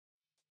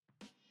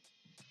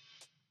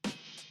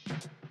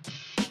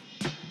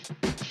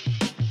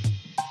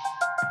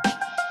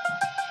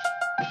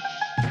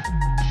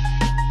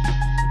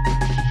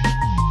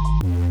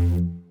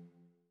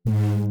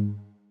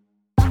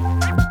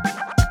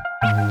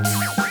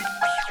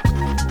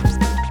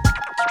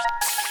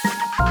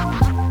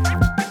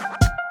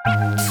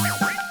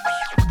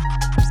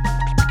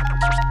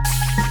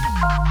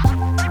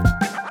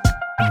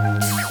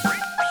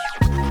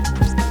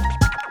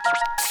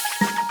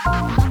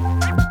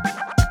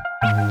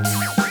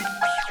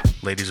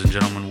ladies and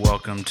gentlemen.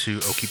 Welcome to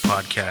Oki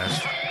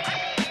Podcast.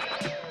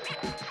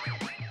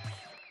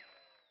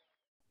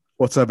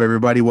 What's up,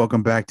 everybody?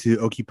 Welcome back to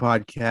Oki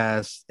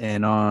Podcast.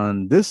 And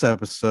on this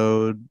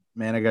episode,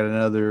 man, I got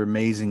another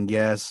amazing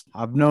guest.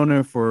 I've known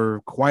her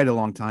for quite a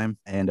long time,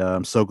 and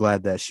I'm so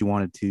glad that she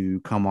wanted to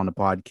come on the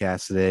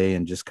podcast today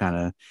and just kind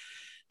of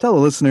tell the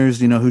listeners,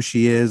 who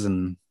she is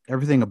and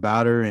everything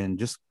about her and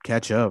just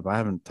catch up. I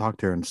haven't talked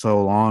to her in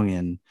so long,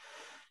 and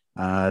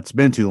it's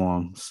been too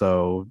long.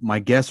 So my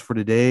guest for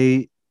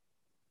today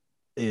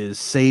is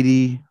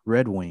Sadie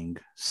Redwing.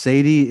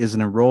 Sadie is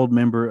an enrolled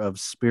member of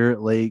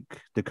Spirit Lake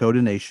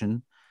Dakota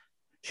Nation.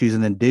 She's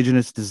an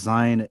Indigenous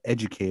design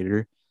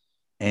educator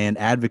and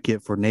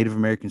advocate for Native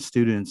American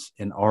students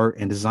in art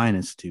and design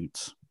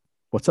institutes.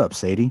 What's up,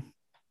 Sadie?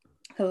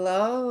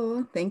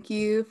 Hello. Thank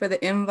you for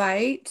the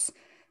invite.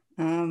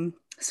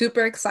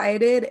 Super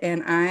excited.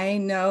 And I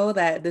know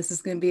that this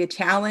is going to be a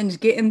challenge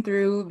getting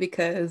through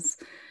because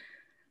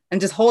I'm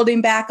just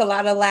holding back a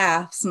lot of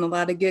laughs and a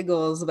lot of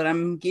giggles, but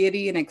I'm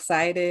giddy and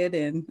excited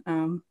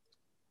and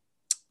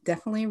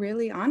definitely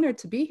really honored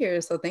to be here.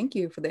 So thank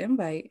you for the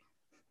invite.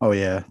 Oh,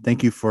 yeah.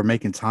 Thank you for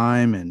making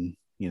time. And,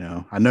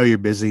 I know you're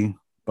busy,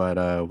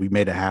 but we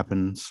made it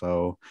happen.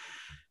 So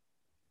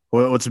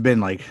what's it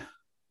been like?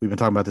 We've been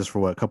talking about this for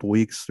what, a couple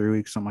weeks, 3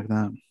 weeks, something like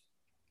that.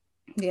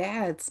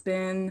 Yeah, it's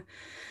been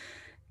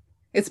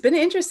an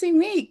interesting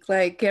week.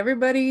 Like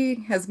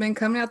everybody has been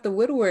coming out the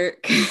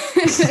woodwork.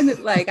 And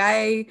like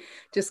I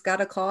just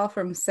got a call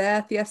from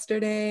Seth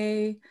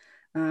yesterday.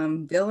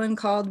 Dylan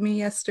called me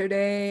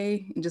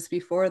yesterday. And just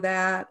before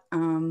that,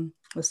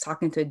 was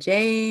talking to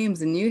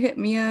James and you hit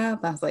me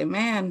up. I was like,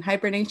 man,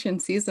 hibernation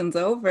season's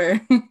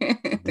over.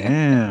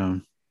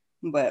 Damn.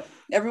 But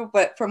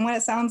from what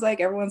it sounds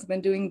like, everyone's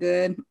been doing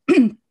good.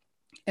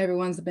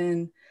 Everyone's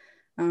been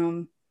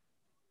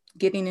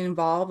getting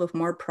involved with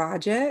more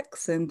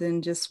projects and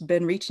then just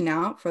been reaching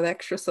out for the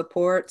extra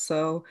support.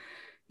 So,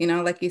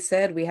 like you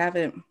said,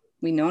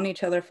 we known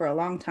each other for a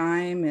long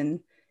time and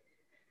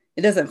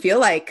it doesn't feel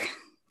like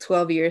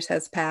 12 years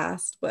has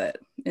passed, but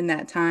in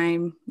that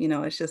time,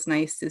 it's just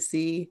nice to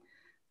see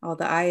all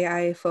the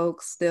II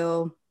folks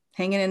still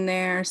hanging in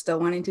there, still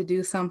wanting to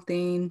do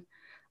something,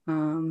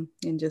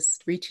 and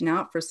just reaching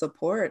out for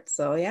support.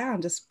 So yeah,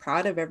 I'm just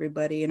proud of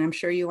everybody and I'm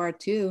sure you are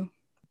too.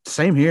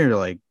 Same here.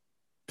 Like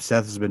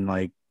Seth has been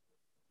like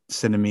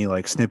sending me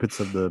like snippets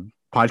of the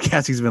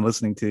podcast he's been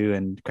listening to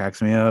and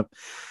cracks me up.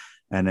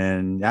 And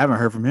then I haven't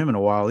heard from him in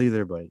a while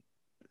either, but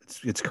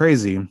it's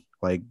crazy.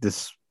 Like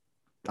this,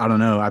 I don't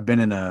know. I've been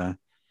in a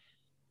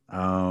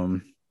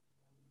kind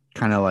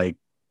of like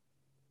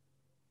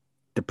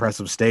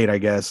depressive state, I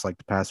guess, like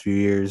the past few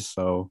years.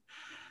 So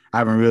I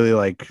haven't really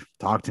like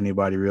talked to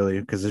anybody really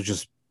because it's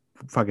just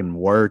fucking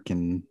work.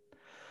 And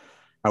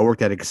I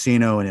worked at a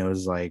casino and it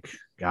was like,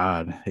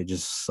 God, it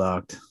just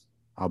sucked.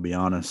 I'll be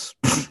honest.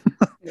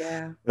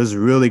 Yeah. It was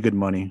really good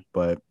money,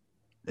 but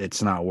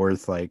it's not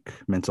worth like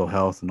mental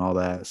health and all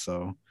that.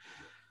 So,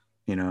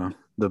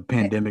 the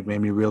pandemic made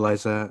me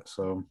realize that.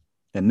 So,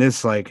 and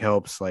this like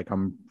helps. Like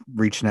I'm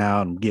reaching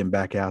out, I'm getting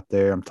back out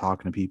there, I'm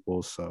talking to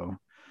people. So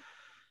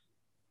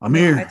I'm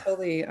here. I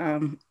totally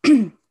I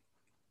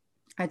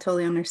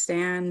totally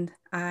understand.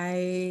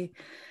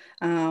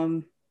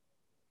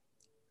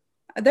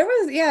 There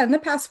was, in the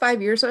past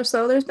 5 years or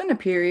so, there's been a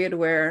period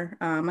where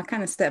I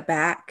kind of stepped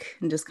back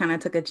and just kind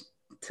of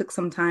took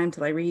some time to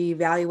like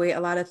reevaluate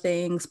a lot of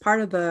things. Part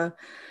of the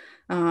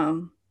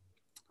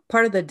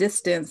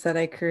distance that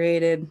I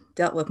created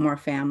dealt with more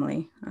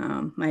family.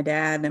 My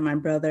dad and my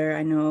brother,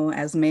 I know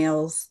as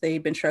males,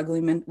 they've been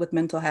struggling with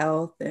mental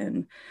health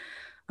and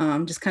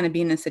just kind of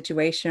being in a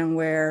situation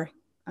where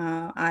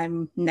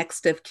I'm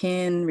next of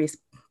kin,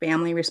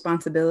 family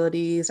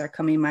responsibilities are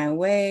coming my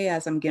way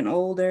as I'm getting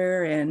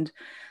older and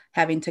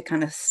having to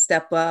kind of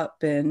step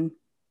up and,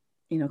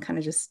 kind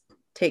of just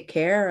take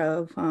care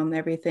of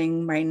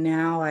everything. Right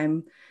now,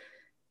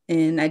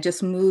 I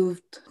just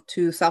moved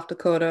to South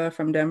Dakota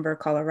from Denver,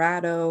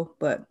 Colorado,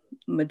 but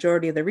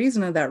majority of the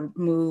reason of that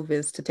move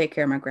is to take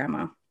care of my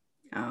grandma.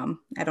 I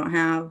don't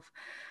have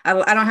a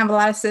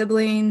lot of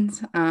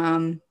siblings,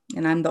 and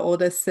I'm the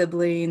oldest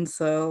sibling,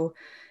 so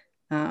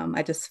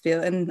I just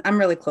feel, and I'm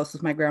really close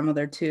with my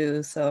grandmother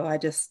too, so I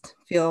just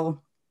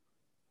feel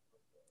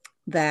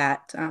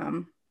that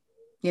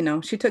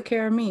she took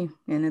care of me,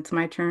 and it's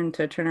my turn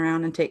to turn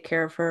around and take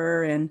care of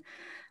her. And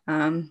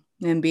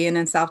being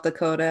in South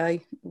Dakota,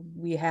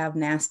 we have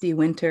nasty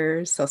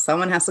winters, so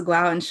someone has to go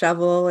out and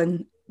shovel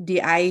and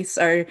de-ice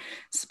or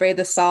spray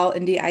the salt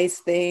and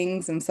de-ice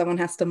things, and someone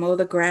has to mow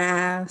the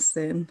grass.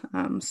 And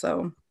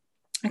so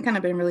I kind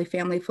of been really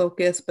family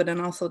focused, but then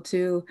also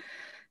too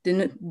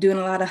doing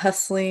a lot of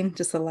hustling,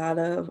 just a lot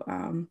of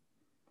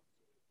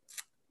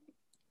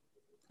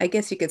I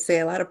guess you could say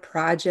a lot of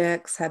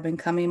projects have been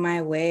coming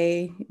my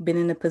way. Been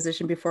in a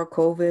position before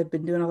COVID,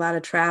 been doing a lot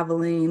of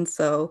traveling.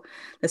 So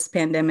this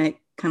pandemic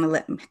kind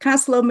of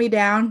slowed me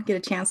down, get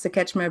a chance to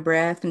catch my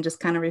breath and just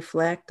kind of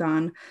reflect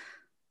on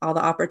all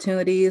the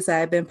opportunities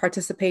I've been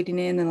participating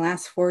in the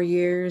last 4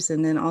 years.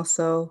 And then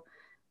also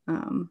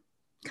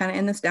kind of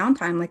in this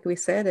downtime, like we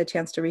said, a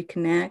chance to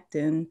reconnect,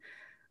 and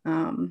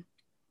um,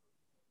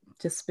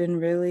 just been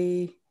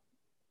really,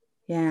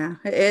 yeah,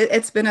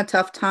 it's been a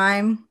tough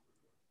time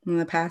in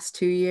the past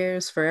 2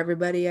 years for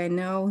everybody I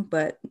know.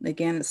 But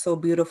again, it's so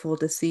beautiful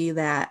to see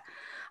that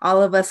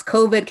all of us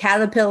COVID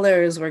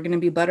caterpillars, we're going to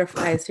be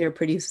butterflies here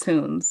pretty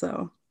soon.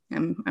 So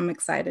I'm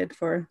excited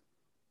for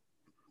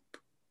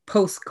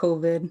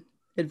post-COVID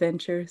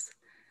adventures.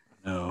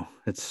 No,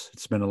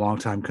 it's been a long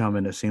time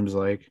coming, it seems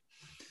like.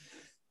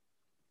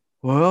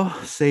 Well,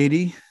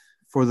 Sadie,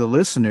 for the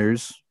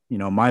listeners,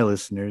 my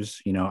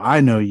listeners,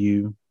 I know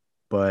you,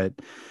 but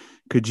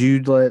could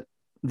you let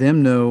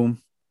them know,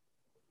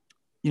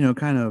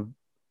 kind of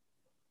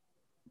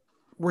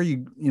where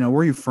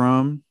you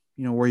from,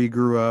 where you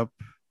grew up,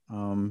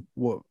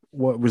 what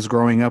was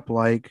growing up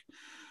like,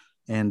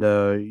 and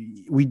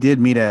we did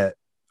meet at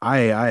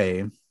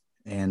IAIA,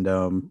 and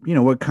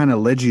what kind of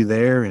led you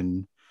there,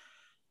 and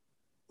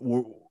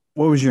what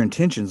was your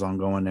intentions on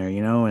going there,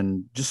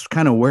 and just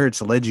kind of where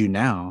it's led you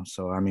now.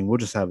 So I mean, we'll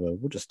just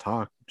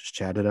talk, just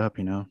chat it up.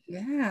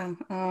 Yeah.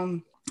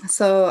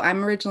 So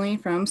I'm originally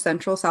from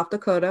Central South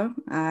Dakota.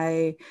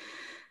 I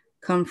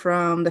come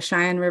from the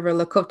Cheyenne River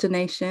Lakota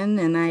Nation,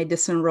 and I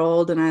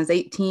disenrolled when I was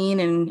 18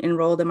 and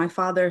enrolled in my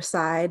father's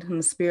side in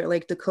the Spirit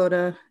Lake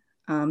Dakota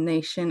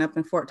Nation up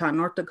in Fort Todd,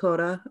 North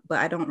Dakota. But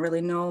I don't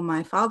really know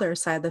my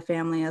father's side of the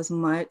family as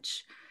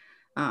much.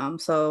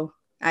 So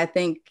I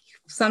think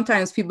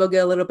sometimes people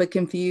get a little bit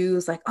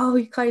confused, like, oh,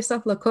 you call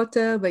yourself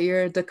Lakota, but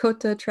you're a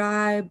Dakota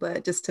tribe.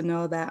 But just to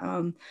know that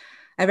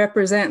I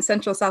represent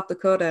Central South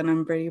Dakota, and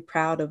I'm very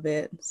proud of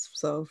it.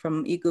 So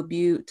from Eagle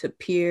Butte to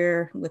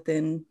Pierre,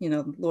 within,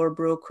 Lower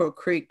Brule, Crow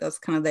Creek, that's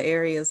kind of the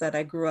areas that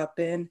I grew up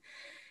in.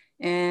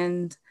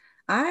 And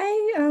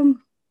I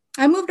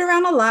moved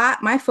around a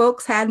lot. My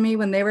folks had me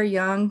when they were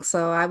young,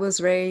 so I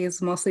was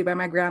raised mostly by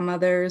my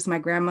grandmothers. My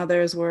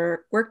grandmothers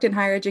worked in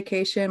higher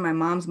education. My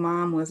mom's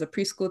mom was a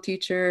preschool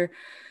teacher.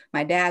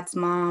 My dad's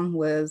mom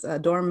was a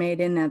dorm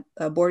maiden at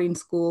a boarding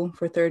school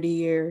for 30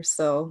 years.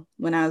 So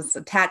when I was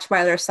attached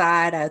by their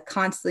side, I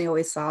constantly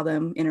always saw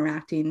them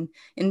interacting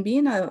and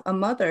being a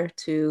mother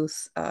to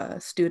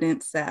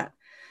students that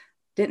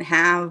didn't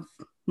have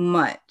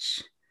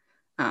much.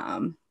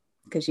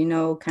 Because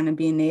kind of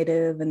being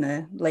Native in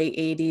the late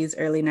 80s,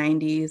 early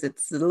 90s, it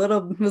was a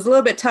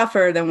little bit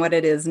tougher than what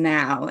it is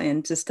now.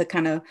 And just to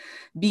kind of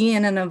be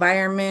in an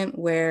environment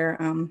where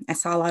I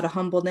saw a lot of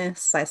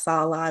humbleness, I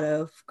saw a lot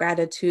of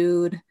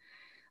gratitude,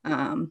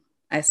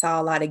 I saw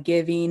a lot of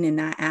giving and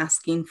not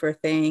asking for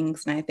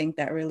things. And I think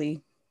that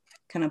really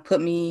kind of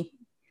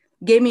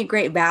gave me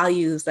great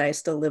values that I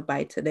still live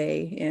by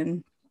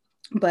today.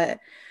 But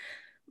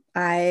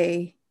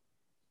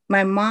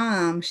my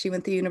mom, she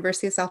went to the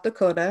University of South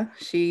Dakota.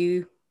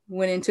 She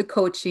went into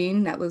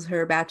coaching. That was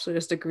her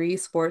bachelor's degree,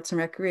 sports and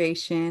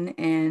recreation.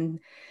 And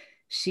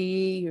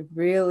she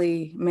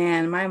really,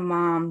 man, my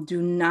mom,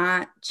 do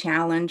not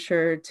challenge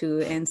her to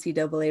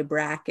NCAA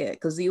bracket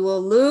because you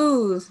will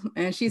lose.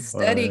 And she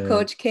studied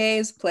Coach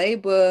K's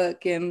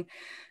playbook, and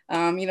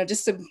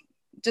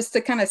just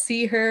to kind of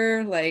see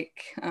her,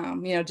 like,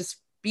 just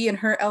be in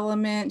her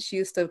element. She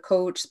used to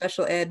coach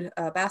special ed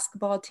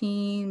basketball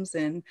teams,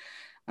 and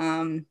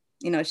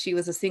she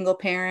was a single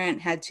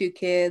parent, had 2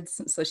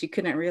 kids, so she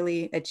couldn't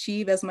really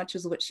achieve as much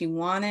as what she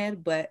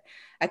wanted. But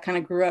I kind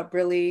of grew up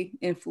really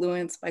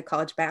influenced by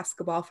college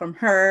basketball from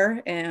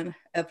her, and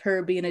of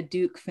her being a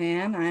Duke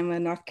fan. I'm a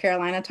North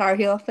Carolina Tar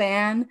Heel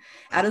fan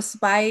out of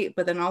spite,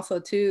 but then also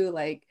too,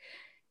 like,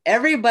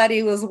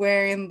 everybody was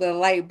wearing the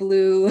light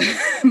blue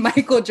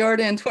Michael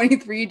Jordan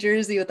 23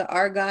 jersey with the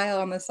Argyle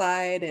on the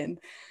side. And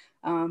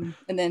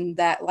then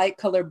that light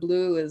color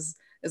blue is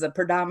a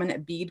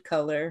predominant bead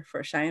color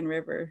for Cheyenne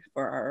River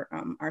for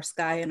our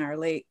sky and our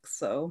lakes.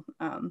 So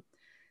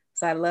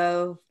I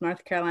love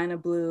North Carolina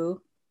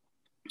blue.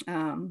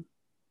 And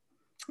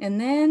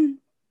then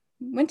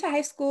went to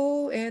high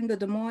school in the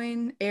Des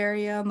Moines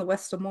area, in the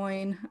West Des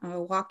Moines,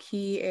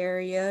 Waukee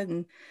area,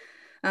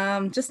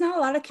 and just not a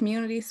lot of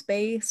community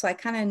space. So I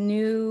kind of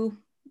knew,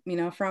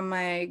 from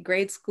my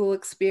grade school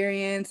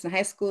experience and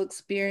high school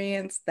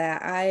experience,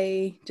 that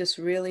I just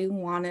really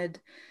wanted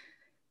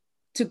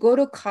to go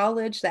to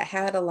college that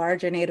had a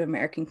larger Native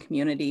American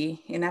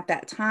community. And at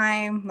that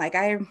time, like,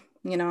 I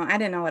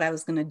didn't know what I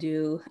was going to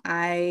do.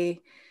 I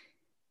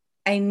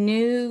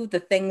knew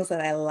the things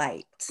that I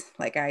liked.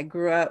 Like, I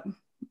grew up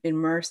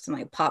immersed in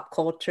like pop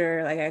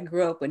culture. Like, I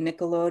grew up with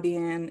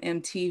Nickelodeon,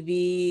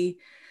 MTV.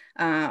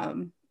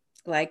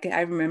 Like,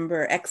 I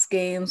remember X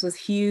Games was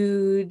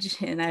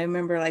huge. And I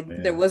remember, like,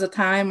 there was a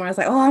time where I was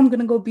like, oh, I'm going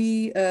to go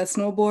be a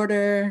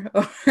snowboarder,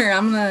 or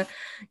I'm going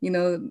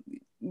to,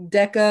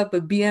 deck up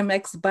a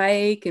BMX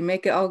bike and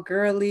make it all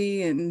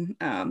girly. And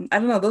I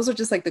don't know, those are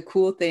just like the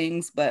cool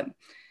things. But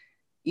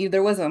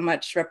there wasn't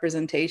much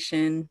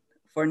representation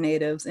for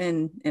Natives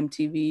in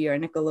MTV or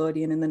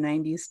Nickelodeon in the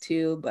 90s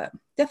too, but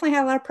definitely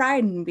had a lot of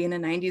pride in being a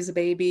 90s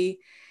baby.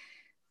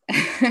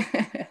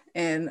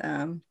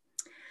 And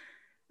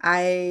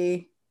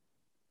I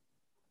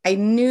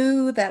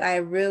knew that I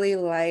really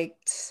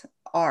liked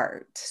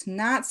art.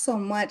 Not so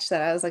much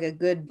that I was like a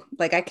good,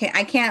 like I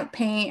can't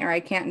paint or I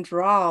can't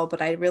draw,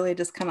 but I really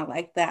just kind of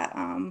like that.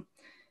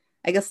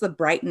 I guess the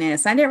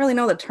brightness. I didn't really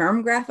know the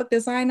term graphic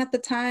design at the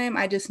time.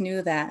 I just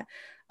knew that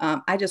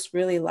I just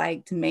really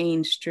liked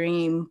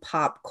mainstream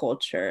pop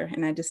culture,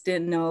 and I just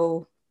didn't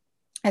know.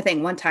 I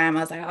think one time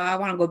I was like, oh, I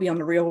want to go be on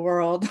the Real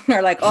World,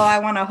 or like, oh, I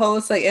want to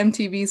host like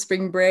MTV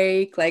Spring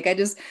Break. Like, I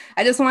just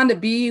wanted to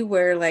be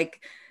where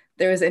like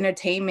there was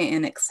entertainment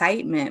and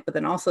excitement, but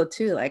then also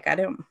too, like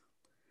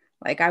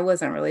I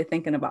wasn't really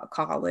thinking about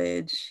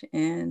college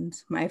and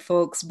my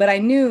folks, but I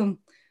knew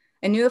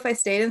if I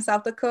stayed in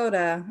South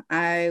Dakota,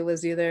 I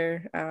was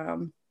either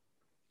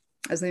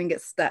I was going to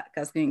get stuck.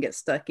 I was going to get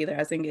stuck. Either I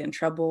was going to get in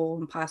trouble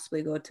and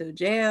possibly go to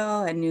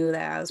jail. I knew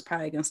that I was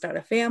probably going to start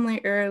a family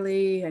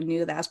early. I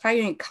knew that I was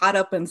probably getting caught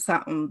up in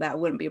something that I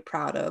wouldn't be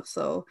proud of.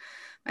 So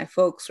my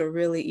folks were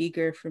really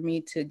eager for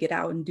me to get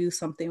out and do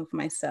something with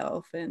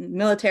myself. And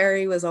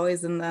military was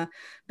always in the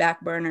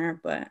back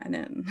burner, but I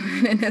didn't,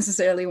 I didn't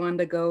necessarily want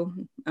to go.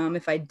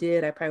 If I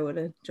did, I probably would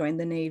have joined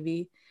the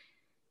Navy.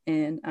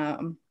 And I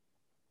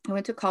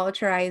went to College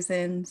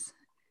Horizons.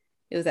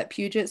 It was at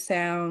Puget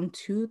Sound,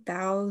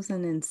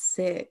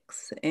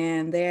 2006.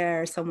 And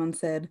there someone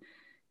said,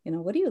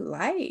 what do you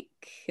like?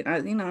 I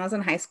was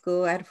in high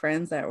school. I had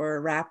friends that were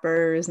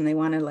rappers and they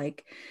wanted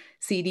like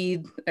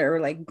CD or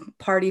like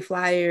party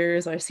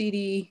flyers or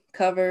CD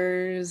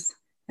covers.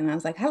 And I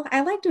was like,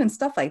 I like doing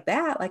stuff like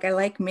that. Like I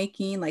like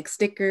making like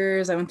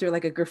stickers. I went through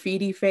like a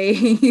graffiti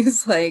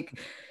phase. Like,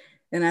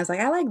 and I was like,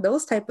 I like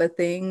those type of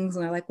things.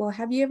 And they're like, well,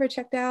 have you ever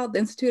checked out the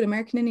Institute of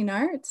American Indian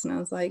Arts? And I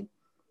was like,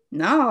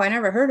 no, I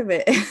never heard of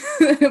it.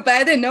 But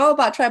I didn't know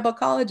about tribal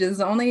colleges.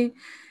 The only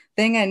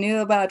thing I knew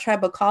about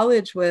tribal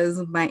college was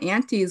my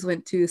aunties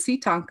went to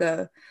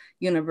Setonka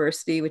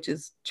University, which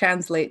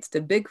translates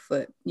to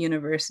Bigfoot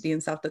University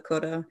in South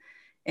Dakota.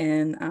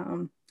 And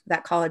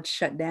that college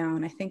shut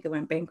down. I think it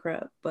went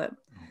bankrupt. But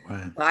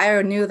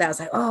I knew that. I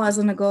was like, oh, I was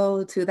going to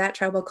go to that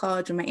tribal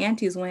college. And my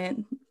aunties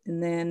went.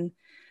 And then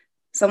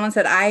someone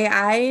said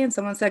I, and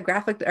someone said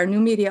graphic or new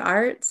media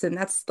arts. And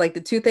that's like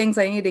the two things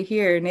I need to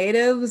hear,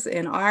 natives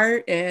and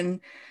art. And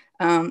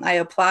I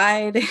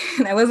applied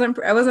and I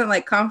wasn't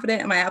like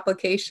confident in my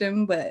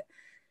application, but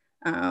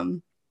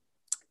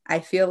I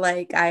feel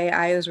like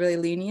I was really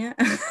lenient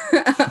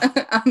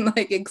on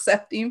like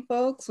accepting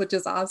folks, which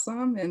is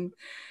awesome. And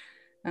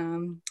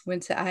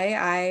went to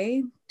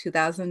II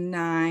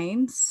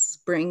 2009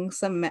 spring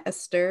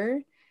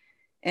semester.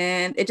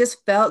 And it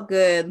just felt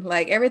good.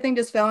 Like everything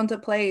just fell into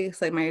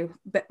place. Like my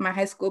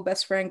high school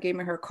best friend gave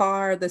me her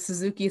car, the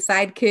Suzuki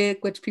Sidekick,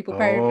 which people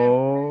probably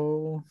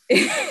remember.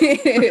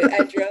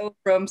 I drove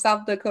from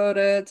South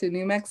Dakota to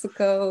New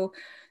Mexico,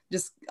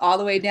 just all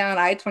the way down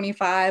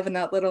I-25 in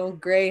that little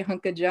gray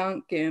hunk of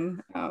junk,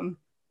 and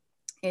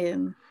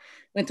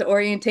went to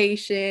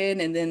orientation.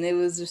 And then it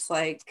was just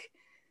like,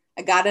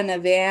 I got in a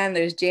van.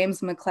 There's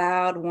James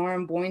McLeod,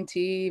 Warren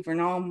Boynton,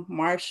 Vernal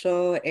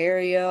Marshall,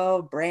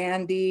 Ariel,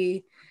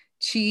 Brandy,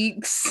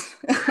 Cheeks,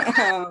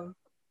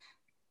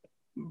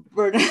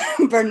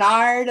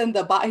 Bernard, and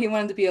he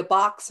wanted to be a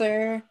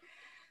boxer.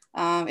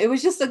 It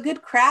was just a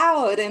good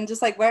crowd. And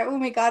just like right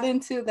when we got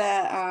into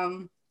that,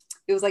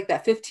 it was like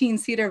that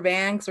 15-seater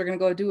van, because we're going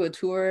to go do a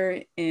tour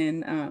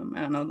in,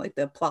 I don't know, like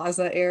the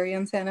Plaza area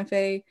in Santa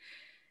Fe.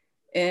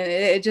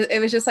 And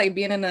it was just like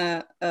being in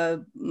a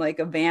like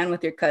a van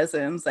with your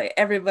cousins. Like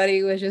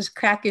everybody was just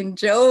cracking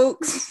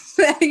jokes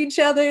at each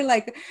other.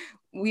 Like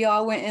we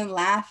all went in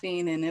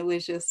laughing, and it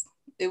was just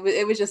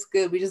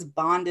good. We just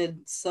bonded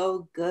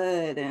so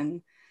good.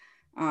 And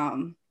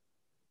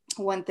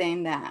one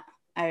thing that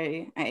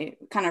I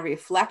kind of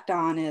reflect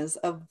on is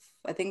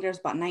I think there's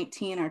about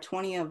 19 or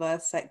 20 of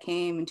us that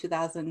came in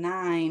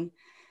 2009.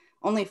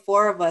 Only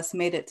 4 of us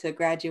made it to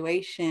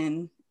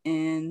graduation,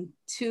 and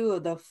 2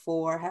 of the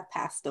 4 have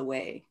passed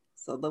away.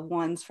 So the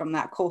ones from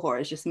that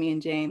cohort is just me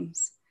and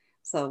James.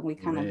 So we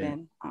kind of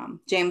been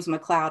James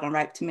McLeod on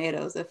Ripe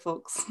Tomatoes, if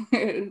folks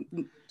don't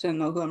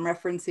know who I'm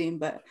referencing,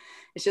 but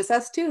it's just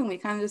us 2. And we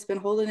kind of just been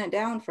holding it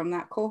down from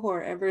that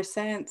cohort ever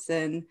since.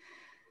 And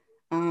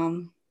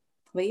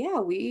but yeah,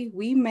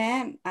 we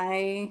met.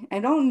 I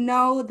don't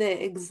know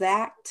the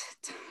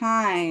exact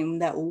time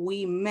that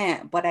we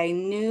met, but I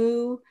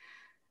knew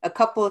a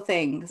couple of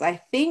things. I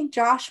think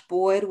Josh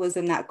Boyd was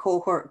in that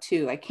cohort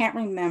too. I can't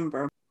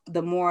remember.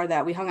 The more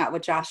that we hung out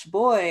with Josh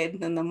Boyd,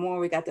 then the more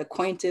we got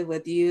acquainted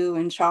with you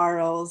and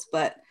Charles.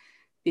 But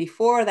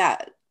before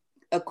that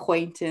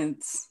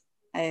acquaintance,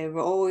 I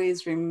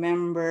always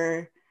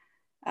remember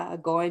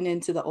going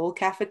into the old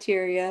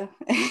cafeteria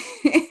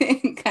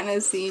and kind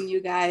of seeing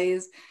you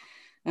guys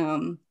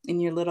in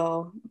your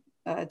little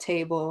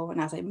table, and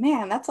I was like,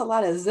 man, that's a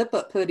lot of zip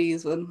up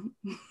hoodies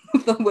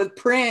with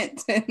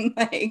print and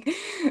like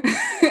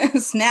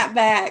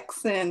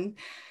snapbacks and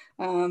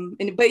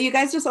but you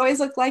guys just always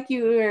looked like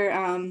you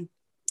were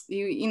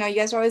you know, you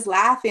guys were always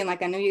laughing.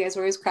 Like I knew you guys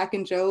were always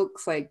cracking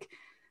jokes. Like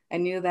I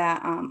knew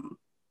that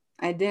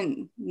I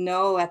didn't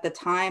know at the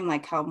time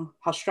like how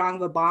strong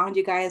of a bond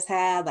you guys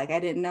had. Like I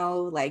didn't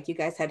know like you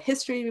guys had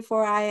history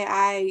before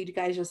you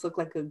guys just looked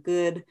like a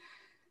good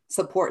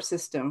support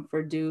system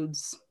for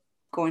dudes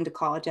going to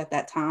college at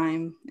that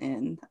time.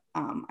 And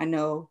I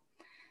know,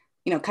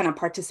 you know, kind of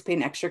participate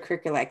in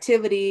extracurricular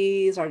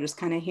activities or just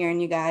kind of hearing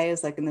you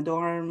guys like in the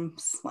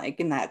dorms, like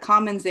in that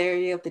commons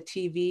area with the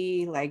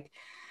TV, like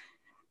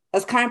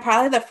that's kind of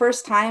probably the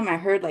first time I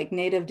heard like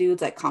Native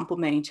dudes like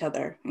compliment each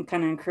other and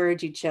kind of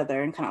encourage each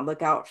other and kind of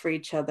look out for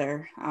each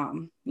other.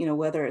 You know,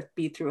 whether it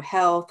be through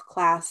health,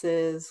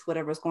 classes,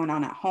 whatever's going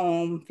on at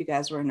home, if you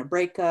guys were in a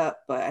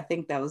breakup. But I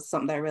think that was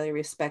something that I really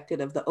respected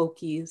of the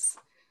Okies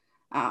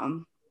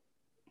um,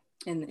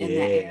 in that Yeah.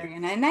 area.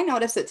 And I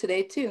noticed it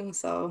today too.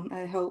 So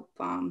I hope,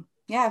 I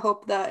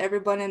hope that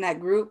everyone in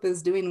that group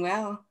is doing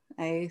well.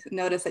 I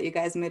noticed that you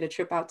guys made a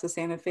trip out to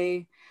Santa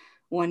Fe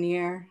one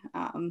year.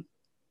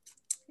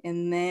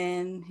 And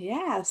then,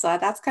 yeah, so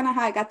that's kind of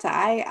how I got to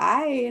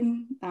I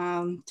in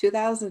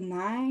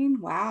 2009.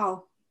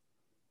 Wow.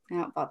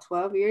 Yeah, about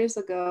 12 years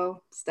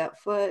ago, step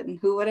foot. And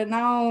who would have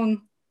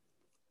known?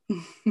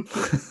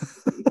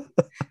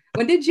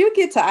 When did you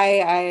get to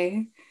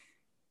I?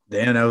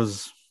 Damn, that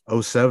was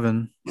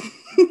 '07.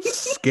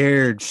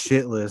 Scared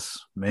shitless,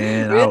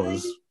 man. I Really?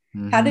 was.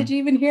 How did Mhm. you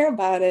even hear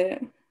about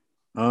it?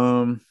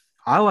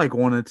 I like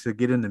wanted to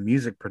get into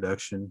music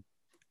production,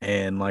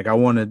 and like I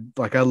wanted,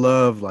 like I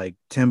love like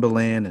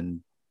Timbaland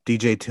and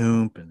DJ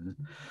Toomp, and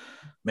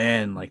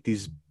man, like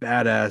these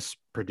badass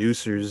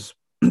producers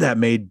that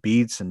made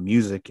beats and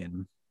music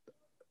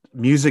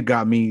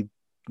got me,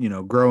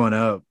 growing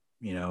up,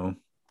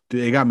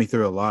 it got me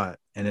through a lot,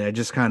 and it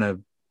just kind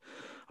of, I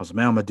was like,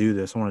 man, I'm gonna do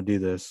this. I want to do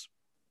this,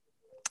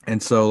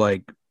 and so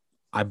like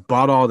I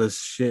bought all this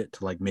shit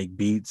to like make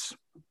beats,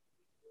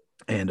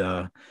 and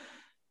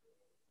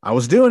I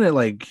was doing it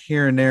like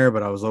here and there,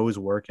 but I was always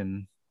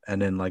working.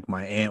 And then like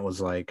my aunt was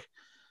like,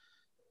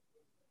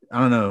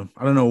 I don't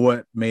know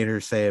what made her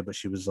say it, but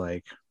she was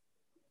like,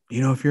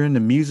 if you're into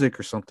music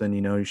or something,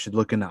 you should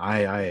look into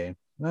IIA.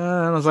 And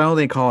I was like, I don't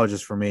think college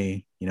is for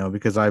me,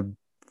 because I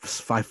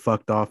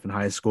fucked off in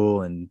high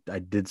school and I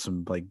did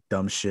some like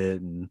dumb shit,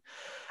 and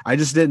I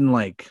just didn't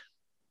like,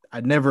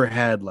 I never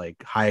had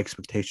like high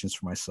expectations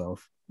for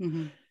myself,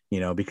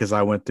 Mm-hmm. because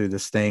I went through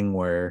this thing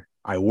where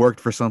I worked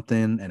for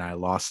something and I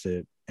lost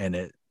it,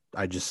 and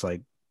I just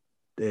like,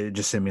 it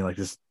just sent me like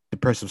this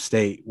depressive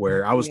state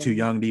where I was too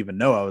Yeah. young to even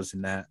know I was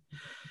in that.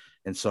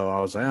 And so I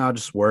was like, I'll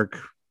just work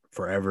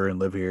forever and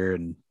live here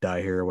and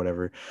die here or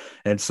whatever.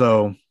 And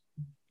so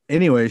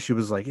anyway, she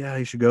was like, yeah,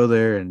 you should go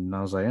there. And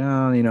I was like,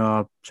 oh,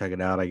 I'll check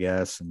it out, I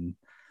guess. And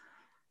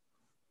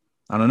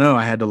I don't know.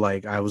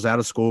 I was out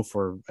of school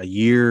for a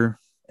year,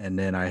 and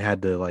then I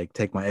had to like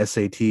take my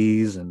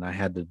SATs, and I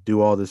had to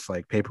do all this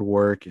like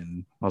paperwork.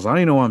 And I was like, I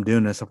don't even know why I'm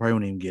doing this. I probably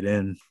won't even get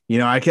in.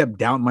 I kept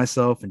doubting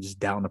myself and just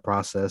doubting the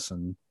process.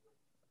 And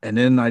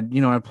then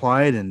I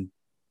applied and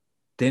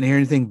didn't hear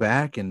anything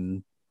back.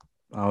 And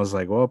I was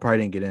like, well, I probably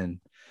didn't get in.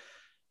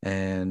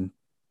 And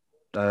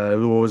it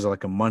was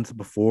like a month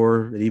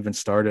before it even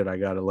started, I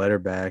got a letter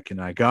back and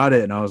I got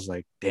it. And I was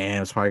like,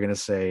 damn, it's probably going to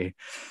say,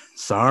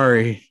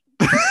 sorry,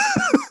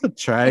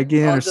 try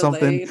again All or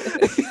something. delayed.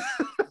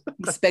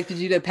 Expected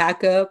you to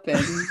pack up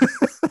and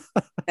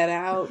head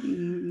out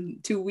in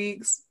 2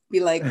 weeks. Be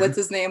like, what's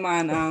his name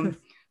on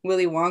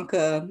Willy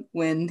Wonka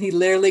when he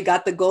literally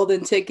got the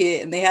golden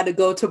ticket and they had to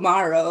go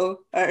tomorrow.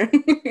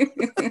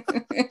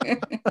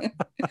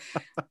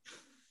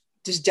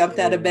 Just jumped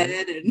out of Yeah,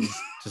 bed and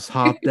just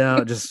hopped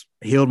out, just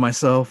healed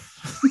myself.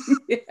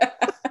 yeah.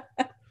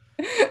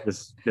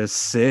 just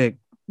sick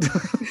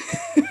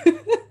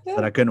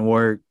that I couldn't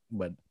work.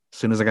 But as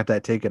soon as I got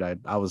that ticket,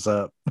 I was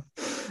up.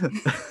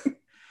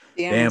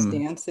 Dan was Damn.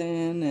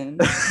 dancing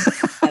and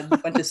had a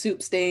bunch of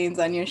soup stains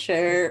on your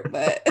shirt,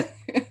 but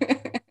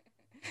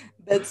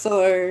bed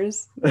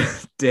sores.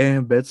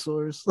 Damn, bed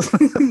sores.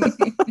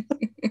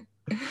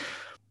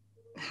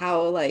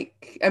 How,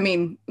 like, I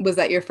mean, was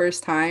that your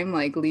first time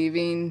like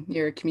leaving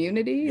your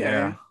community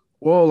Yeah. or?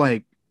 Well,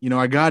 like,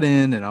 I got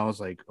in and I was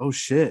like, oh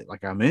shit,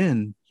 like I'm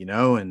in,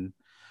 and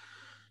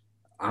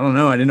I don't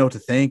know, I didn't know what to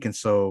think. And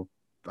so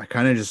I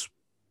kind of just,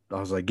 I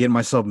was like getting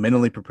myself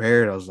mentally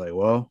prepared. I was like,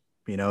 well,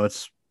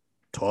 it's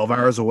 12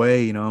 hours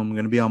away, I'm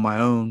going to be on my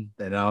own.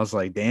 And I was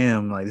like,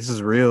 damn, like this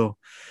is real.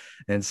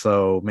 And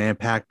so, man,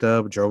 packed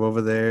up, drove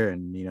over there,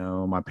 and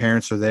my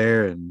parents are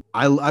there, and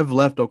I've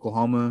left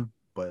Oklahoma,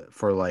 but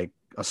for like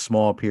a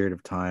small period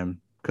of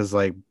time, because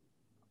like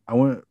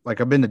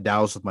I've been to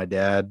Dallas with my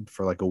dad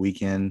for like a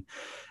weekend,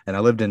 and I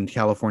lived in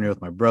California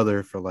with my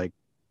brother for like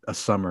a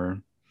summer,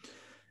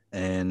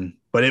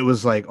 but it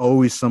was like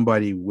always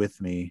somebody with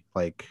me,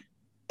 like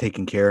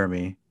taking care of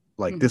me.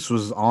 Like Mhm. this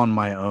was on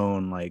my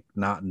own, like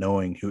not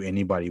knowing who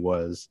anybody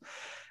was.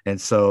 And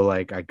so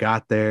like I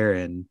got there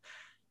and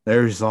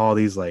there's all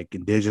these like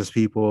indigenous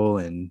people,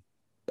 and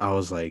I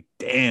was like,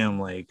 damn,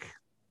 like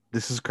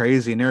this is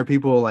crazy. And there are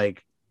people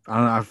like, I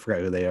don't know, I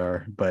forgot who they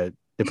are, but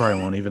They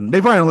probably won't even.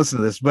 They probably don't listen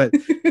to this, but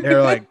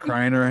they're like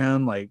crying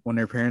around, like when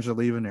their parents are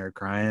leaving, they're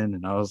crying,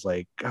 and I was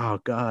like, oh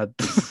God,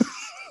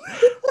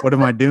 what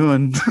am I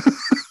doing?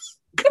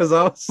 Because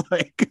I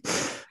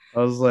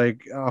was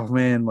like, oh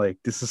man, like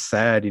this is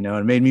sad, you know.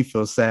 It made me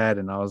feel sad,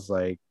 and I was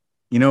like,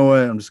 you know what?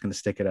 I'm just gonna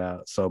stick it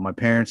out. So my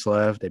parents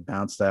left, they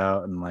bounced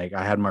out, and like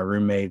I had my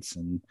roommates,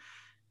 and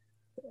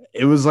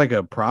it was like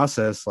a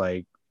process.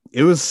 Like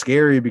it was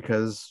scary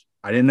because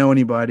I didn't know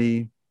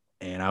anybody,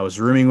 and I was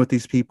rooming with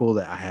these people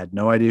that I had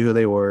no idea who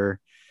they were,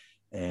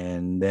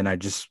 and then I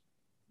just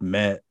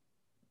met.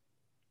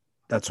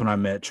 That's when I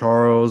met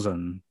Charles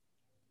and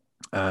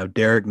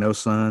Derek, no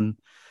son.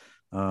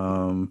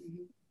 Um,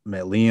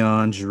 Met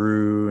Leon,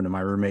 Drew, and my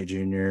roommate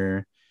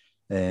Junior,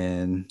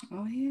 and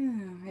Oh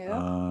yeah,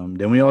 yeah.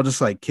 then we all just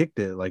like kicked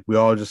it. Like we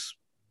all just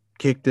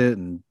kicked it,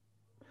 and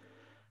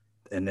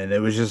then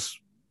it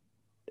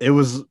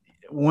was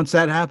once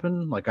that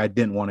happened, like I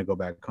didn't want to go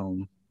back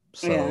home. Yeah.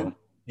 So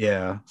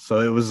yeah, so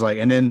it was like,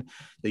 and then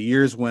the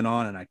years went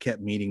on, and I kept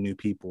meeting new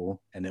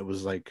people, and it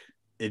was like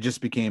it just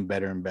became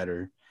better and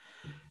better,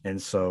 and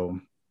so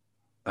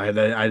I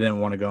didn't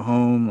want to go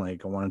home.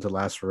 Like I wanted to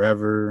last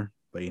forever,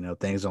 but you know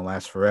things don't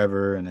last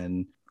forever. And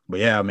then, but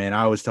yeah, man,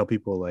 I always tell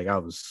people like I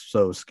was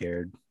so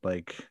scared.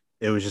 Like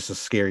it was just a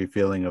scary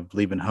feeling of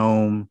leaving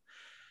home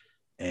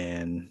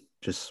and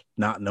just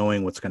not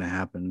knowing what's going to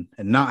happen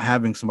and not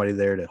having somebody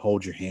there to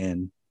hold your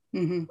hand.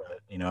 Mm-hmm. But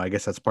you know, I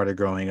guess that's part of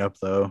growing up,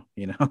 though.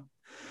 You know.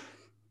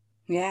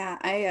 Yeah,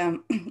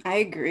 I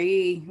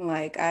agree.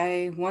 Like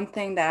I one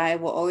thing that I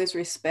will always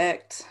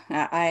respect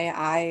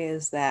I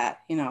is that,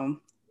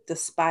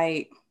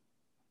 despite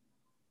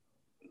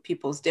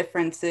people's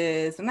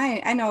differences, and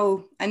I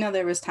know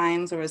there was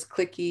times where it was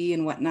clicky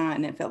and whatnot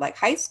and it felt like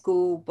high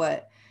school,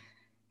 but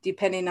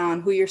depending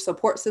on who your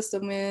support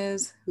system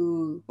is,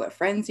 what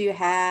friends you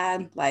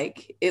had,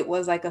 like it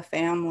was like a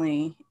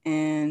family.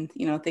 And,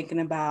 thinking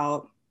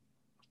about,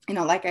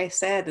 like I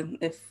said,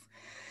 if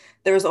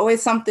there was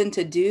always something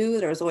to do.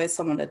 There was always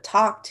someone to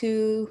talk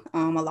to. A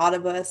lot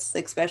of us,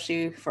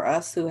 especially for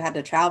us who had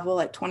to travel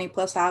like 20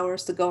 plus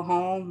hours to go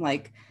home,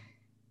 like,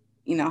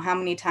 how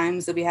many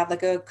times did we have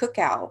like a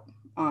cookout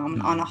on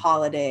a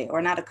holiday,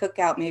 or not a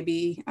cookout?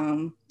 Maybe,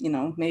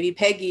 maybe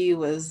Peggy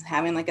was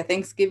having like a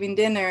Thanksgiving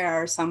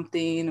dinner or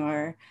something,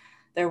 or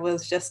there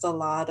was just a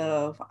lot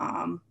of,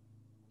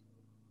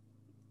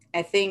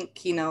 I think,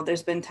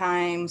 there's been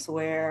times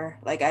where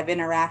like I've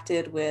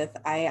interacted with,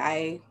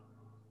 I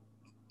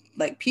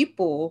like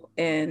people,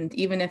 and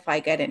even if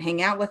like I didn't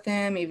hang out with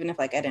them, even if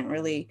like I didn't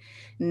really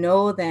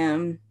know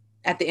them,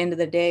 at the end of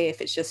the day, if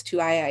it's just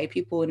two I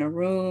people in a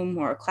room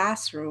or a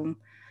classroom,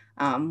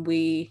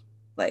 we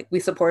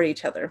support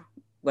each other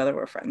whether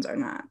we're friends or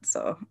not.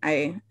 So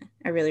I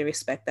really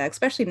respect that,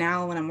 especially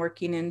now when I'm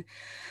working and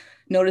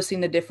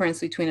noticing the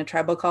difference between a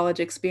tribal college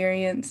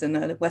experience and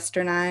a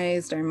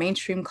westernized or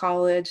mainstream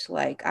college.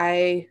 Like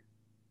I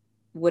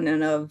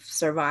wouldn't have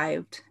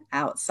survived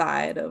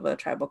outside of a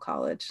tribal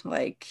college.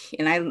 Like,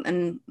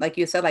 and like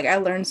you said, like I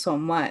learned so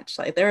much.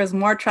 Like there is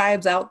more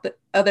tribes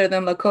other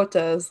than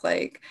Lakotas,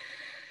 like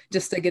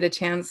just to get a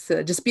chance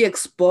to just be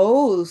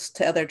exposed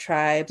to other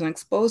tribes and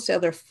exposed to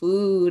other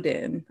food,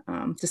 and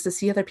just to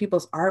see other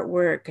people's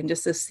artwork, and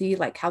just to see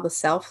like how the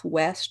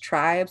Southwest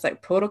tribes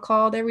like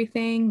protocoled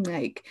everything,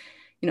 like,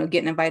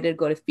 getting invited to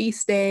go to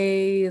feast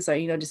days,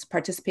 or, just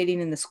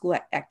participating in the school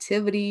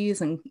activities,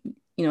 and,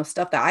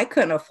 stuff that I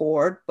couldn't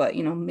afford, but,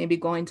 maybe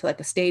going to like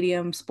a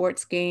stadium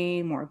sports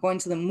game or going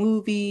to the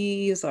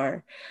movies,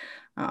 or,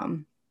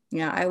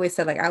 yeah, I always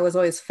said like I was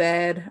always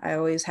fed. I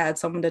always had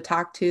someone to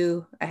talk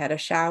to. I had a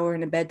shower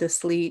and a bed to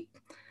sleep.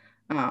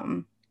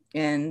 Um,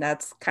 and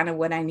that's kind of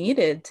what I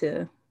needed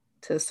to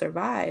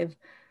survive.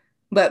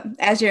 But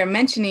as you're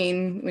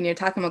mentioning, when you're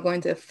talking about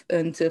going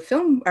into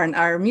film or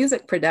our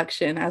music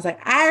production, I was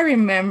like, I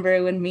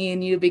remember when me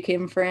and you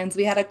became friends.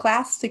 We had a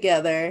class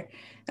together,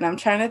 and I'm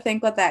trying to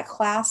think what that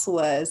class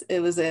was.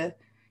 It was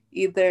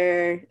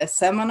either a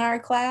seminar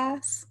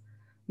class,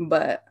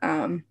 but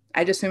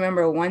I just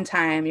remember one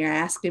time you're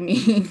asking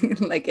me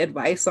like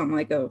advice on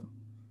like a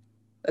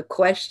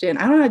question.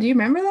 I don't know. Do you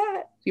remember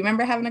that? Do you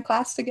remember having a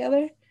class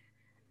together?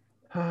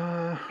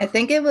 I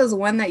think it was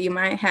one that you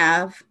might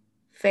have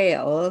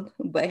failed,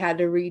 but had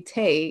to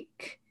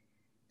retake.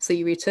 So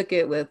you retook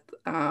it with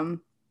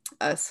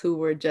us who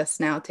were just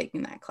now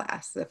taking that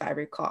class, if I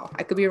recall.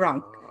 I could be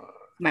wrong.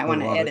 You might want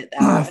to edit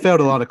that I one.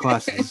 failed a lot of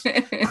classes.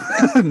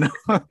 No.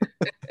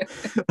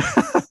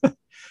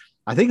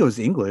 I think it was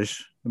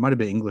English. It might have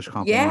been English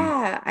Comp 1.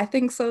 Yeah, I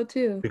think so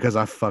too. Because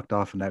I fucked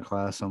off in that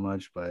class so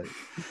much, but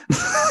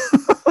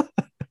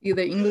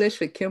Either English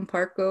with Kim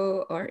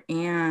Parko or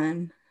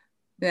Anne.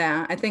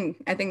 Yeah, I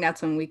think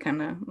that's when we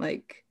kind of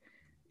like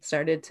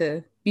started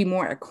to be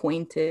more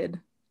acquainted.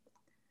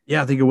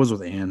 yeah, I think it was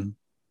with Anne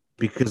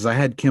because I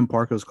had Kim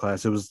Parko's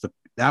class. It was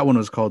that one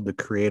was called the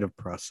creative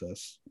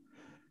process.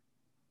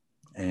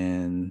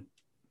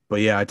 But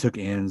yeah, I took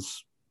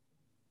Anne's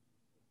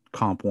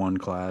Comp 1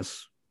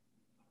 class,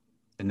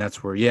 and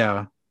that's where,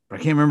 yeah, but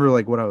I can't remember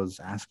like what I was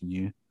asking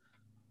you.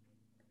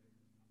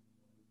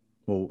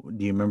 Well,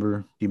 do you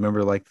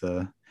remember like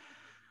the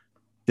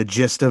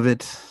gist of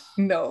it?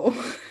 No.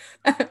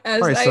 As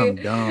Probably I something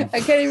dumb. I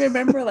can't even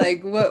remember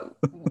like what,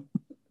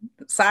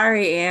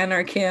 sorry, Anne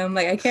or Kim.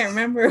 Like I can't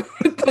remember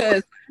what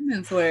the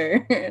assignments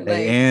were. Hey,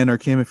 Like Ann or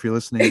Kim, if you're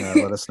listening,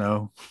 let us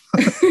know.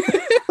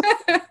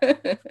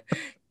 if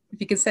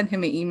you could send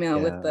him an email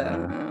Yeah, with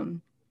the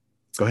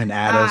go ahead and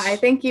add us. I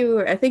think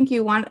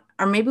you want,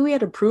 or maybe we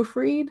had to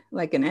proofread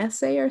like an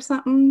essay or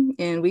something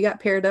and we got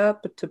paired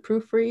up to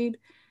proofread.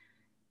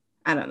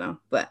 I don't know,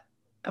 but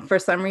for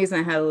some reason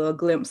I had a little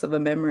glimpse of a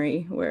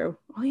memory where,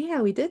 oh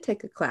yeah, we did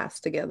take a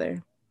class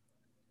together.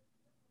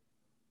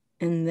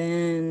 And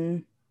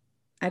then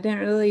I didn't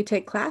really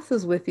take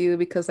classes with you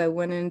because I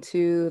went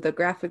into the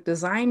graphic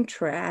design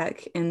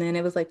track and then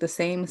it was like the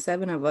same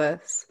seven of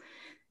us.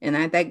 And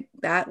I think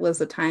that was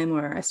the time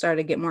where I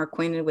started to get more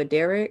acquainted with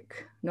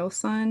Derek, no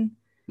son.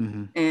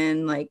 Hmm.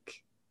 And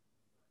like,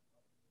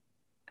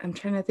 I'm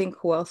trying to think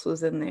who else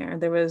was in there.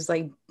 There was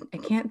like, I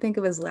can't think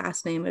of his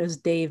last name. It was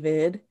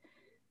David.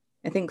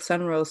 I think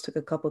Sunrose took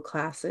a couple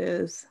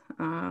classes.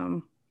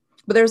 But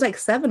there was like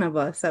seven of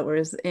us that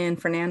was in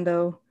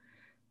Fernando.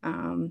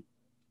 Um,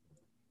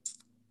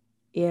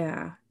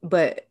 Yeah,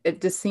 but it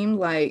just seemed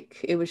like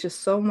it was just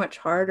so much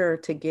harder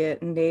to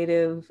get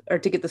native or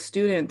to get the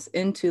students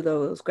into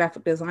those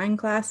graphic design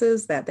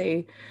classes that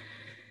they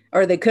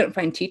couldn't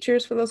find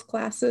teachers for those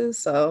classes.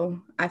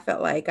 So I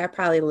felt like I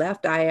probably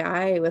left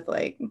II with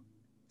like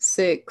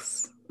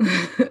six,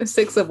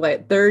 six of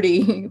like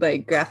 30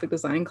 like graphic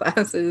design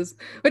classes,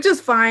 which is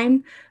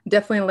fine.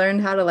 Definitely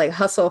learned how to like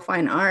hustle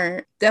fine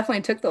art.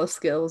 Definitely took those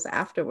skills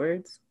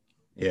afterwards.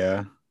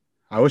 Yeah,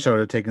 I wish I would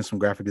have taken some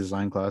graphic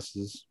design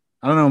classes.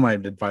 I don't know. My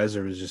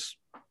advisor was just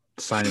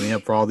signing me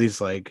up for all these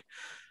like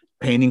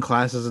painting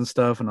classes and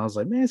stuff, and I was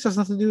like, man, it has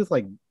nothing to do with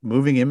like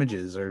moving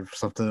images or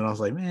something. And I was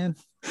like, man,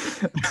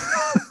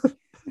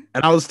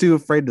 and I was too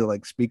afraid to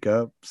like speak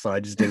up, so I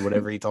just did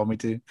whatever he told me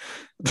to.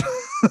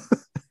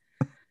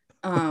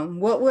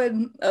 What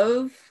would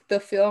of the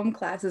film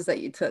classes that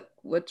you took,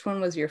 which one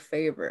was your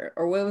favorite,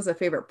 or what was a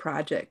favorite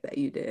project that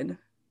you did?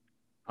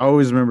 I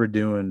always remember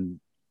doing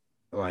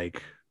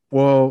like,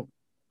 well,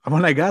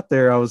 when I got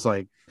there,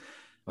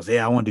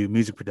 yeah, I want to do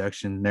music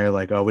production. And they're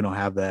like, oh, we don't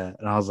have that,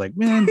 and I was like,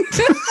 man.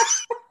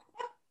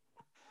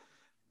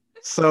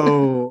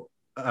 So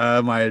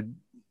my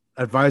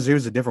advisor, he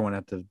was a different one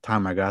at the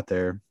time I got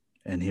there,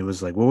 and he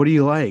was like, well, what do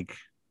you like?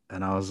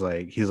 And I was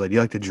like, he was like, do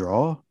you like to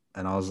draw?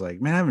 And I was like,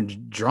 man, I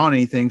haven't drawn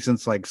anything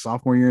since like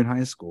sophomore year in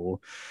high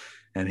school.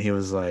 And he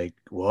was like,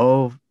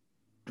 well,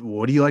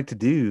 what do you like to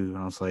do? And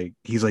I was like,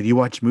 he's like, you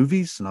watch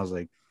movies? And I was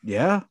like,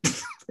 yeah.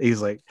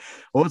 He's like,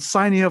 well, it's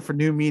signing up for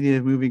new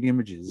media moving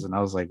images. And I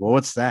was like, well,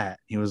 what's that?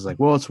 He was like,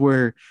 well, it's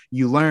where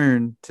you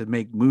learn to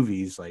make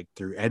movies like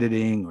through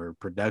editing or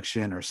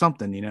production or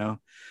something, you know?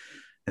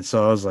 And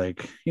so I was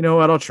like, you know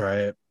what, I'll try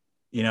it,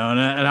 you know, and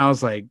I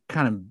was like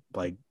kind of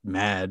like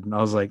mad. And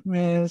I was like,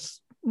 man,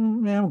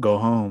 I'll go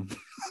home.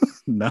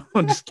 No,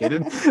 I'm just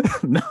kidding.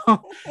 No.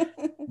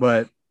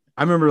 But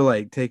I remember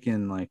like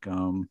taking like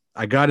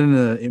I got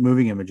into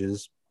moving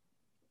images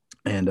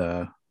and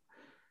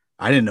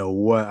I didn't know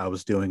what I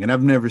was doing. And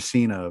I've never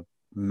seen a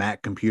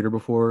Mac computer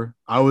before.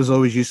 I was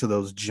always used to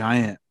those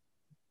giant,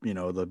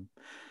 the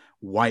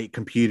white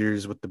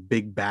computers with the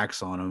big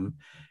backs on them.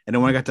 And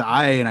then when I got to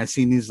IA and I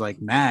seen these like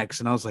Macs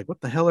and I was like,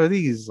 what the hell are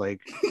these?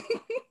 Like,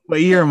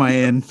 what year am I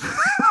in?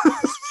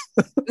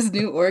 This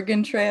new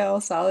Oregon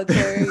Trail,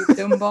 solitary,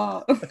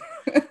 pinball,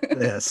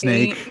 Yeah, paint.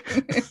 Snake.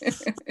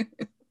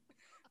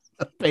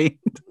 Paint.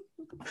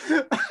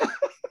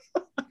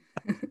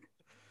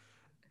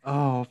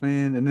 Oh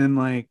man. And then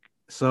like,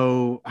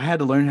 so I had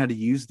to learn how to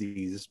use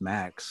these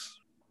Macs.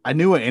 I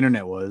knew what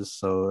internet was,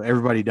 so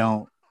everybody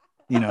don't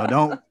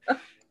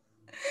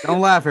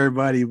laugh,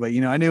 everybody, but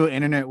I knew what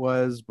internet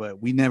was,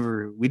 but we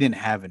didn't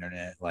have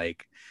internet.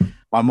 Like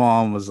my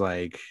mom was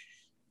like,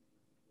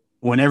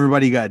 when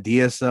everybody got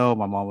DSL,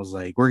 my mom was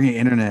like, we're getting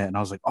internet. And I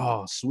was like,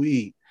 oh,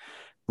 sweet.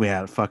 We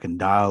had fucking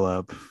dial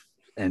up.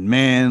 And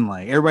man,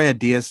 like everybody had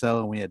DSL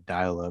and we had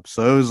dial up.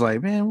 So it was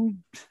like, man,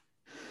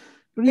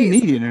 we don't even Hey,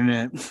 so need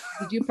internet.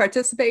 did you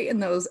participate in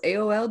those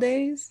AOL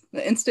days,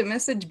 the instant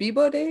message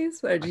Bebo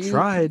days, or I did you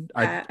tried.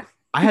 I that?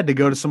 I had to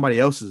go to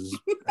somebody else's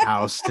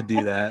house to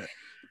do that.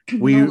 No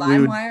We would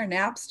LimeWire,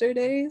 Napster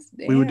days?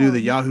 we would do the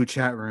Damn. Yahoo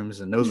chat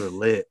rooms and those were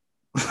lit.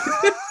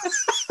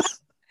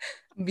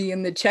 Be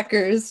in the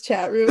checkers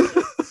chat room.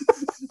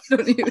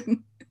 don't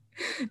even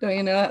don't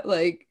you know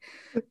like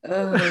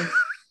I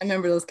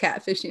remember those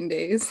catfishing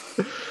days.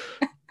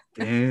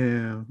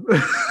 Damn.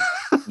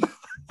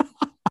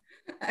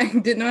 I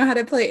didn't know how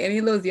to play any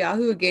of those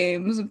Yahoo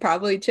games,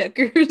 probably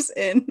checkers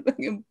and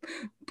fucking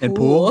And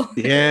pool? pool.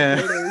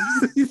 Yeah.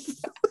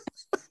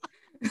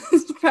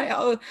 There's probably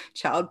all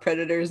child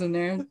predators in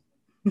there.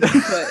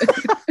 But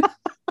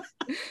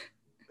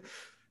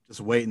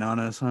Just waiting on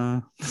us,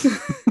 huh?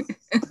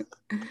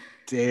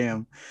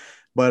 Damn.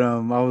 But I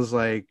was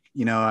like,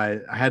 I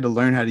had to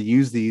learn how to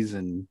use these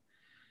and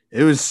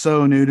it was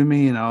so new to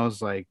me. And I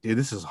was like, dude,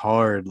 this is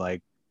hard.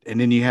 Like and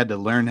then you had to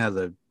learn how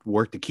to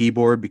work the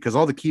keyboard because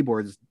all the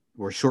keyboards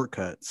were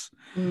shortcuts.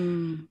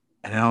 Mm.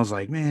 And I was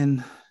like,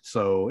 man.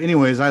 So,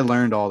 anyways, I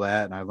learned all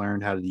that and I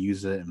learned how to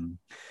use it. And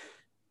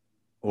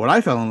what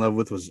I fell in love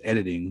with was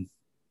editing.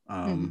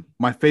 Mm-hmm.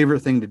 My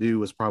favorite thing to do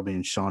was probably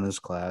in Shauna's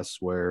class,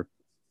 where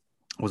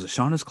was it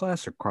Shauna's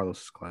class or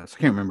Carlos's class? I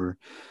can't remember,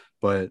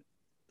 but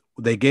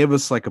they gave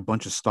us like a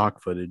bunch of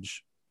stock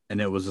footage, and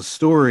it was a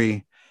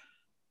story.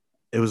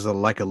 It was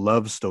like a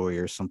love story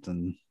or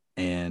something,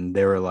 and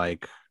they were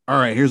like, "All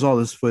right, here's all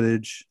this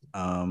footage.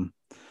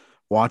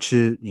 Watch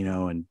it,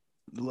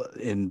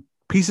 and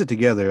piece it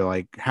together.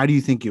 Like, how do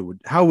you think it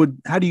would? How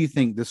do you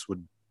think this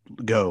would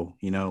go?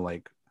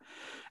 Like."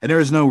 And there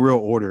was no real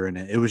order in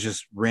it. It was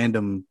just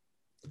random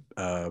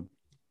uh,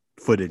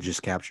 footage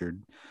just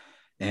captured.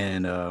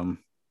 And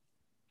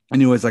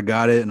anyways, I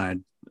got it and I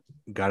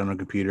got it on a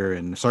computer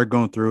and started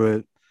going through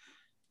it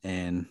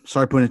and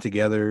started putting it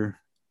together.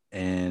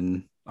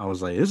 And I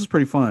was like, this is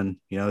pretty fun.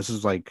 This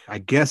is like, I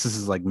guess this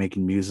is like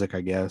making music,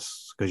 I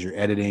guess, because you're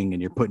editing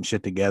and you're putting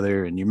shit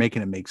together and you're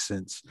making it make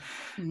sense.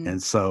 Mm-hmm.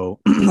 And so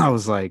I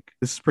was like,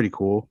 this is pretty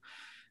cool.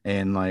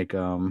 And like,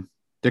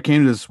 there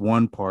came to this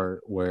one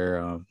part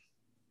where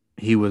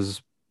he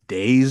was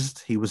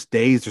he was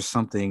dazed or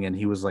something, and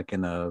he was like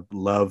in a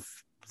love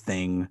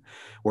thing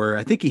where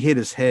I think he hit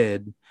his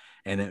head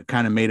and it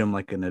kind of made him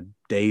like in a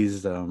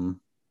dazed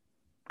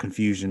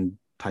confusion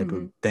type of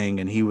Mm-hmm. thing,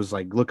 and he was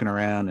like looking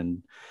around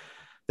and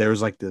there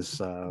was like this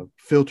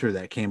filter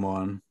that came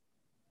on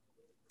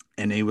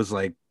and he was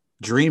like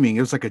dreaming.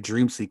 It was like a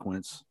dream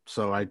sequence,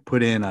 so I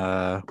put in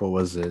what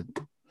was it?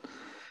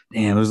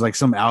 Damn, it was like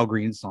some Al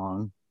Green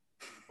song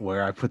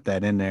where I put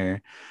that in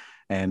there.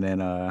 And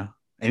then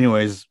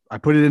anyways, I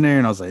put it in there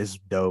and I was like, this is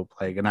dope.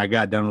 Like, and I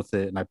got done with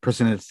it and I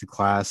presented it to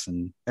class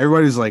and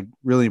everybody was like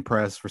really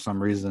impressed for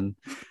some reason.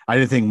 I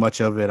didn't think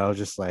much of it. I was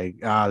just like,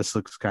 this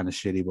looks kind of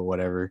shitty, but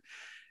whatever.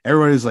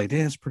 Everybody was like,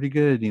 damn, it's pretty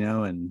good,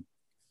 and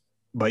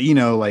but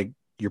like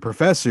your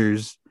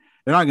professors,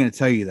 they're not gonna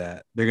tell you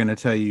that. They're gonna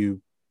tell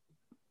you,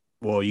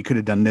 well, you could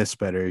have done this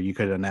better, you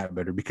could have done that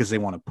better, because they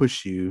want to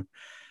push you,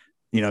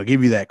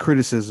 give you that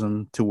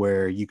criticism to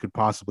where you could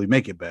possibly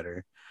make it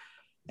better.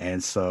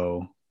 And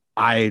so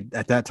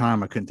at that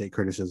time, I couldn't take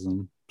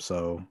criticism.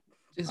 So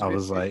Just I rip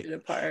was your like, shit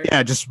apart.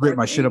 yeah, just rip Poor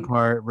my shit thing.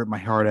 apart, rip my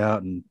heart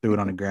out and threw it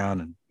on the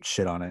ground and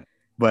shit on it.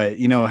 But,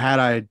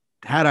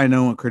 had I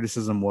known what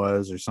criticism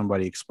was or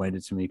somebody explained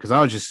it to me, because I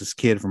was just this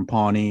kid from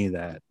Pawnee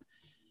that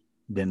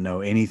didn't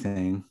know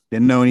anything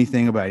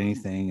about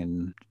anything.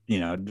 And,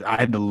 I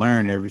had to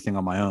learn everything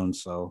on my own.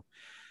 So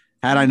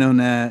had I known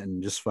that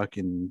and just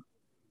fucking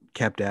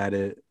kept at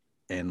it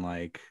and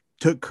like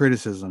took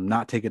criticism,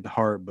 not take it to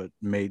heart, but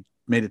made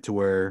it to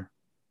where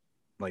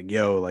like,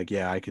 yo, like,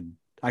 yeah, I could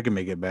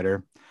make it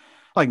better.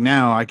 Like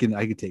now I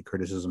could take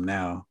criticism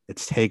now.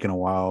 It's taken a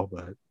while,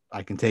 but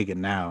I can take it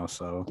now.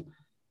 So,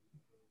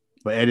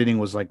 but editing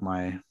was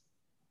my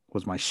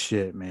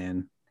shit,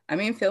 man. I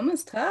mean, film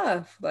is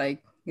tough.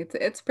 Like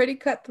it's pretty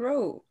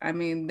cutthroat. I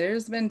mean,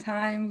 there's been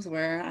times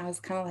where I was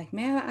kind of like,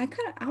 man,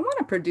 I want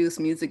to produce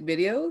music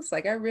videos.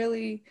 Like I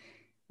really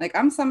like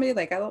I'm somebody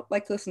like I don't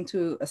like to listen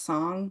to a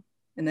song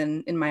and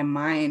then in my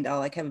mind I'll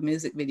like have a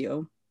music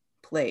video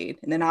played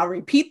and then I'll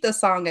repeat the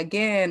song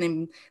again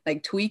and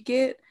like tweak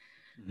it.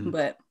 Mhm.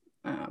 But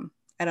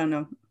I don't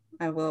know.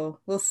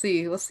 We'll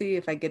see. We'll see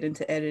if I get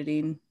into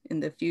editing in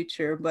the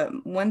future.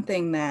 But one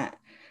thing that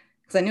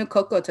because I knew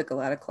Coco took a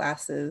lot of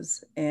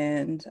classes.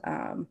 And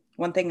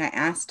one thing I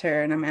asked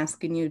her, and I'm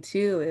asking you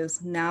too,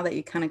 is now that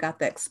you kind of got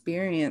the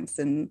experience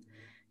in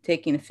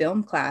taking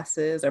film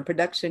classes or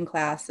production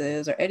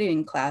classes or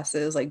editing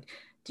classes, like,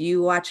 do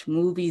you watch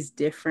movies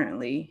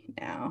differently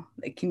now?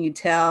 Like, can you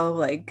tell,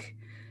 like,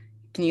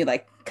 can you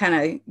like kind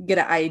of get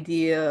an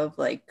idea of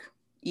like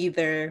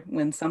either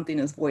when something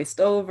is voiced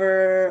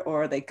over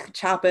or they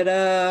chop it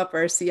up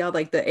or see all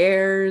like the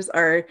errors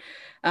or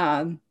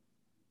um,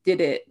 did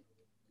it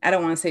I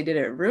don't want to say did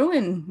it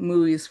ruin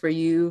movies for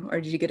you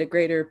or did you get a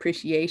greater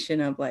appreciation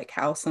of like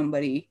how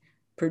somebody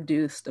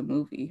produced a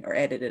movie or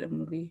edited a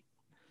movie?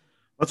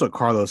 That's what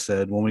Carlos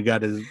said when we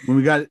got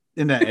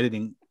in that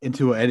editing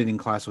into an editing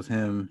class with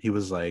him.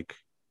 He's like,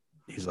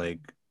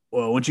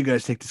 well, once you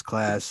guys take this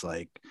class,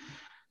 like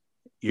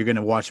you're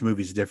gonna watch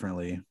movies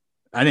differently.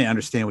 I didn't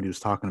understand what he was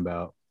talking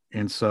about,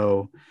 and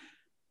so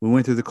we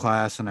went through the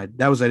class, and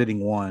that was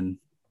editing one,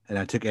 and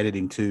I took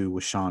editing two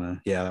with Shauna.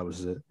 Yeah, that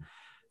was it.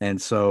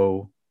 And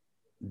so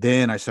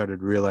then I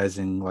started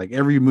realizing like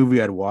every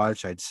movie I'd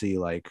watch, I'd see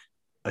like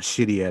a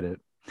shitty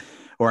edit,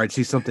 or I'd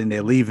see something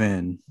they leave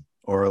in,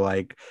 or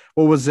like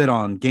what was it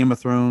on Game of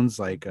Thrones?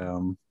 Like,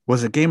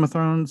 was it Game of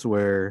Thrones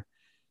where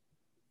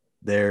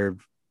they're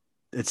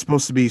it's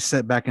supposed to be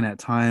set back in that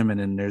time, and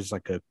then there's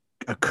like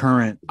a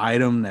current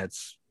item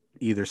that's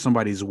either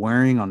somebody's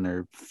wearing on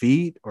their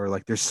feet or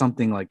like there's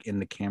something like in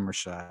the camera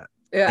shot.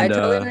 Yeah, I And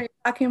totally know what you're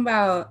talking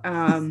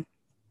about.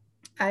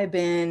 I've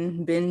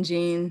been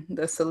binging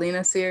the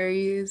Selena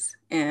series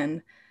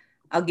and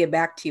I'll get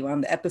back to you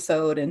on the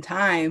episode and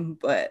time,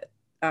 but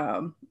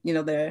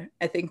they're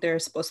I think they're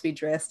supposed to be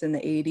dressed in the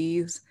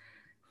 80s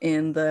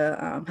in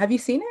the have you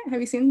seen it?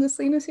 Have you seen the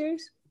Selena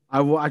series?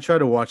 I tried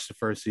to watch the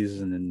first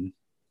season, and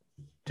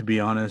to be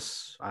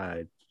honest,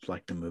 I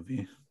liked the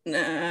movie. I'm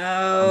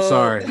No,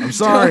 sorry. I'm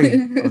sorry.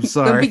 I'm don't be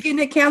sorry. getting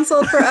it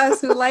canceled for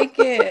us who like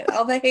it.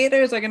 All the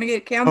haters are gonna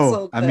get Oh,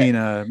 canceled. I But mean,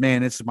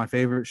 man, it's my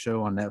favorite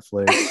show on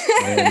Netflix,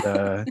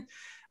 and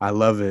I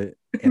love it,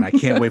 and I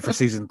can't wait for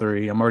season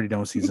 3. I'm already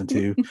done with season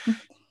 2.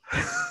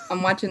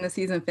 I'm watching the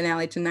season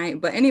finale tonight.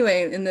 But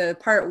anyway, in the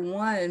part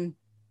 1,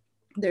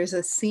 there's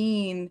a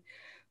scene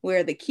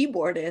where the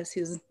keyboardist,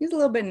 he's a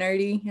little bit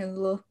nerdy, he has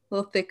a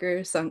little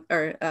thicker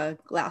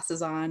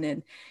glasses on,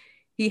 and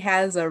he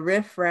has a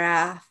Riff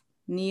Raff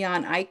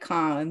neon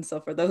icon. So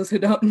for those who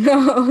don't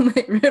know,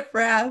 like Riff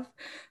Raff,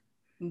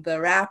 the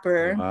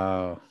rapper,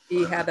 Wow.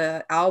 he had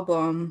an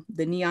album,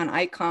 The Neon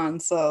Icon.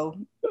 So,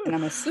 and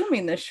I'm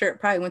assuming this shirt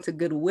probably went to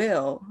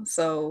Goodwill.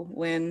 So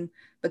when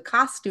the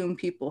costume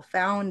people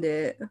found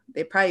it,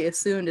 they probably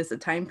assumed it's a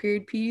time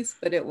period piece,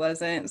 but it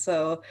wasn't.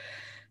 So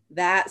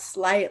that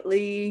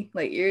slightly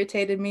like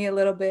irritated me a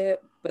little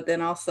bit. But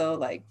then also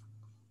like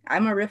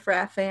I'm a Riff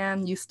Raff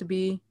fan, used to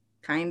be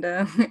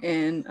kinda,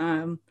 and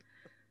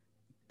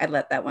I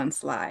let that one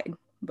slide.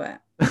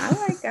 But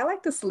I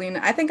like the Selena.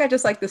 I think I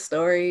just like the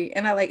story,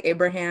 and I like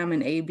Abraham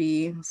and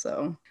AB.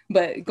 So,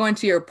 but going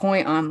to your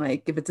point on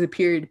like if it's a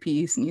period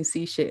piece and you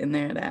see shit in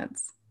there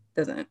that's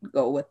doesn't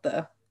go with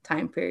the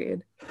time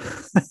period.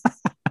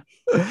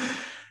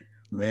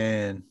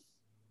 Man,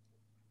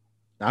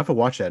 I have to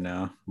watch that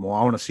now. Well,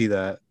 I want to see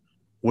that.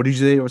 What did you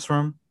say it was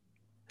from?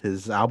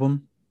 His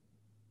album?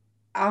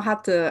 I'll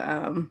have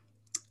to.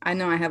 I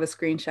know I have a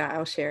screenshot.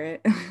 I'll share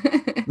it.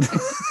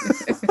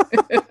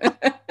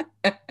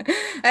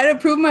 I had to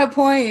prove my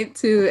point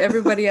to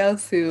everybody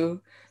else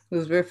who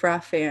was Riff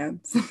Raff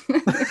fans.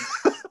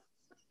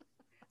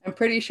 I'm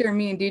pretty sure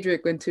me and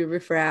Diedrich went to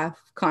Riff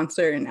Raff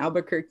concert in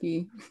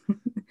Albuquerque.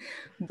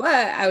 But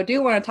I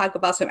do want to talk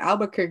about some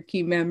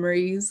Albuquerque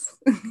memories.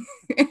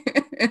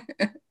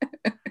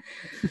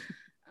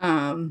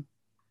 um,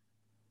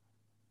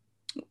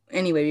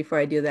 anyway, before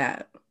I do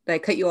that, did I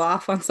cut you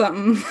off on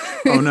something?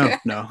 Oh,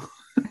 no.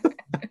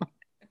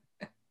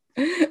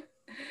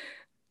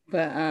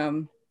 But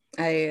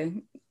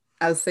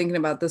I was thinking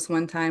about this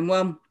one time.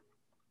 Well,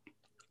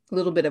 a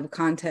little bit of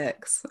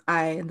context.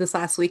 This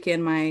last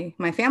weekend, my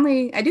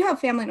family, I do have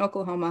family in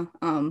Oklahoma.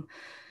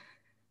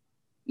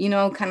 You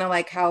know, kind of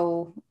like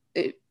how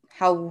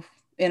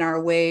in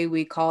our way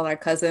we call our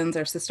cousins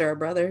our sister or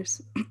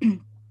brothers.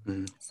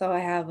 Mhm. So I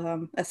have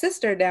a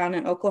sister down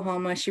in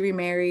Oklahoma. She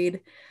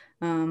remarried.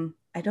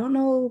 I don't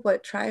know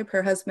what tribe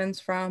her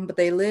husband's from, but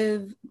they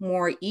live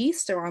more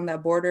east around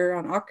that border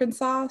on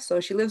Arkansas.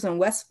 So she lives in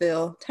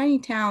Westville, tiny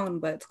town,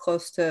 but it's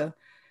close to,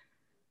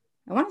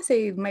 I want to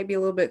say it might be a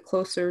little bit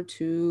closer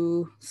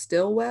to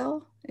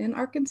Stillwell in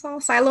Arkansas.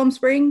 Siloam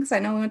Springs. I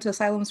know we went to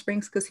Siloam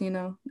Springs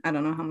Casino. I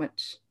don't know how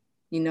much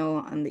you know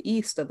on the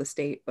east of the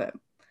state, but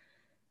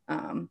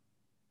um,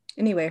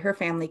 anyway, her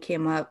family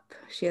came up.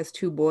 She has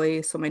 2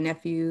 boys, so my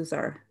nephews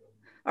are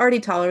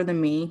already taller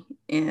than me,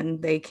 and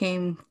they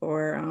came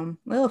for a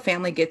little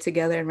family get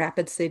together in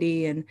Rapid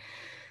City. And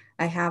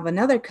I have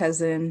another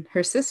cousin,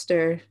 her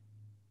sister.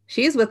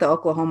 She's with the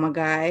Oklahoma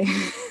guy,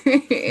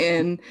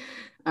 and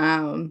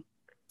um,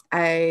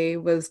 I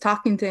was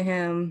talking to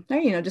him, or,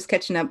 you know, just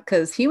catching up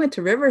because he went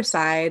to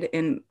Riverside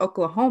in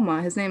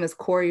Oklahoma. His name is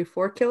Corey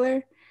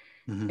Forkiller,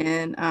 Mhm.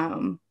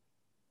 and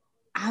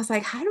I was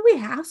like, how do we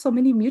have so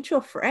many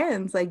mutual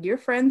friends? Like you're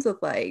friends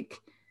with like,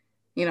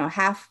 you know,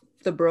 half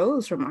the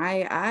bros from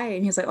II.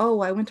 And he's like,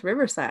 oh, I went to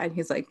Riverside.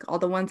 He's like, all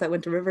the ones that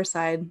went to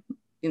Riverside,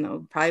 you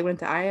know, probably went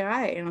to II.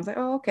 And I was like,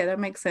 oh, okay, that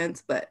makes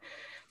sense. But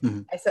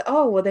Mhm. I said,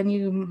 oh, well, then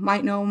you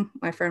might know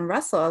my friend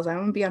Russell. I was like,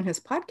 I'm gonna be on his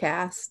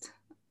podcast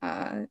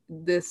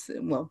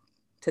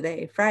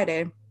today,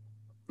 Friday.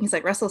 He's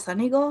like, Russell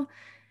Sun Eagle?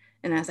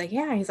 And I was like,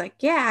 yeah. He's like,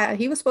 yeah,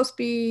 he was supposed to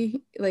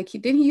be like, he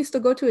used to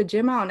go to a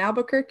gym out in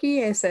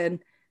Albuquerque? I said,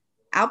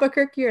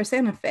 Albuquerque or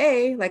Santa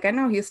Fe. Like I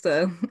know he used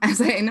to,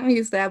 I know he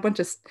used to have a bunch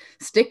of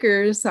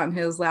stickers on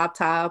his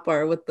laptop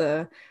or with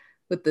the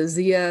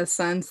Zia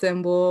sun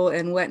symbol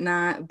and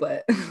whatnot.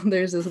 But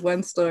there's this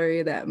one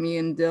story that me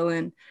and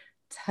Dylan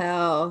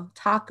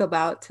talk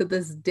about to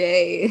this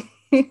day.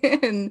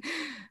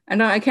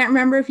 And I can't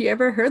remember if you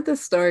ever heard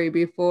this story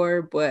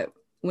before, but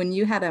when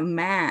you had a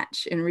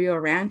match in Rio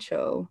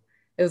Rancho,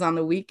 it was on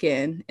the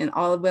weekend, and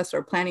all of us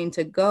were planning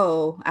to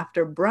go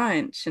after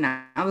brunch, and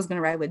I was going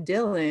to ride with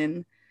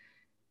Dylan,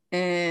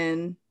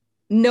 and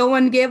no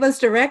one gave us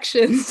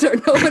directions or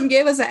no one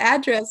gave us an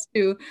address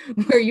to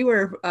where you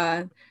were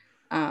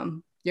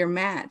your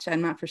match.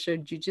 I'm not for sure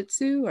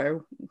jujitsu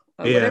or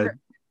Yeah. whatever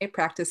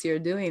practice you're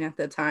doing at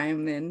the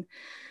time. And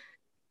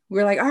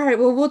we're like, all right,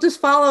 well, we'll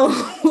just follow,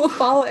 we'll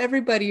follow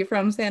everybody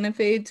from Santa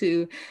Fe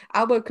to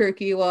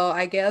Albuquerque. Well,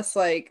 I guess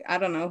like, I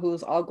don't know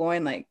who's all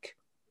going, like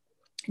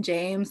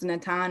James,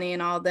 Natani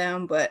and all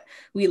them, but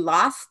we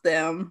lost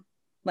them.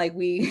 Like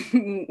we,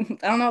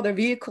 I don't know, their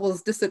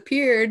vehicles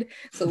disappeared.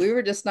 So we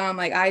were just on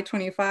like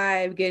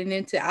I-25 getting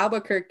into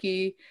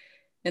Albuquerque.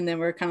 And then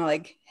we're kind of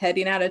like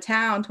heading out of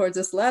town towards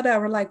Isleta.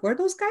 We're like, where'd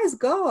those guys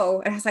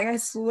go? And I was like, I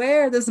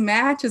swear this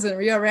match is in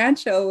Rio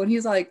Rancho. And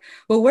he's like,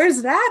 well,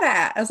 where's that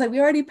at? I was like, we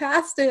already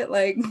passed it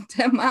like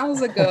 10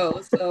 miles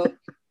ago. So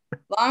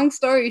long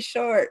story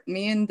short,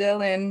 me and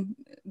Dylan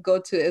go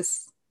to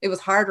it was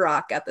Hard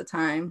Rock at the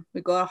time.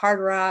 We go to Hard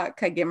Rock.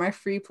 I get my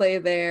free play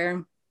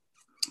there.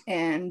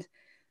 And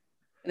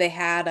they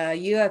had a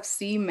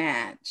UFC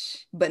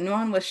match, but no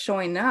one was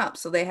showing up.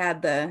 So they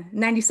had the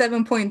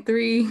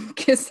 97.3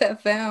 Kiss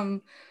FM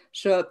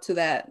show up to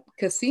that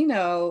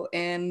casino.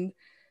 And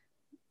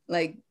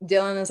like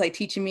Dylan is like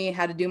teaching me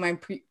how to do my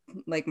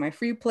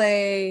free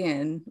play.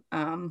 And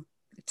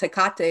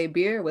Tecate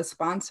Beer was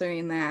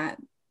sponsoring that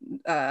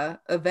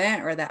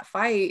event or that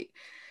fight.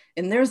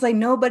 And there's like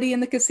nobody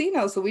in the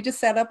casino. So we just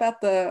sat up at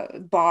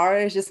the bar.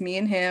 It's just me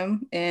and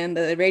him. And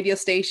the radio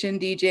station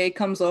DJ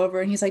comes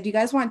over and he's like, do you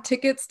guys want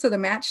tickets to the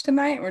match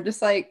tonight? And we're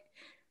just like,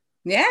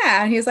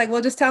 yeah. And he's like,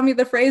 well, just tell me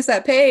the phrase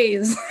that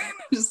pays. I'm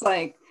just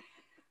like,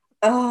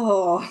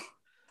 oh,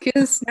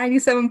 Kiss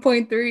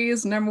 97.3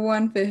 is number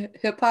one for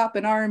hip hop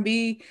and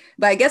R&B.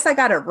 But I guess I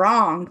got it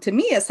wrong. To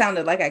me, it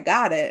sounded like I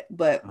got it,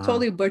 but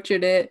totally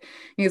butchered it. And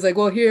he's like,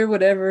 well, here,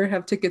 whatever,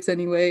 have tickets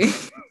anyway.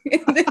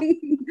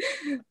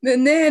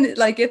 and then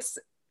like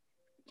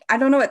I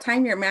don't know what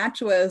time your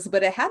match was,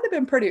 but it had to have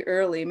been pretty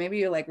early,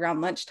 maybe like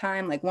around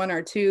lunchtime, like 1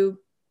 or 2.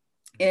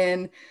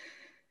 And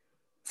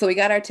so we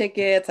got our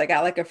tickets. I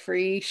got like a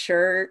free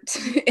shirt.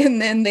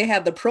 And then they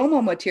had the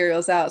promo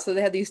materials out. So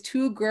they had these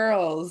 2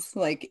 girls,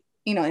 like,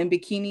 you know, in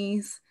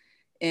bikinis,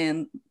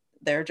 and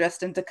they're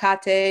dressed in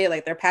Tecate,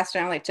 like they're passing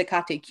around like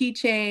Tecate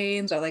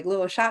keychains or like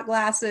little shot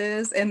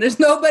glasses, and there's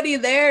nobody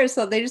there.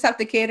 So they just have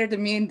to cater to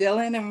me and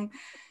Dylan.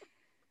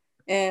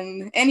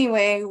 And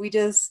anyway, we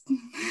just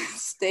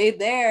stayed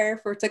there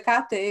for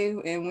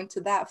Tecate and went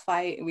to that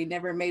fight. And we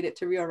never made it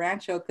to Rio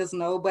Rancho because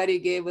nobody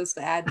gave us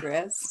the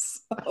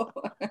address. So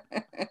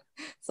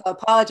I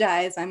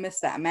apologize. I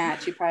missed that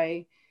match.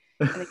 I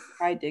think you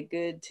probably did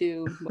good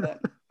too,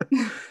 but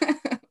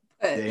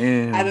but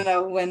I don't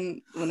know,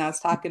 when I was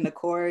talking to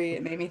Corey,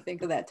 it made me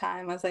think of that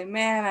time. I was like,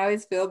 man, I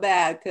always feel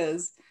bad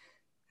because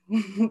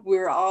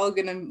we're all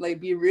gonna like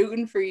be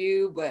rooting for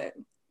you, but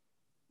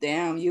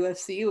damn,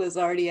 UFC was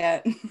already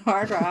at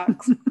Hard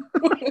Rocks.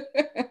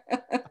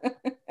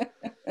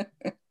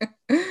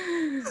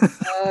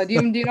 Do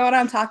you know what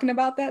I'm talking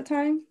about that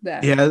time?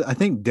 Yeah, I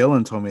think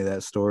Dylan told me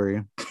that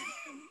story.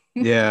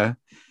 Yeah.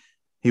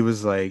 He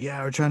was like,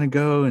 yeah, we're trying to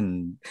go,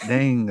 and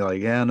dang,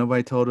 like, yeah,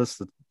 nobody told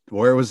us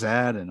where it was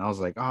at. And I was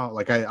like, oh,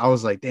 like I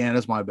was like, damn,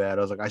 that's my bad.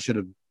 I was like, I should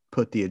have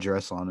put the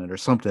address on it or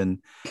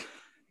something.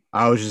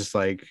 I was just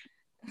like,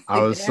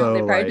 I was they so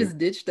probably like, just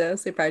ditched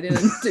us. They probably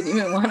didn't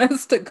even want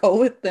us to go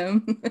with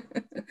them.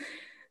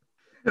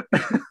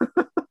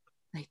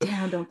 Like,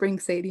 damn, don't bring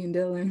Sadie and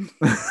Dylan.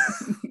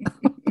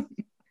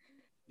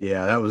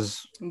 Yeah, that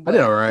was. But, I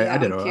did all right. yeah, I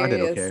did. I'm I did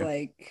curious, okay.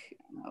 like,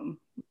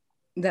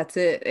 that's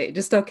it.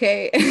 Just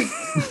okay.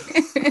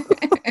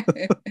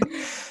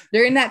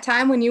 During that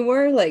time when you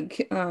were like,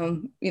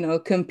 you know,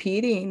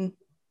 competing,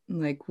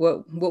 like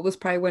what was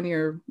probably one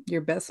of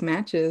your best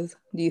matches,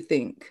 do you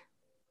think?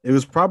 It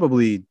was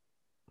probably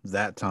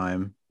that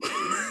time.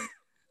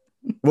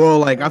 Well,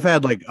 like I've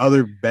had like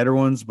other better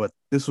ones, but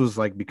this was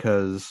like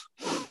because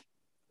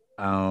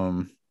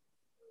I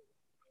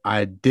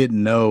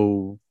didn't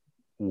know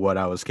what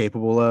I was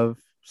capable of.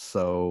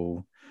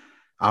 So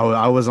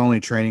I was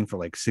only training for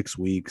like 6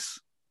 weeks.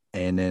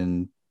 And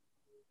then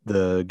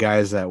the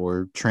guys that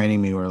were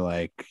training me were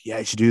like, yeah,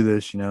 you should do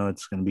this. You know,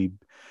 it's going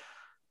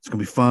to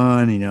be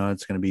fun. You know,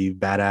 it's going to be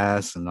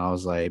badass. And I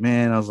was like,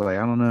 man, I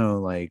don't know.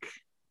 Like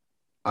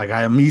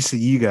I'm used to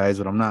you guys,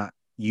 but I'm not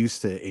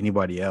used to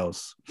anybody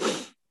else.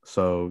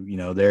 So, you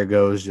know, there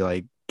goes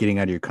like getting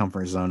out of your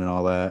comfort zone and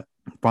all that.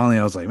 Finally,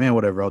 I was like, man,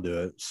 whatever, I'll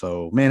do it.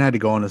 So, man, I had to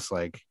go on this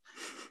like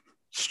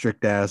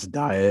strict ass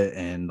diet,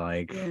 and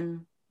like,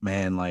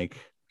 man, like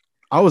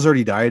I was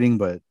already dieting,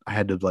 but I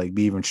had to like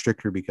be even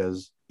stricter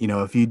because, you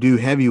know, if you do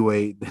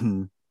heavyweight,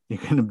 then you're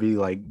going to be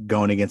like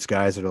going against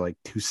guys that are like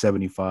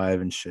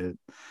 275 and shit.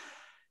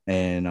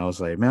 And I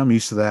was like, man, I'm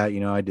used to that. You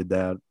know, I did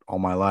that all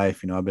my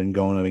life. You know, I've been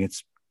going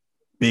against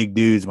big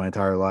dudes my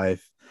entire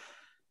life.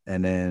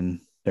 And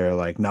then they're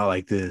like, not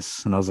like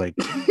this. And I was like,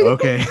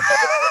 okay.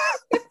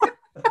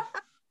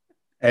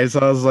 And so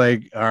I was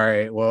like, all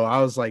right, well,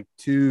 I was like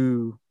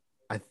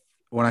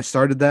when I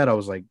started that, I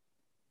was like,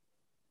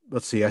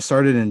 let's see, I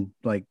started in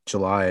like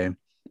July,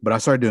 but I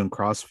started doing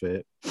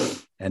CrossFit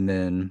and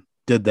then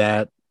did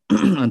that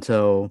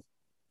until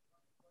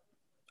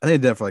I think I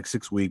did that for like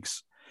 6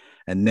 weeks.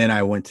 And then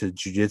I went to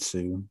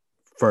jiu-jitsu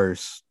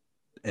first.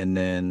 And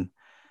then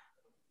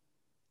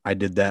I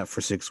did that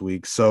for 6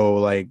 weeks. So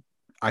like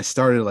I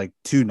started like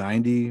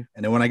 290.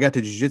 And then when I got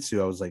to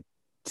jiu-jitsu, I was like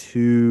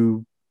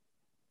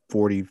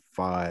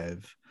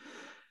 245.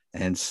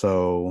 And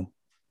so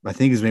I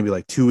think it's maybe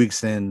like 2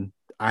 weeks in,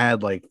 I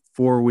had like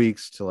 4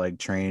 weeks to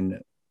like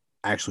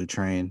actually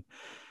train.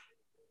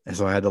 And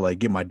so I had to like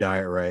get my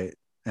diet right.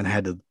 And I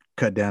had to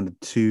cut down to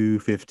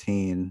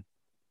 215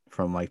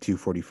 from like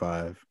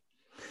 245.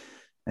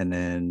 And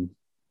then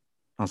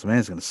I was like, man,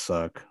 it's gonna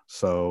suck.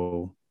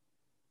 So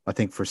I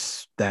think for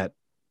that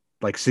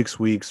like 6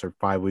 weeks or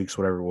 5 weeks,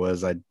 whatever it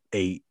was, I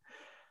ate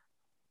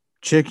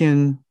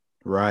chicken,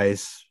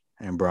 rice,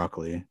 and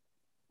broccoli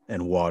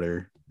and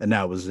water, and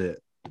that was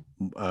it.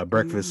 Mm.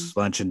 Breakfast,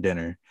 lunch, and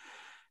dinner.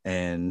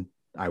 And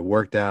I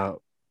worked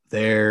out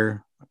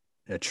there.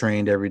 I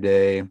trained every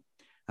day.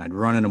 I'd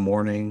run in the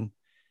morning,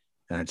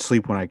 and I'd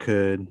sleep when I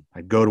could.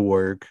 I'd go to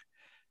work,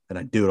 and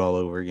I'd do it all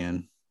over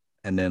again.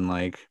 And then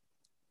like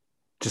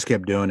just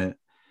kept doing it.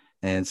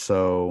 And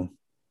so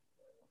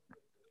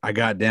I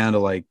got down to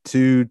like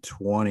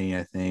 220,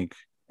 I think.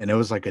 And it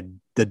was like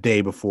the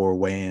day before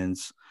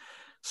weigh-ins.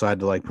 So I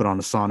had to like put on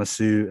a sauna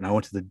suit, and I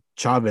went to the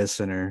Chavez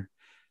Center,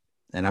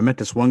 and I met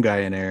this one guy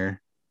in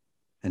there,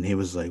 and he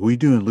was like, "What are you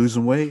doing,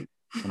 losing weight?"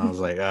 And I was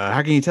like,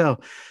 "How can you tell?"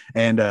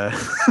 And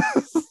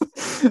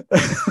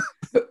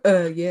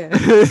Yeah.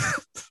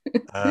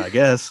 I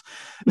guess.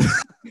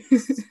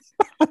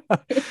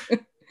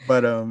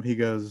 But he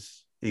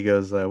goes,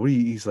 what do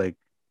you, he's like,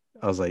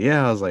 I was like,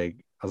 yeah, I was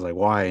like,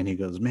 why? And he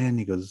goes, man,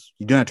 he goes,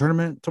 you doing a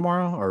tournament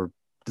tomorrow or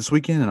this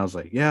weekend? And I was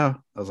like, yeah.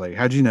 I was like,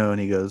 how'd you know?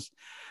 And he goes,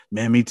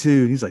 man, me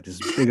too. He's like this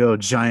big old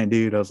giant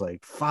dude. I was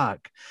like,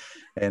 fuck.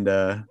 And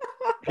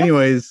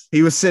anyways,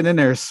 he was sitting in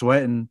there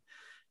sweating,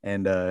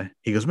 and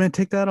he goes, man,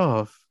 take that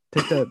off.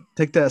 Take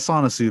that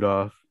sauna suit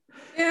off.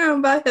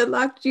 Damn, I had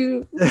locked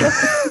you.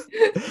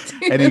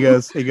 And he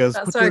goes, I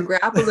what started the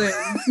grappling.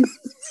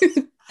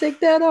 Take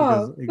that he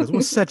off. goes,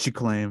 what set you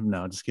claim?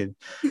 No, just kidding.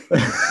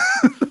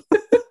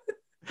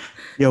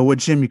 Yo, what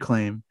gym you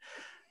claim?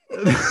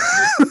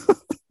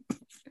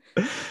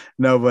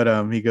 No,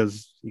 but he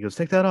goes,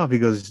 take that off. He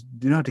goes,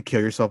 do not have to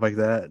kill yourself like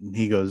that. And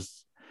he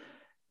goes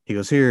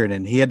here, and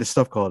then he had this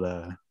stuff called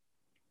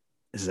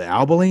is it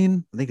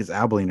Albaline? I think it's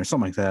Albaline or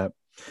something like that.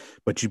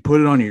 But you put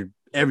it on your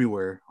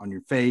everywhere, on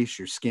your face,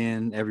 your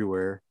skin,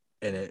 everywhere,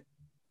 and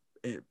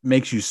it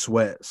makes you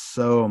sweat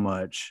so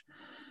much.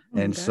 Oh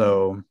my And God.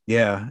 so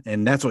yeah,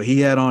 and that's what he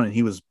had on, and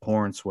he was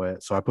pouring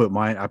sweat. So I put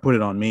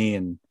it on me,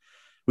 and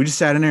we just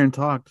sat in there and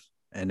talked.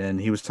 And then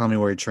he was telling me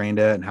where he trained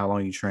at and how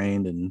long he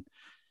trained,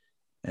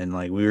 and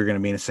like we were gonna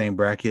be in the same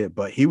bracket,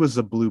 but he was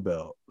a blue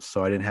belt,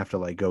 so I didn't have to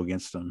like go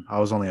against him. I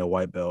was only a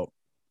white belt.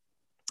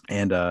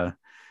 And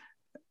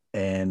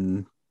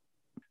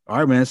all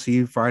right, man, see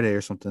you Friday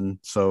or something.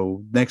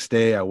 So next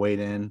day I weighed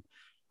in,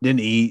 didn't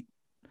eat,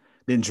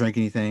 didn't drink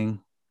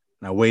anything.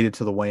 And I waited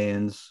till the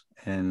weigh-ins,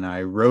 and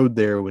I rode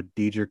there with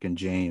Diedrich and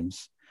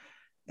James,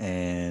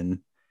 and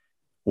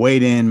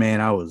weighed in,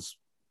 man. I was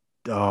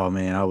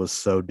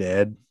so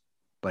dead.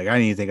 Like I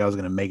didn't even think I was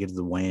gonna make it to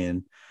the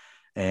weigh-in.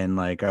 And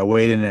like I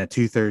weighed in at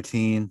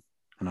 213,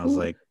 and I was Ooh.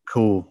 like,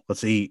 cool,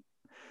 let's eat.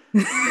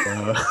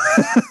 So,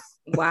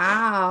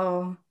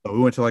 Wow. so we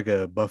went to like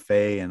a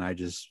buffet, and I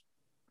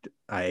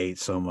ate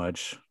so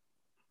much.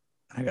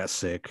 I got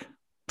sick.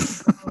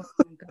 Oh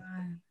my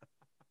God.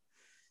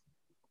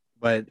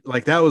 But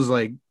like that was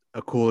like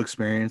a cool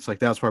experience. Like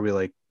that was probably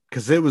like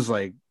because it was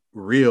like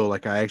real.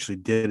 Like I actually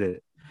did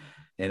it,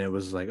 and it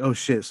was like, oh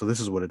shit, so this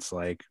is what it's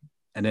like.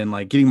 And then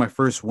like getting my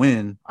first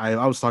win,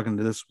 I was talking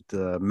to this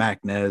with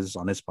Mac Nez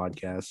on this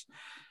podcast,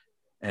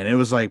 and it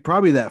was like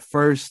probably that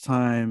first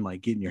time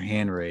like getting your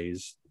hand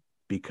raised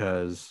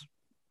because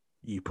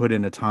you put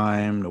in the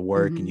time, the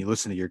work, and Mhm. you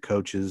listen to your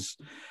coaches.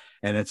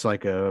 And it's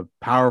like a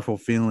powerful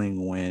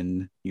feeling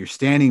when you're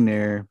standing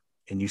there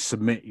and you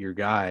submit your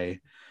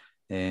guy,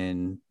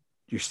 and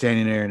you're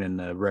standing there, and then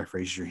the ref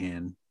raises your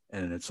hand,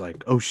 and it's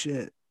like, oh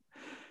shit.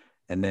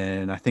 And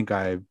then I think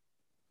I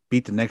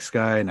beat the next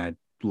guy, and I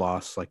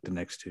lost like the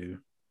next two.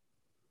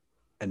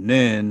 And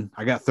then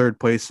I got third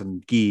place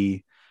in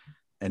gi,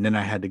 and then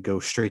I had to go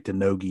straight to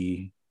no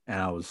gi,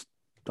 and I was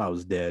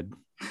dead.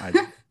 I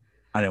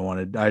didn't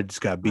want to. I just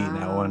got beaten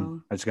that one.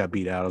 Wow. I just got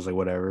beat out. I was like,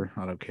 whatever.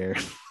 I don't care.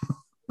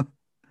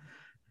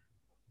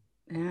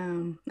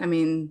 Yeah. I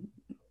mean,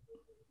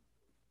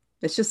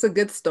 it's just a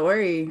good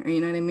story. You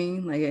know what I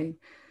mean?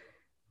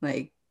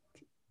 Like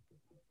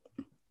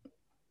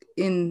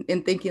in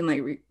thinking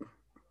like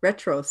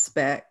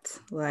retrospect,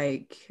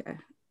 like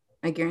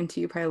I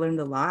guarantee you probably learned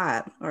a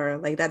lot, or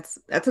like that's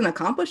an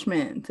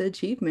accomplishment, it's an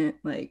achievement.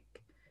 Like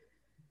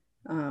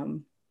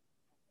um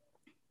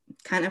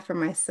kind of for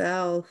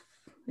myself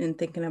in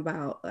thinking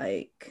about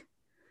like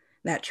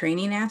that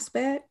training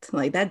aspect,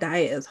 like that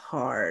diet is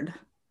hard.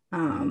 Mhm.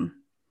 Um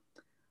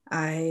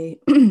I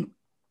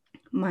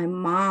my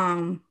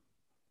mom,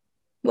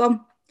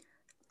 well,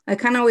 I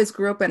kind of always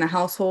grew up in a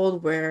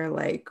household where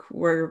like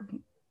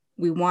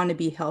we want to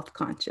be health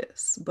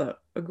conscious, but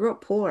I grew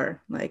up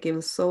poor. Like it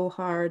was so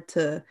hard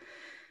to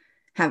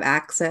have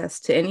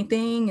access to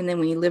anything. And then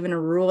when you live in a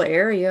rural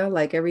area,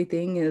 like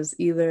everything is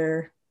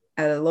either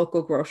at a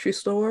local grocery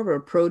store or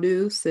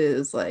produce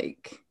is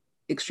like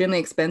extremely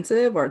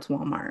expensive or it's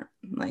Walmart.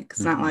 Like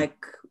it's not Mhm.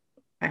 like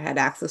I had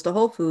access to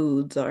Whole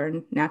Foods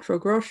or natural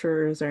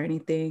grocers or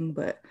anything.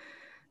 But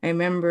I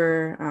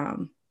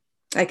remember,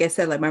 like I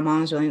said, like my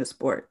mom's really into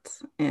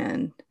sports.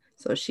 And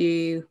so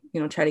she,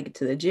 tried to get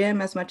to the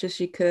gym as much as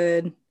she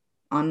could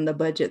on the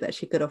budget that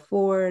she could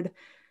afford.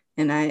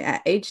 And I,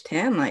 at age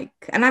 10, like,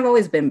 and I've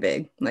always been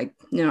big. Like,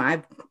 you know,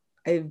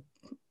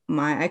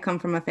 I come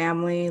from a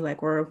family,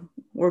 like we're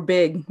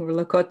big. We're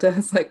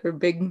Lakotas, like we're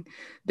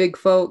big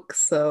folks.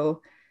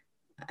 So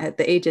at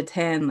the age of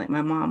 10, like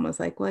my mom was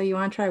like, well, you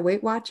want to try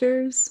Weight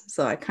Watchers?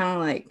 So I kind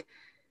of like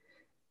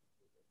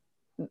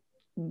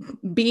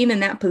being in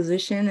that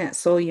position at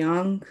so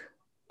young,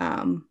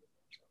 um,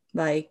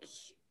 like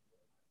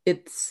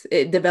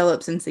it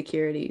develops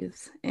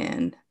insecurities.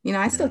 And, you know,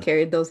 I still Yeah.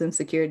 carried those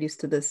insecurities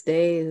to this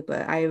day,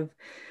 but I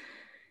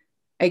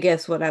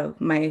guess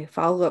my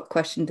follow-up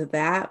question to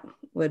that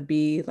would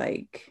be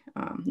like,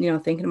 you know,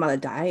 thinking about a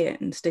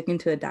diet and sticking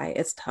to a diet,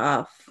 it's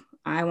tough.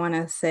 I want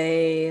to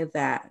say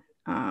that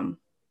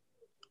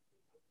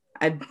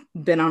I've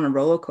been on a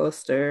roller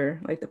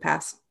coaster like the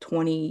past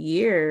 20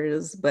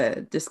 years,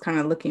 but just kind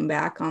of looking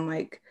back on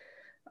like,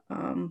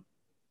 um,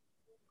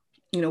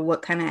 you know,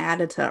 what kind of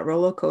added to that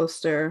roller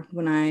coaster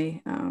when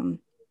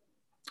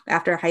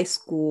after high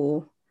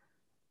school,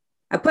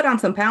 I put on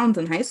some pounds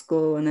in high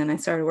school and then I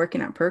started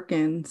working at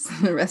Perkins,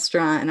 the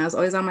restaurant, and I was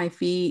always on my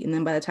feet. And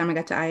then by the time I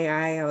got to II,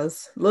 I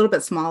was a little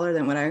bit smaller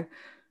than what I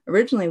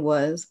originally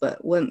was.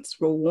 But once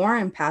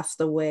Warren passed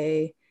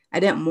away, I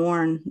didn't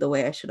mourn the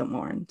way I should have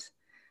mourned.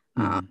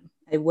 Um,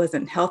 Mhm. I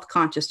wasn't health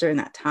conscious during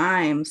that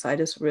time. So I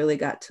just really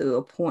got to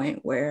a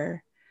point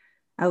where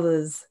I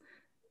was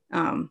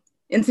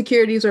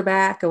insecurities were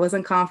back. I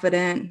wasn't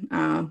confident.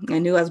 I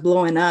knew I was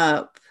blowing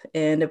up.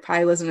 And it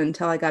probably wasn't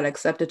until I got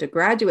accepted to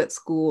graduate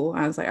school.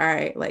 I was like, all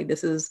right, like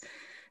this is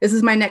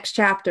my next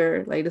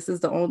chapter. Like this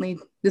is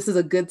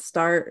a good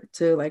start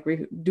to like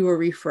do a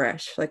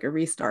refresh, like a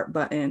restart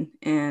button.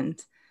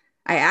 And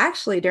I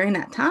actually during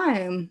that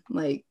time,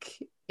 like,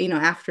 you know,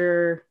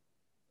 after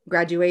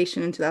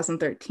graduation in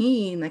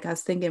 2013, like I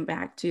was thinking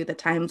back to the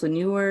times when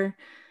you were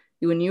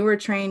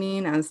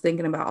training. I was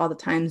thinking about all the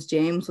times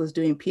James was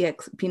doing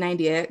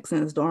P90X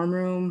in his dorm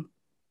room.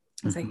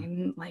 I was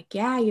Mhm. like,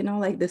 yeah, you know,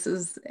 like this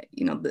is,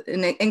 you know,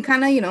 and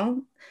kind of, you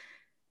know,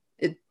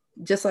 it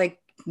just like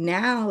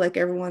now, like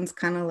everyone's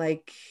kind of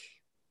like,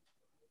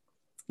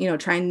 you know,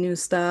 trying new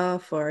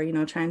stuff or, you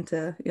know, trying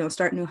to, you know,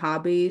 start new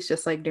hobbies.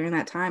 Just like during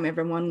that time,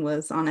 everyone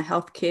was on a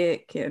health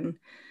kick. And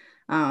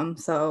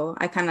so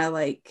I kind of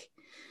like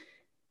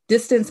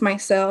distanced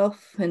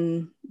myself.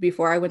 And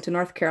before I went to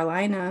North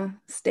Carolina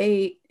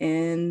State,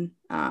 and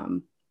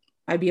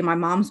I'd be in my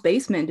mom's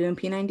basement doing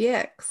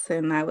P90X,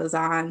 and I was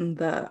on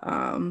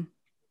the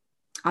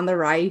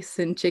rice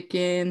and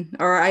chicken.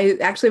 Or I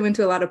actually went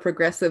to a lot of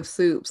progressive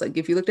soups. Like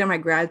if you looked at my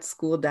grad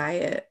school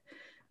diet,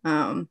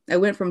 I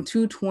went from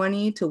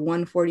 220 to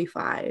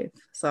 145.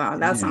 So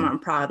that's something Damn. I'm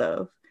proud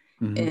of.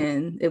 Mhm.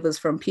 And it was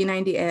from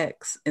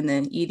P90X and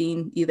then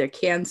eating either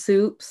canned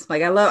soups.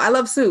 Like I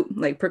love soup.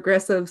 Like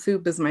progressive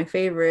soup is my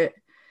favorite.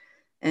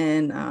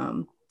 And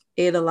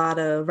ate a lot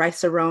of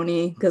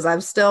rice-a-roni because I'm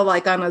still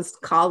like on a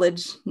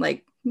college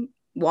like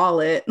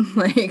wallet.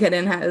 Like I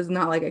didn't have, it's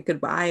not like I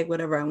could buy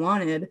whatever I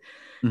wanted.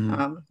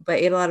 Mhm. But I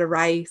ate a lot of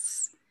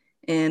rice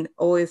and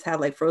always had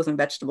like frozen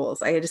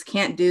vegetables. I just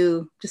can't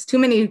do just too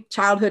many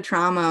childhood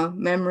trauma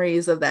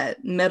memories of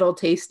that metal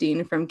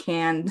tasting from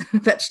canned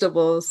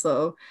vegetables.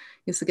 So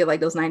I used to get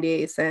like those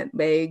 98-cent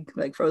bag,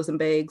 like frozen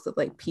bags of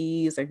like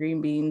peas or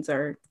green beans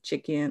or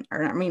chicken,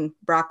 or I mean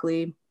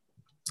broccoli.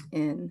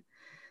 And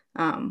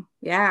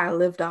yeah, I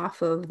lived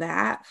off of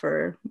that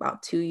for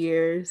about 2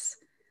 years.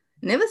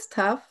 And it was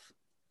tough.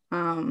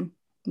 Um,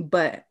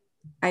 but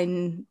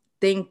I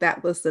think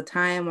that was the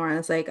time where I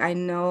was like, I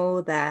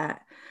know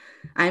that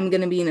I'm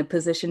going to be in a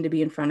position to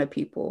be in front of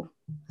people.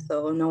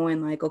 So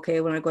knowing like, okay,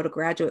 when I go to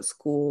graduate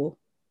school,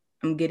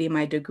 I'm getting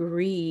my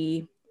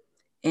degree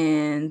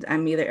and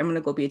I'm going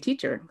to go be a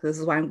teacher. This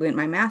is why I'm getting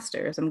my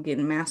master's. I'm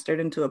getting mastered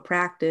into a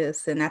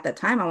practice. And at that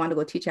time I wanted to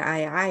go teach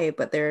at II,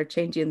 but they're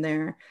changing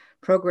their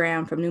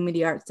program from new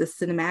media arts to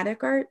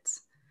cinematic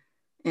arts.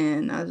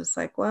 And I was just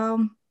like,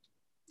 well,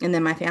 and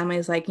then my family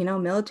is like, you know,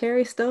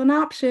 military is still an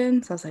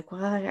option. So I was like,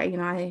 well,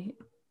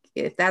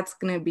 if that's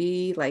going to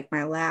be like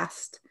my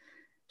last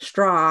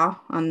straw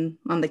on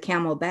the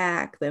camel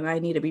back, then I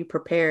need to be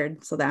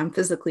prepared so that I'm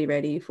physically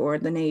ready for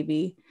the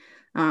Navy.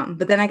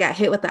 But then I got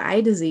hit with the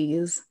eye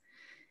disease,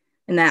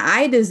 and that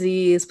eye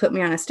disease put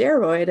me on a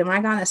steroid. And when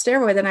I got on a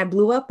steroid, then I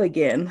blew up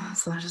again.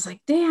 So I was just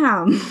like,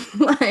 damn,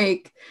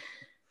 like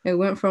it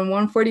went from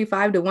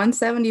 145 to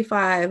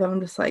 175.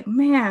 I'm just like,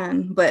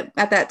 man. But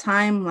at that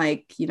time,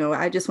 like, you know,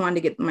 I just wanted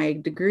to get my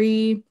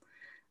degree.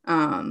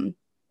 Um,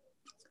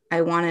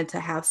 I wanted to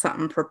have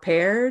something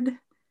prepared.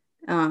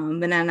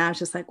 And then I was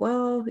just like,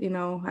 well, you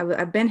know,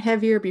 I've been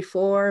heavier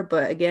before,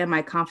 but again,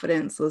 my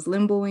confidence was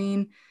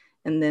limboing.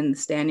 And then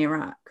Standing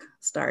Rock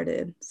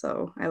started.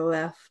 So I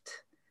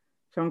left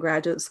from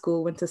graduate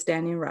school, went to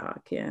Standing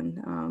Rock, and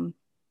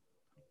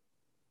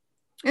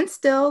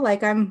still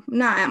like I'm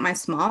not at my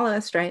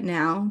smallest right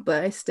now,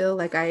 but I still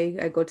like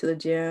I go to the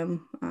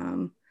gym,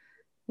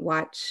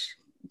 watch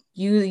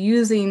you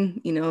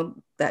using, you know,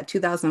 that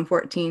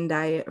 2014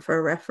 diet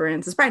for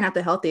reference. It's probably not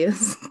the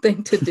healthiest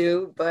thing to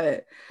do,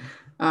 but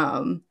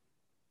um,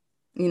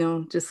 you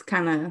know, just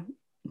kind of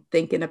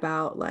thinking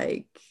about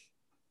like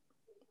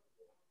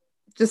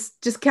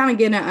just kind of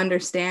getting an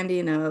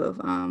understanding of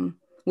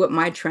what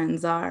my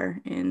trends are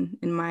in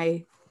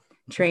my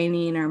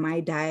training or my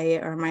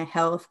diet or my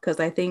health. Because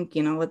I think,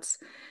 it's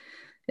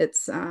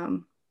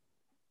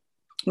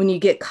when you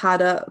get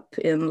caught up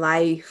in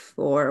life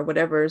or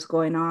whatever is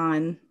going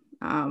on,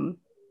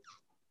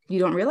 you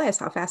don't realize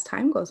how fast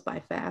time goes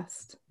by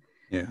fast.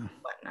 Yeah.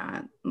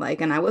 Whatnot.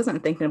 Like, and I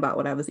wasn't thinking about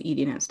what I was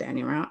eating at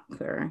Standing Rock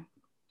and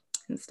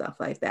stuff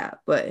like that.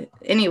 But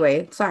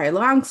anyway, sorry,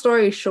 long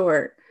story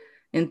short,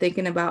 and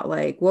thinking about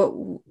like what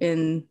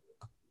in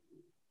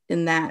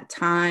that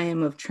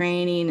time of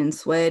training and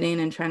sweating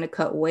and trying to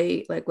cut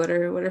weight, like what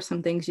are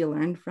some things you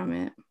learned from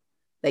it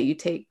that you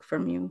take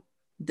from you?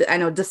 I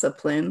know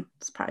discipline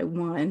is probably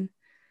one,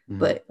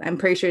 but I'm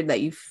pretty sure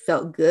that you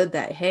felt good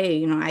that,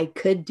 hey, I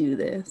could do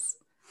this.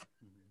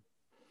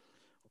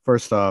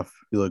 First off,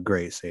 you look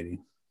great, Sadie.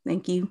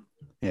 Thank you.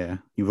 Yeah,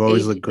 you've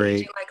always looked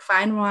great. Aging like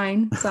fine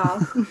wine,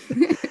 soft.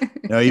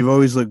 No, you've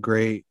always looked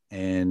great,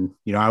 and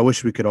I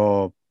wish we could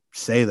all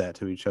say that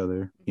to each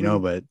other,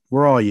 but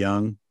we're all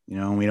young,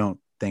 and we don't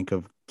think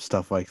of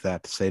stuff like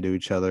that to say to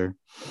each other.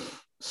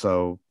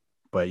 So,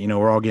 but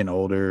we're all getting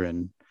older,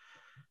 and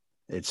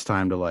it's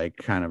time to like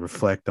kind of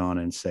reflect on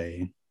and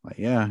say, like,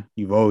 yeah,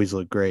 you've always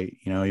looked great,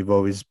 you've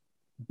always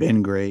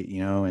been great,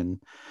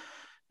 and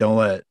don't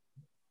let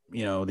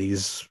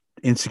these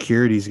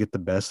insecurities get the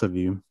best of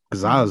you.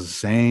 Because I was the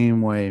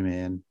same way,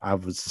 man. I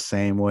was the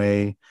same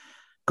way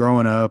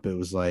growing up. It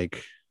was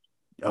like,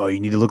 oh, you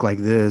need to look like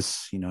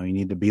this, you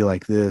need to be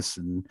like this.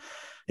 And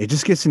it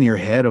just gets in your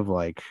head of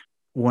like,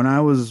 when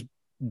I was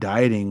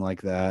dieting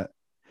like that,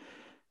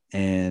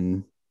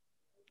 and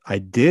I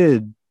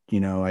did,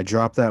 I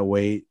dropped that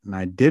weight and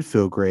I did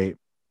feel great.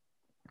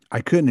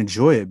 I couldn't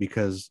enjoy it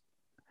because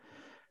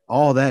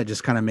all that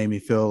just kind of made me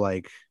feel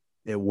like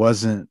it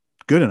wasn't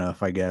good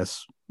enough, I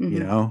guess,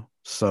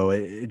 so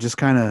it just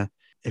kind of,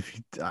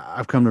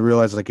 I've come to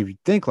realize, like, if you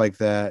think like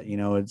that,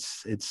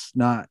 it's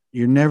not,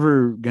 you're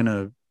never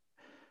gonna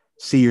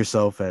see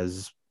yourself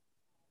as,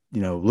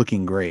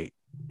 looking great.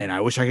 And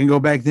I wish I can go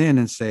back then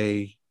and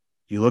say,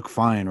 you look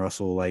fine,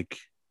 Russell. Like,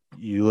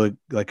 you look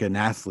like an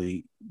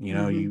athlete,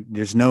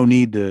 there's no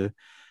need to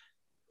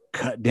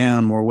cut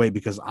down more weight,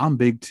 because I'm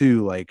big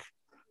too. Like,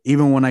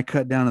 even when I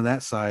cut down to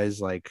that size,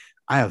 like,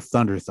 I have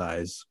thunder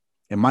thighs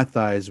and my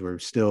thighs were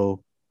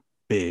still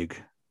big.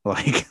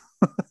 Like,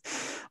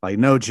 like,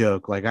 no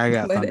joke. Like, I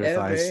got thunder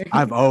thighs.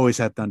 I've always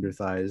had thunder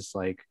thighs.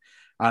 Like,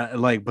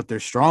 but they're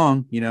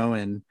strong,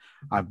 and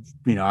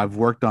I've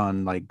worked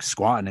on like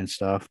squatting and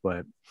stuff,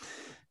 but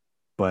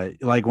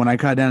like when I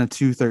cut down to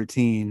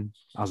 213,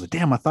 I was like,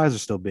 damn, my thighs are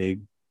still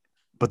big.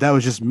 But that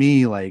was just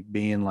me, like,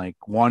 being like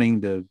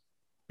wanting to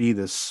be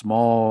this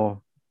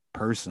small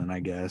person, I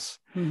guess.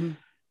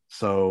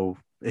 So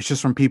it's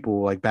just from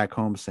people like back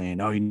home saying,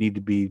 oh, you need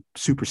to be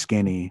super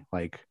skinny.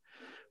 Like,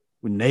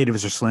 when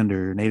natives are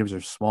slender, natives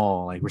are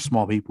small, like, we're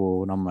small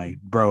people. And I'm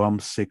like, bro, I'm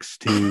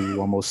 6'2",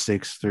 almost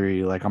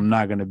 6'3". Like, I'm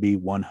not going to be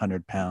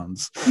 100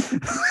 pounds.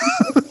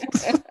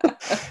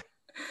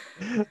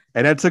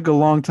 And that took a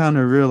long time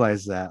to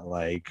realize that,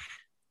 like,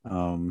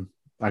 I'm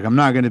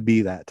not going to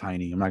be that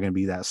tiny. I'm not going to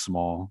be that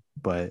small.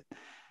 But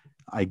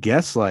I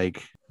guess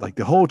like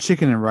the whole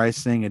chicken and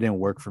rice thing, it didn't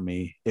work for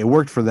me. It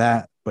worked for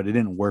that, but it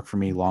didn't work for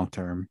me long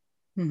term.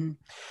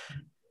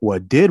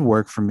 What did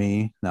work for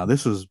me, now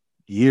this was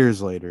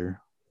years later,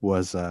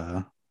 was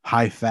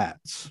high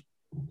fats.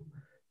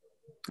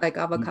 Like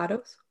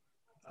avocados?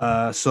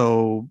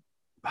 So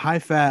high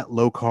fat,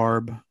 low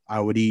carb.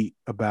 I would eat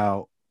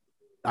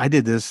I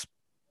did this,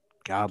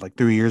 God, like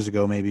 3 years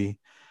ago, maybe,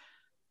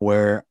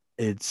 where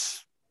I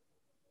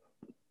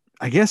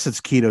guess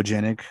it's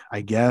ketogenic,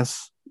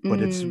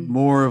 but it's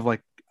more of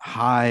like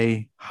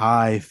high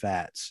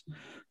fats.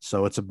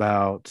 So it's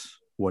about,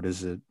 what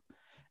is it?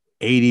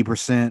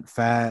 80%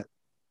 fat,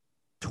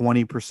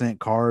 20%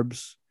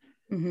 carbs.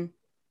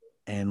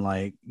 And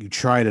like, you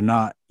try to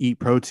not eat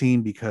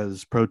protein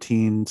because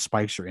protein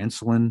spikes your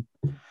insulin.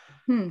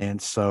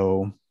 And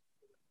so,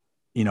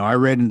 I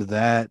read into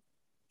that,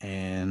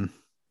 and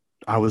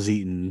I was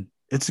eating,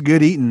 it's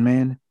good eating,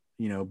 man.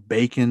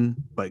 Bacon,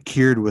 but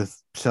cured with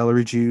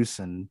celery juice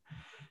and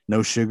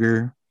no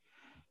sugar.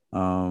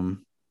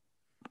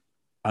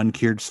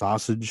 Uncured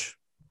sausage,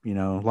 a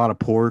lot of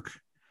pork,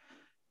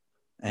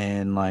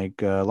 and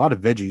like a lot of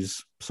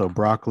veggies. So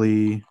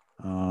broccoli,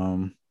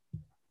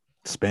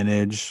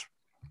 spinach,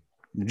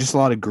 just a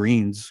lot of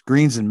greens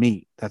and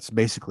meat. That's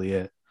basically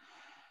it.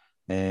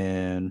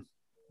 And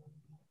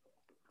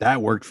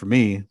that worked for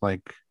me.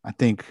 Like, I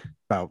think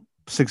about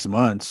 6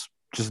 months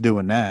just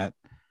doing that,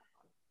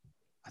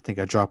 I think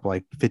I dropped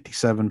like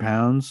 57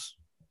 pounds,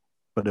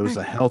 but it was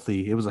a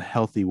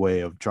healthy way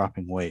of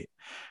dropping weight,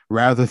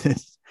 rather than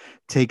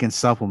taking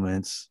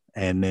supplements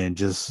and then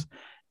just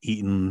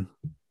eating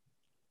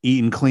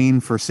clean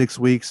for 6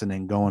 weeks and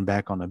then going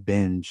back on a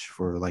binge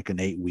for like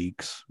 8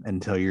 weeks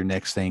until your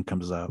next thing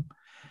comes up.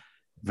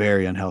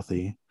 Very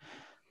unhealthy.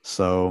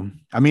 So,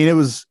 I mean, it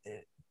was,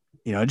 it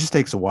just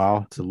takes a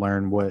while to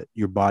learn what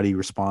your body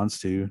responds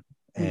to.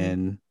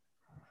 And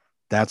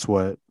that's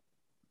what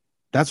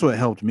that's what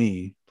helped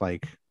me,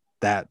 like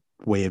that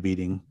way of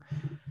eating.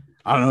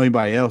 I don't know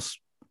anybody else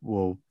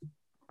will,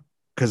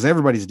 because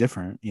everybody's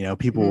different. You know,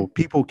 Mhm.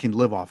 people can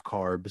live off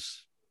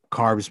carbs.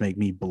 Carbs make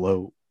me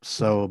bloat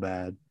so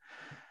bad.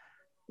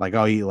 Like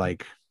I'll eat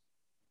like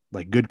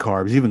good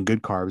carbs, even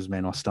good carbs,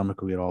 man, my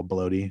stomach will get all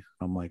bloaty.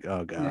 I'm like,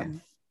 oh Yeah.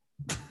 God.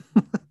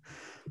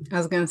 I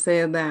was gonna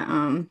say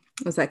that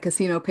was that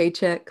casino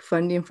paycheck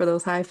funding for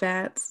those high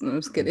fats. No,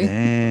 I'm just kidding.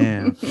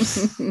 Damn.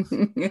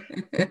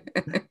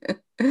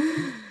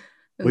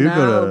 We would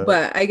go No, to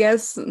but I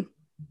guess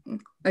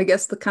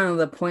the kind of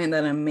the point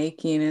that I'm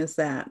making is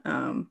that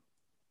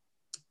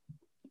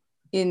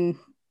in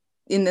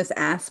in this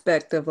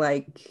aspect of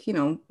like, you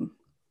know,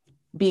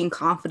 being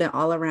confident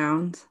all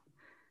around,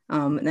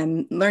 and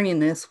I'm learning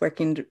this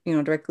working, you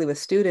know, directly with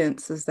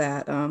students, is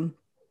that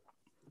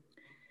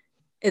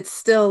it's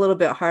still a little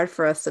bit hard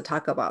for us to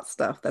talk about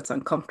stuff that's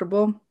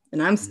uncomfortable.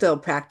 And I'm still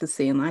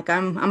practicing. Like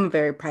I'm a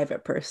very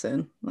private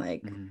person.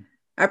 Like Mhm.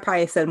 I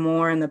probably said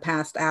more in the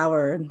past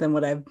hour than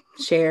what I've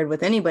shared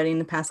with anybody in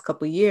the past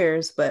couple of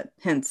years, but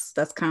hence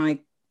that's kind of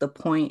like the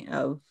point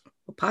of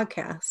a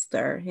podcast,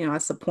 or, you know,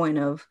 that's the point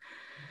of,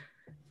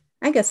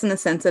 I guess, in the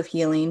sense of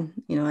healing.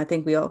 You know, I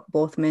think we all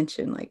both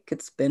mentioned like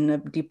it's been a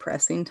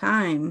depressing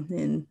time.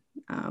 And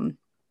um,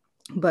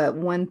 but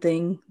one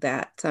thing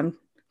that I'm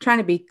trying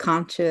to be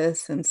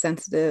conscious and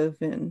sensitive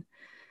and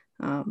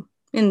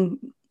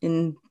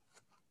in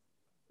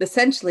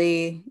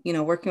essentially, you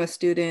know, working with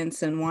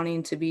students and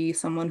wanting to be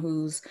someone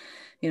who's,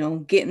 you know,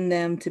 getting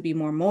them to be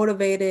more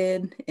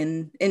motivated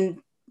and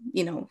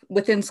you know,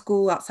 within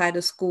school, outside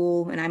of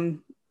school. And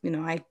I'm, you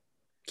know, I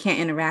can't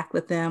interact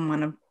with them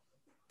on a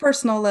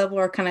personal level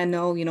or kind of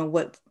know, you know,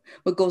 what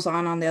goes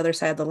on the other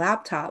side of the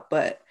laptop.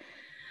 But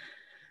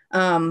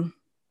um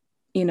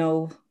you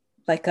know,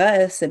 like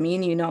us, I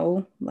mean, you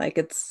know, like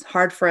it's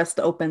hard for us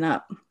to open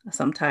up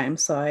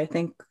sometimes. So I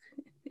think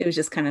it was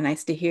just kind of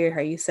nice to hear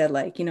how you said,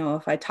 like, you know,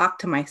 if I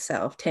talked to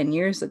myself 10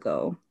 years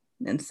ago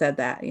and said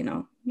that, you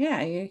know,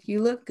 yeah,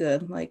 you look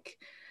good. Like,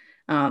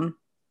 um,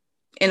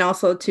 and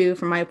also too,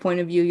 from my point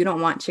of view, you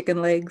don't want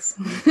chicken legs.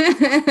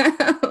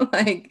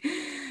 Like,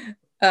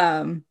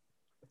 um,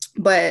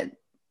 but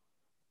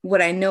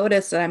what I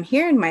noticed that I'm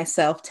hearing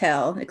myself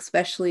tell,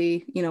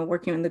 especially, you know,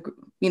 working in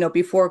you know,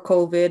 before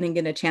COVID and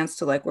getting a chance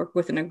to like work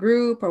within a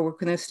group or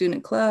work in a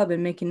student club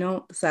and making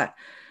notes that,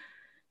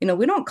 you know,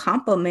 we don't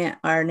compliment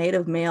our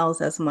native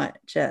males as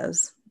much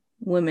as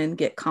women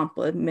get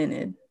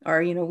complimented,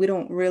 or, you know, we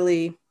don't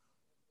really,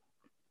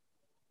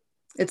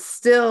 it's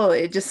still,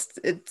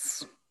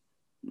 it's,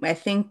 I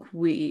think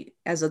we,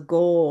 as a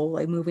goal,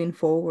 like moving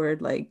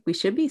forward, like we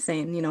should be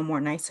saying, you know,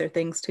 more nicer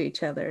things to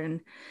each other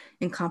and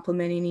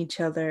complimenting each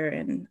other.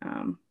 And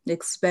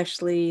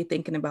especially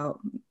thinking about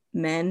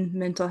men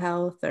mental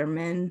health or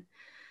men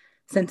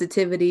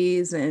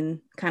sensitivities and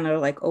kind of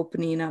like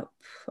opening up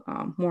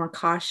more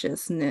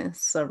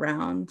cautiousness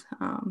around,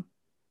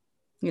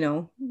 you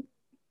know,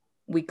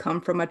 we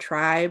come from a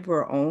tribe.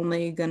 We're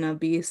only gonna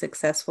be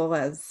successful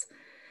as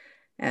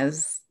I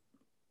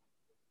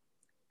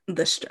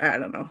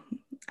don't know.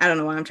 I don't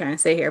know what I'm trying to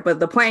say here, but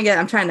the point that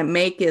I'm trying to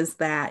make is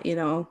that, you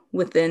know,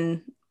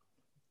 within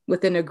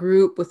a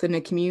group, within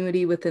a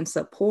community, within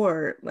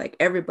support, like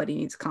everybody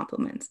needs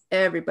compliments.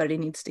 Everybody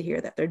needs to hear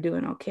that they're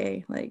doing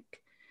okay. Like,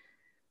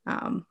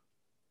 um,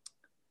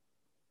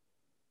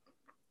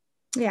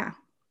 yeah.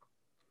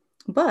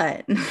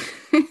 But I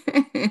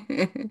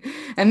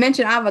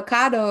mentioned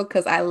avocado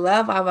because I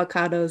love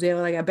avocados. You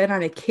know, like I've been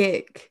on a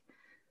kick.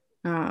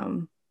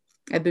 Um,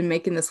 I've been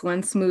making this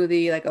one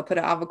smoothie. Like I'll put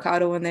an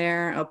avocado in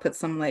there. I'll put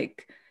some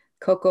like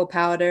cocoa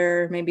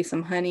powder, maybe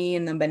some honey,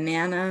 and then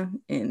banana,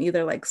 and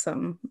either like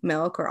some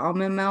milk or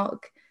almond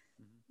milk.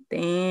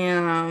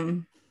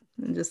 Damn,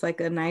 and just like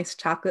a nice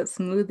chocolate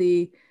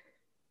smoothie.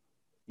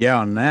 Yeah,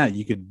 on that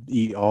you could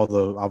eat all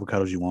the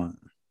avocados you want.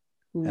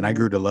 And I Ooh.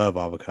 grew to love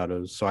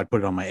avocados, so I'd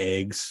put it on my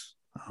eggs.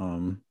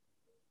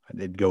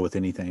 I'd go with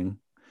anything.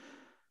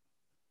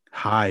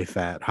 High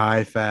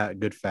fat,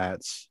 good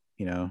fats.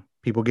 You know,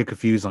 people get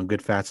confused on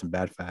good fats and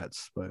bad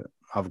fats, but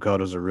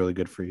avocados are really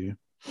good for you.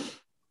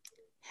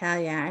 Hell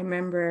yeah. I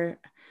remember,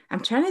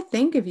 I'm trying to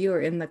think if you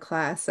were in the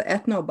class, the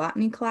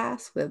ethnobotany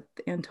class with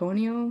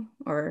Antonio,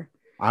 or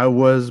I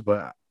was,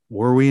 but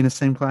were we in the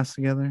same class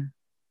together?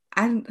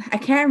 I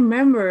can't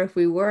remember if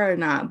we were or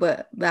not,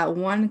 but that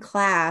one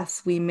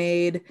class we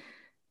made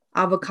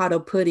avocado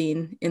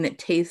pudding and it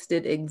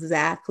tasted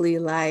exactly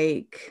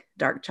like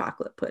dark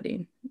chocolate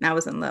pudding. And I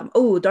was in love.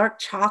 Oh, dark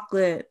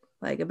chocolate.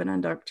 Like I've been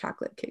on dark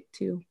chocolate kick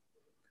too.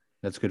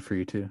 That's good for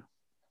you too.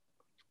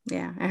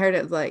 Yeah, I heard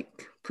it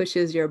like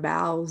pushes your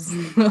bowels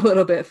a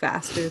little bit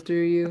faster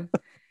through you.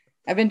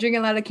 I've been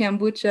drinking a lot of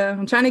kombucha.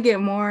 I'm trying to get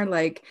more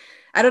like,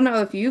 I don't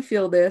know if you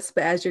feel this,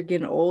 but as you're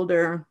getting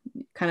older,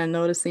 kind of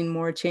noticing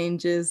more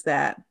changes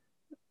that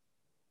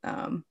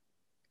um,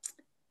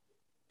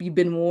 you've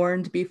been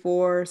warned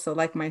before. So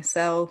like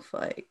myself,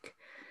 like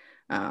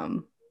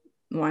um,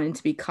 wanting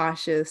to be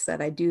cautious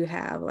that I do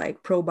have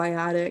like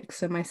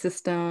probiotics in my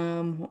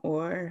system,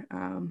 or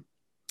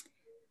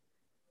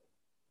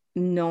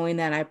knowing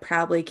that I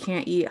probably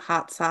can't eat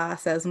hot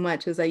sauce as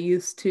much as I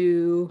used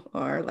to,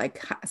 or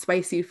like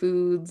spicy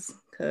foods,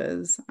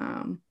 because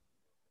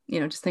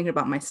just thinking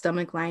about my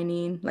stomach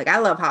lining. Like I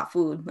love hot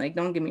food. Like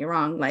don't get me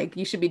wrong. Like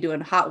you should be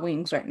doing hot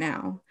wings right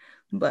now,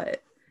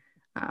 but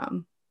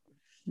um,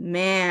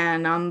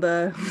 man, on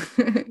the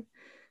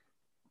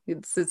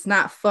it's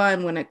not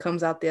fun when it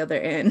comes out the other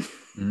end.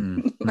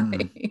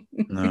 Like,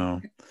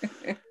 no,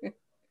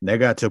 that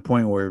got to a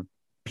point where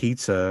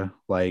pizza,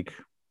 like,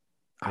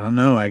 I don't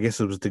know, I guess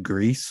it was the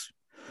grease.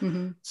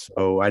 Mm-hmm.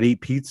 So I'd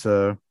eat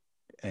pizza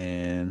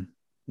and,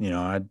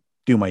 I'd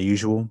do my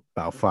usual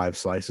about 5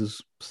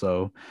 slices.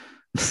 So,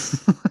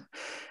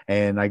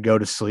 and I go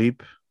to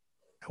sleep,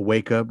 I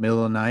wake up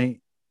middle of the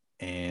night,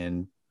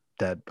 and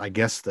that, I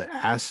guess the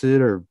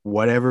acid or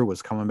whatever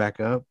was coming back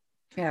up.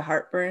 Yeah,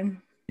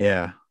 heartburn.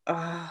 Yeah.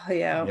 Oh,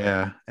 yeah.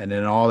 Yeah. And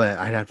then all that,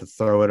 I'd have to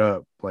throw it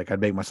up. Like I'd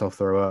make myself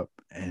throw up.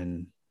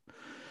 And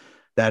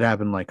that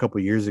happened like a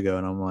couple years ago.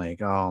 And I'm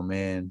like, oh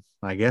man,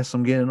 I guess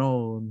I'm getting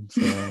old.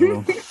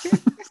 So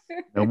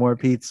no more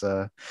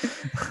pizza.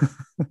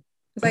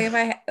 It's like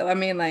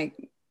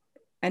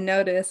I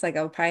noticed like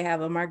I'll probably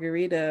have a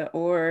margarita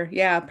or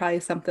probably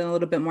something a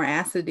little bit more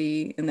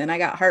acidy. And then I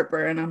got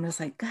heartburn. I'm just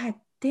like, God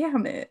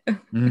damn it.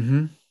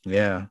 Mm-hmm.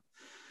 Yeah.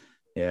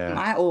 Yeah.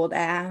 My old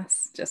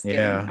ass. Just kidding.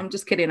 Yeah. I'm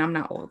just kidding. I'm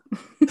not old.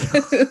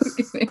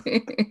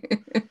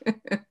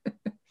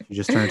 You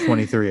just turned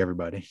 23,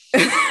 everybody.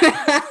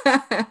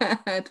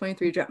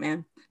 23 drop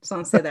man. Just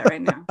want to say that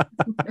right now.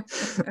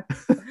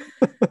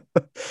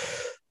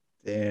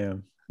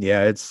 Damn.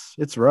 Yeah,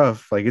 it's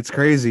rough. Like it's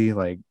crazy.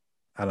 Like,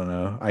 I don't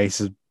know. I used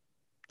to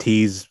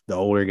tease the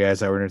older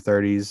guys that were in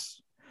their 30s.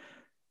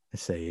 I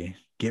say,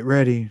 get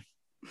ready.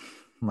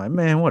 I'm like,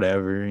 man,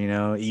 whatever,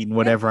 eating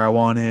whatever I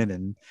wanted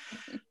and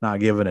not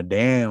giving a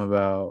damn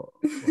about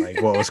like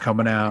what was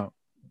coming out.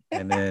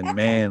 And then,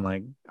 man,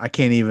 like I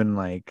can't even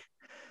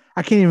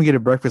get a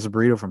breakfast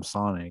burrito from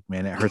Sonic,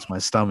 man. It hurts my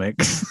stomach.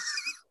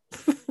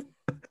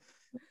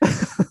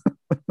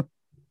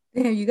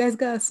 Damn, you guys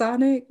got a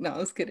Sonic? No, I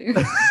was kidding.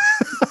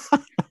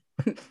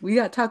 We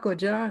got Taco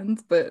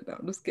John's, but no,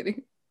 I'm just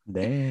kidding.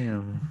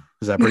 Damn.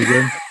 Is that pretty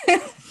good?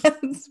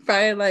 It's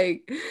probably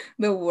like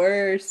the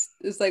worst.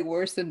 It's like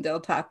worse than Del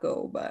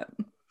Taco, but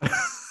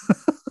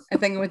I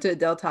think I went to a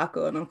Del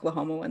Taco in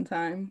Oklahoma one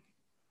time.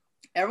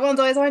 Everyone's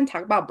always wanting to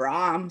talk about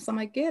Brahms. I'm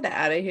like, get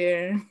out of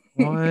here.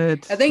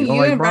 What? I think you you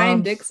like and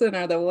Brian Brahms? Dixon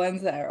are the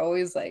ones that are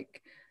always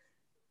like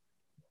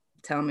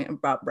telling me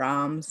about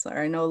Brahms. Or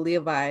I know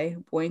Levi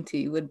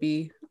Bointy would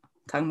be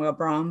talking about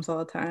Brahms all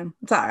the time.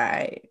 It's all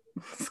right.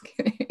 Just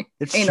kidding.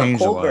 It's Ain't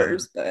changed no a lot.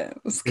 Culver's, but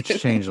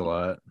It's changed a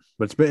lot.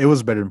 But it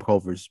was better than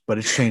Culver's, but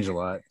it's changed a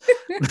lot.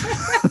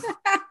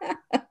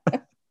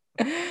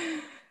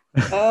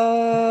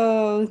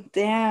 Oh,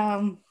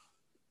 damn.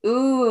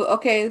 Ooh,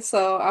 okay.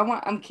 So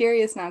I'm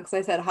curious now because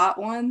I said hot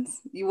ones.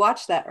 You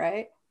watched that,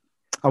 right?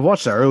 I've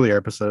watched the earlier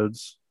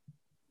episodes.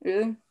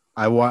 Really?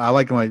 I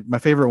like my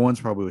favorite one's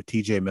probably with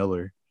TJ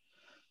Miller.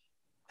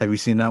 Have you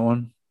seen that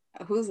one?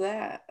 Who's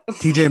that?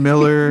 TJ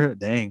Miller.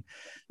 Dang.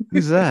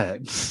 Who's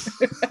that? Is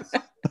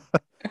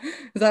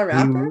that a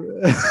rapper?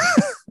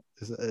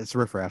 It's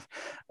Riff Raff.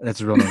 That's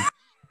his real name.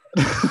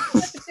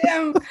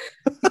 Damn.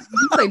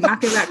 He's like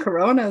knocking back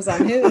Coronas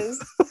on his.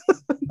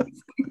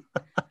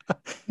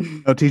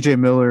 Oh, TJ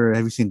Miller.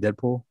 Have you seen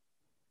Deadpool?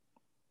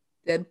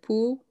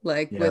 Deadpool,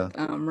 like with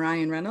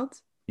Ryan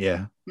Reynolds?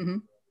 Yeah. Mm-hmm.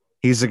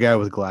 He's the guy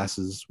with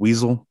glasses.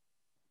 Weasel.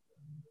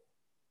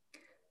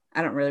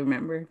 I don't really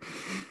remember.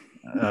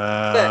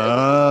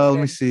 Let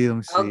me see.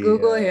 I'll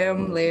Google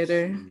him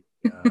later.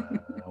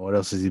 What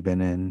else has he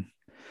been in?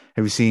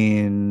 Have you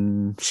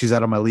seen She's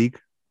Out of My League?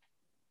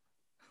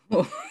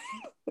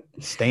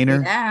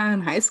 Stainer? Yeah,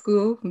 in high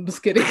school. I'm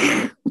just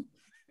kidding.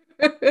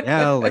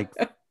 Yeah, like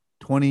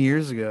 20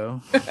 years ago.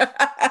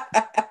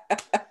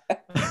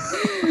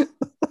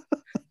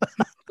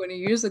 20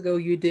 years ago,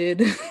 you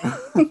did.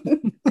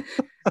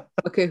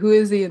 Okay, who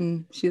is he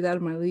in She's Out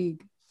of My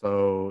League?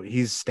 So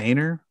he's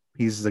Stainer.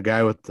 He's the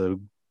guy with the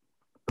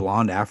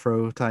blonde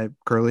afro type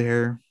curly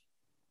hair.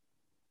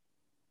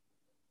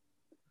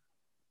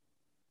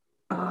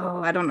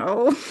 Oh, I don't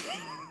know.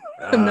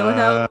 No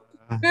help.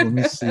 Let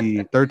me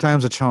see. Third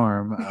time's a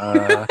charm.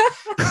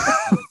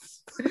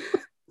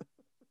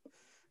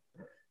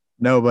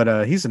 No,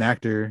 but he's an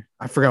actor.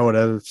 I forgot what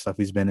other stuff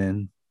he's been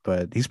in,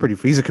 but he's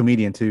a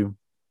comedian too.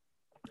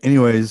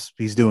 Anyways,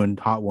 he's doing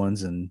hot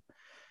ones and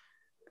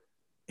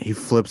he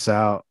flips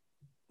out.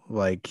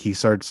 Like he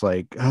starts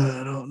like,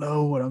 I don't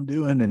know what I'm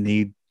doing. And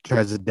he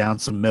tries to down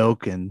some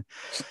milk and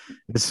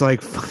it's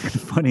like fucking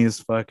funny as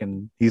fuck.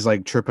 And he's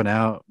like tripping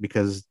out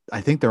because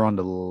I think they're on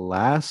the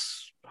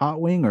last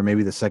hot wing or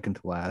maybe the second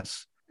to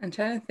last. I'm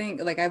trying to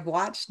think. Like I've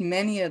watched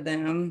many of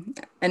them.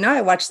 I know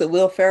I watched the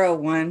Will Ferrell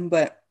one,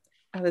 but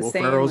I was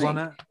saying Ferrell's like, on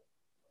that?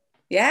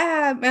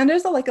 Yeah, man,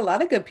 there's like a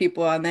lot of good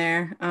people on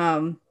there.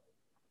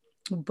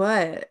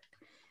 But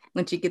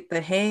once you get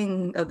the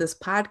hang of this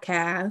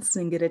podcast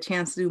and get a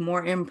chance to do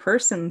more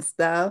in-person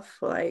stuff,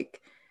 like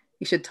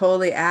you should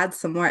totally add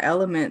some more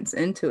elements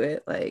into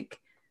it. Like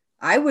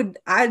I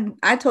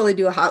totally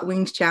do a hot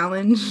wings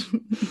challenge.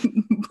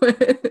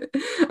 But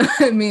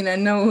I mean, I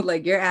know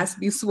like your ass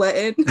be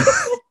sweating.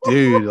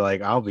 Dude,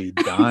 like I'll be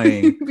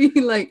dying.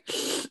 Be like,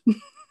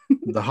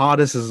 The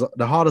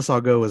hottest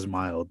I'll go is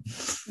mild.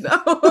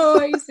 no,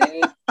 are you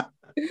serious?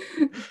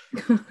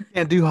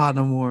 Can't do hot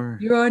no more.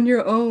 You're on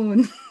your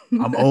own.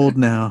 I'm old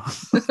now.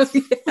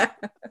 Yeah.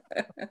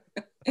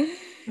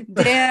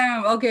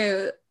 Damn.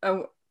 Okay.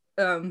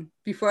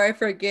 Before I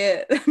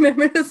forget,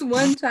 remember this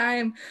one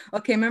time?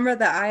 Okay, remember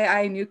the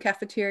I New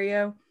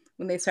cafeteria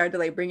when they started to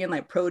like bring in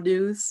like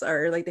produce,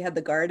 or like they had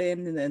the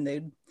garden and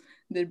then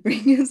they'd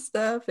bring in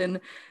stuff. And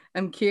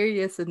I'm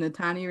curious if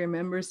Natani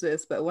remembers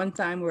this, but one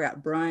time we're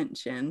at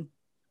brunch and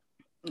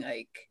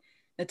like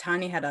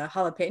Natani had a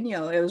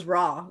jalapeno. It was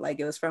raw, like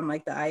it was from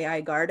like the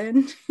I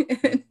garden.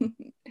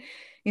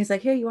 He's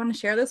like, "Hey, you want to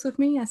share this with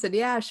me?" I said,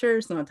 "Yeah,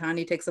 sure." So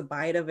Natani takes a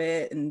bite of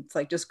it and it's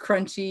like just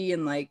crunchy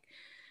and like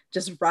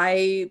just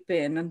ripe.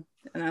 And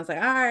I was like,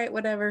 "All right,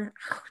 whatever."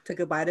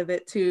 Took a bite of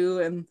it too.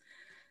 And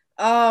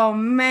oh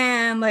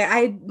man, like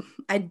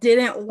I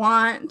didn't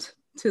want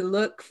to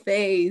look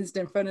phased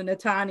in front of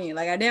Natani.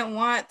 Like I didn't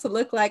want to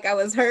look like I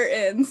was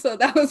hurting. So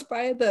that was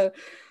probably the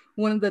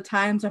one of the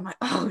times I'm like,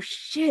 oh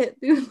shit,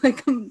 dude,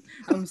 like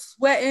I'm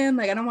sweating,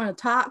 like I don't want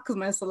to talk because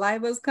my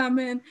saliva's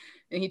coming.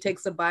 And he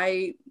takes a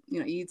bite,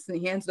 eats and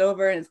he hands it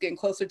over and it's getting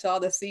closer to all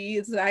the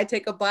seeds. And I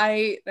take a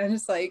bite and I'm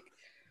just like,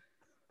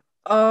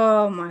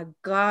 oh my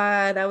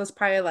God, that was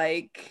probably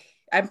like,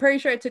 I'm pretty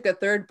sure I took a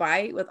third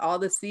bite with all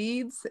the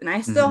seeds and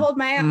I still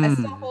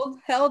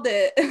held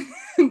it.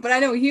 But I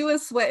know he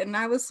was sweating,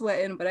 I was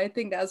sweating, but I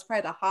think that was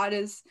probably the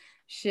hottest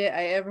shit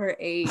I ever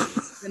ate.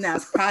 And I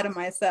was proud of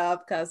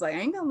myself because like I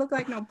ain't gonna look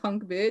like no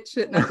punk bitch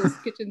at this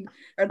kitchen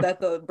or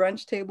at the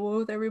brunch table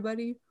with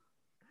everybody.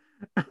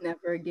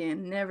 Never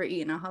again, never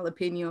eaten a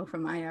jalapeno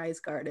from I's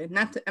garden.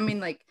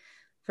 Like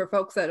for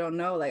folks that don't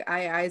know, like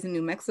I's in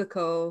New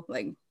Mexico,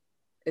 like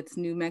it's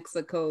New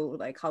Mexico,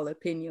 like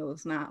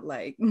jalapenos, not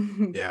like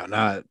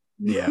not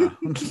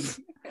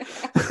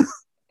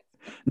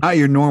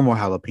your normal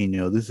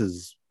jalapeno. This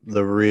is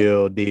the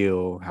real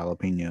deal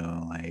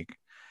jalapeno. Like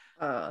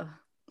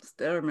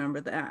still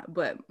remember that.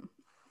 But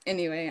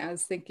anyway, I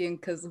was thinking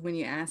because when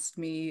you asked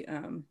me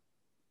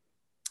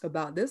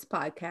about this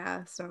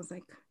podcast, I was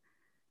like,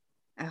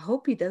 I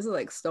hope he does it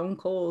like Stone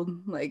Cold's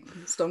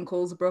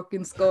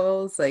Broken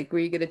Skulls, like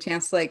where you get a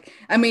chance to, like,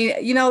 I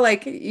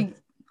mean,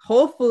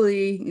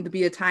 hopefully it'll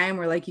be a time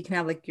where like you can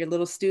have like your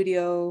little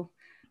studio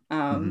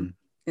and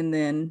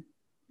then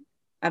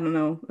I don't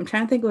know, I'm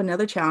trying to think of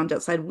another challenge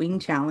outside wing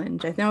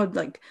challenge. I know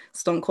like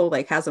Stone Cold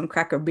like has him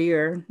crack a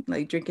beer,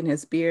 like drinking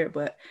his beer,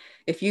 but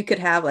if you could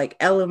have like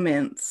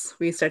elements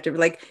where you start to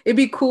like, it'd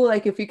be cool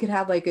like if you could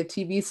have like a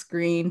TV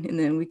screen and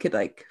then we could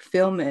like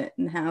film it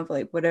and have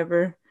like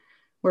whatever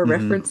we're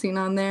referencing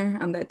on there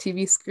on that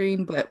TV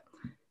screen. But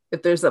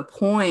if there's a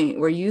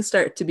point where you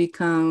start to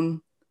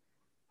become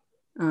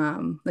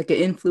like an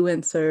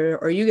influencer,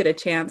 or you get a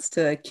chance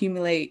to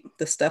accumulate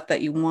the stuff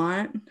that you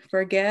want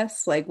for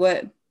guests, like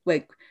what,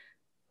 like,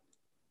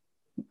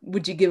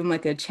 would you give them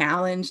like a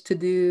challenge to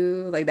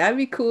do? Like that'd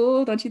be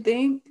cool, don't you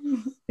think?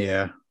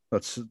 Yeah,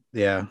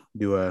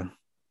 do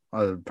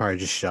probably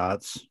just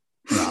shots.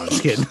 No, I'm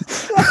just kidding.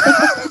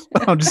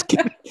 I'm just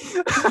kidding.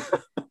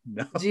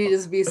 No. You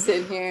just be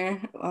sitting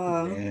here,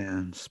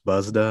 man, just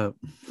buzzed up.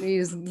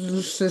 You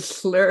just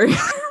slurring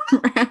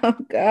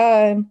around.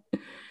 God.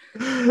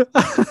 I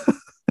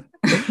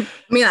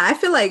mean, I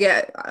feel like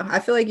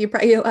you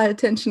probably get a lot of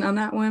attention on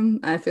that one.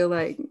 I feel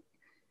like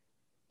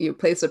your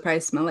place would probably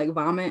smell like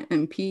vomit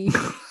and pee.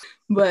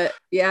 But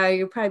yeah,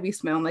 you'd probably be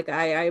smelling like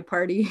a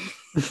party.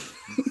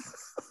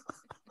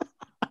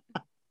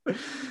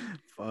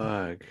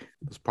 Fuck,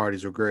 those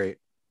parties were great.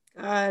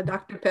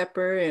 Dr.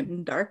 Pepper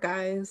and Dark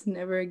Eyes,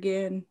 never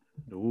again.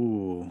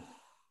 Ooh,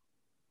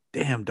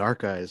 damn,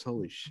 Dark Eyes,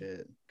 holy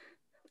shit.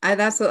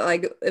 That's what,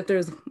 like, if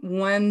there's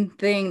one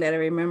thing that I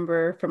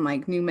remember from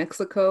like New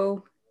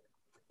Mexico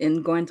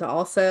and going to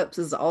Allsup's,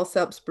 is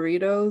Allsup's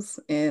burritos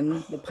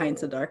and the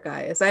pints of Dark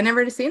Eyes. I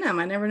never seen them.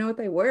 I never knew what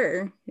they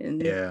were.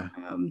 And yeah,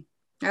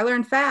 I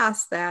learned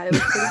fast that it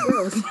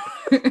was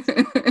pretty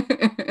gross.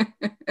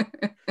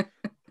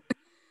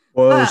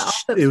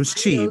 Well, it was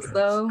cheap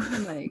though.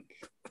 Like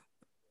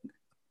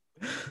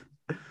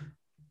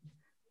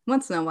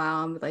once in a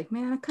while, I'm like,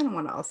 man, I kind of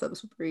want an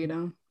Allsup's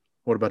burrito.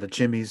 What about the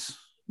Chimmies?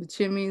 The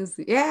Chimmies,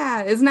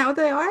 yeah, isn't that what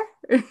they are?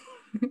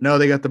 No,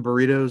 they got the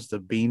burritos, the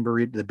bean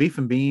burrito, the beef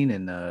and bean,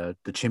 and the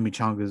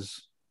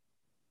chimichangas.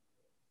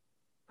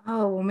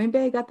 Oh, well, maybe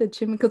I got the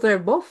chimmy because they're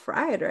both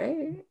fried,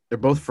 right? They're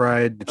both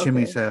fried. The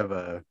chimmies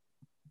have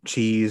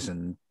cheese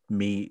and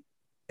meat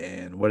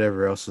and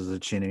whatever else is a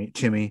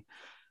chimmy.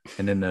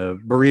 And then the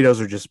burritos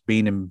are just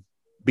bean and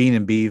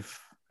beef,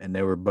 and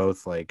they were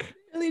both like.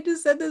 They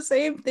just said the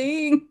same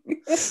thing.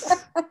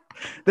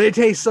 They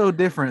taste so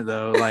different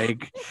though.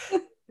 Like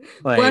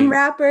one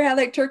wrapper had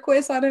like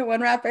turquoise on it,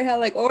 one wrapper had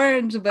like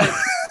orange, but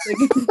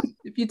like,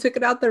 if you took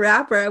it out the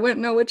wrapper, I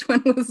wouldn't know which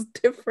one was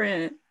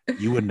different.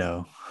 You would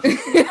know.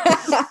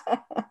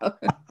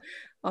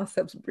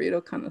 Allsup's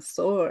burrito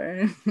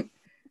connoisseur.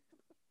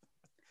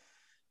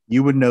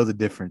 You would know the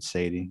difference,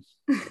 Sadie.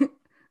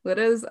 What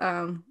is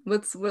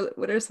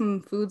what are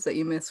some foods that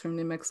you miss from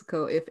New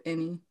Mexico, if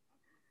any?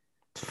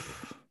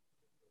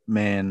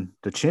 Man,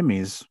 the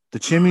chimneys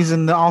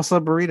and the also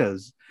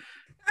burritos.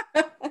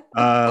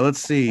 Let's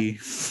see.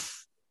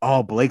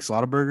 Oh, Blake's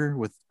Lotaburger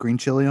with green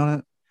chili on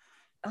it.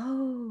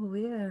 Oh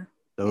yeah.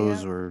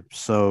 Those were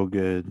so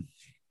good.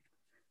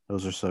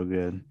 Those are so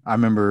good. I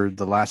remember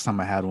the last time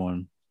I had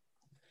one,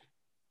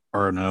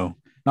 or no,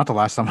 not the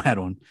last time I had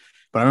one,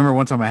 but I remember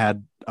one time I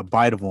had a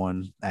bite of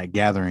one at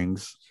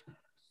gatherings.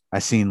 I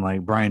seen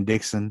like Brian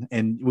Dixon,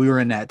 and we were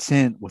in that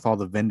tent with all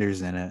the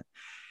vendors in it.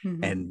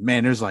 Mm-hmm. And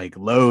man, there's like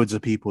loads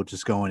of people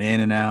just going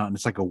in and out, and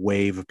it's like a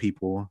wave of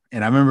people.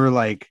 And I remember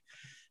like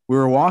we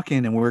were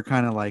walking and we were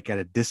kind of like at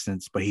a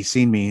distance, but he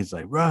seen me. He's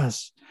like,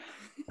 Russ.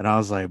 And I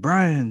was like,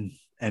 Brian.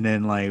 And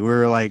then like we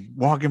were like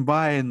walking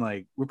by and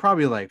like we're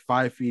probably like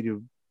 5 feet,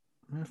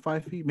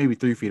 maybe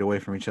 3 feet away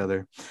from each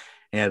other.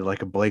 And had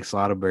like a Blake's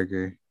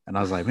Lotaburger. And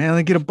I was like, man, let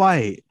me get a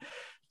bite.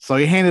 So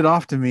he handed it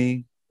off to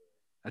me.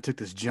 I took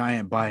this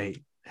giant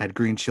bite, had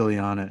green chili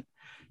on it,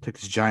 took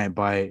this giant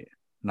bite,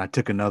 and I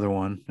took another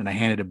one and I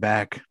handed it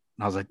back.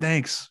 And I was like,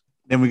 thanks.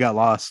 Then we got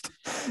lost.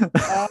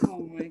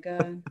 Oh my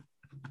God.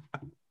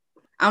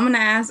 I'm gonna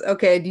ask,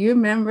 okay, do you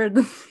remember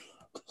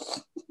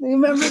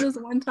this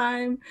one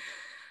time?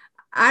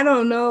 I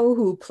don't know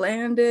who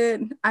planned it.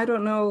 I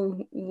don't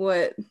know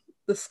what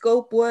the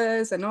scope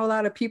was. I know a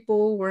lot of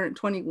people weren't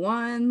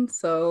 21.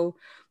 So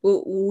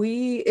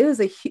it was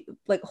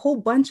like a whole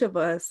bunch of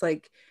us,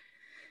 like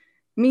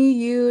me,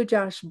 you,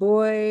 Josh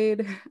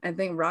Boyd. I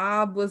think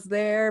Rob was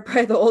there,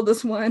 probably the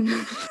oldest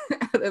one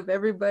out of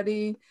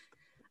everybody.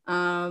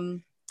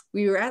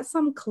 We were at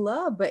some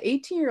club, but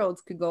 18-year-olds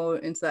could go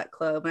into that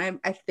club. And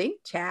I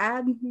think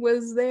Chad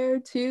was there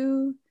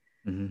too.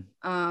 Mm-hmm.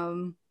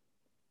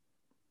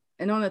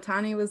 I know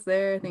Natani was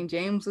there. I think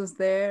James was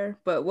there.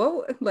 But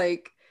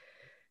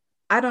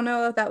I don't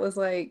know if that was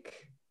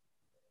like,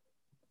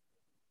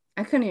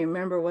 I couldn't even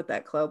remember what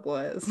that club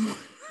was.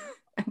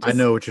 I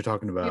know what you're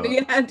talking about.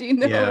 Yeah, do you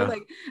know? Yeah.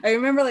 Like I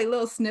remember like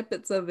little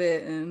snippets of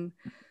it, and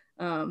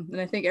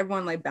I think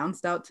everyone like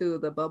bounced out to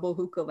the Bubble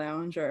Hookah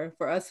Lounge, or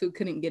for us who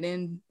couldn't get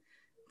in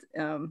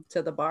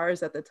to the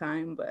bars at the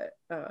time. But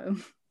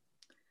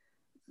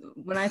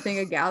when I think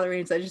of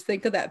galleries, I just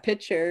think of that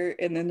picture,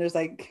 and then there's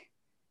like,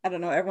 I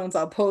don't know, everyone's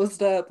all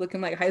posed up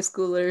looking like high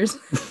schoolers,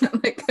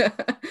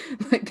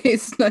 like they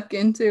snuck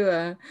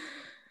into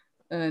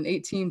an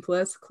 18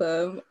 plus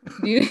club.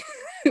 Do you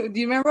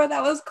remember what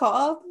that was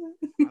called?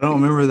 I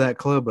don't remember that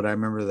club, but I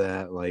remember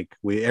that like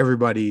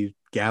everybody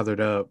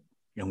gathered up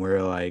and we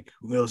were like,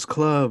 Will's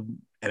Club.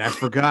 And I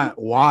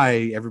forgot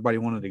why everybody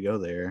wanted to go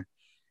there,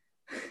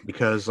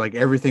 because like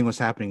everything was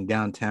happening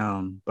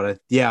downtown. But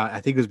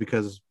I think it was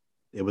because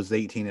it was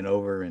 18 and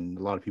over and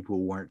a lot of people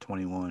weren't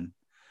 21.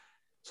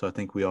 So I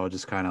think we all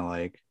just kind of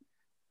like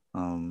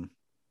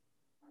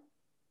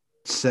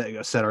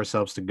set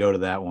ourselves to go to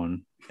that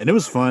one. And it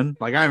was fun.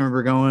 Like I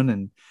remember going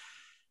and,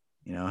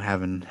 you know,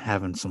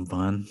 having some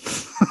fun.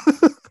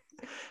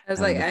 I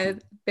was like,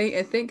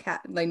 I think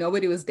like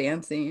nobody was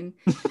dancing.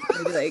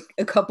 Maybe like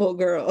a couple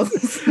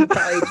girls,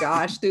 probably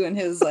Josh doing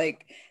his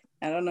like,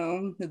 I don't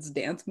know, his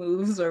dance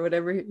moves or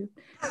whatever.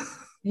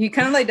 He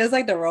kind of like does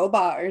like the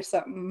robot or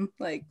something.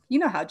 Like, you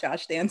know how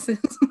Josh dances.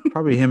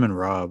 Probably him and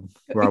Rob.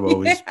 Rob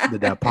always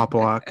did that pop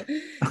lock.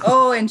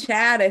 Oh, and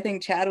Chad. I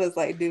think Chad was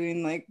like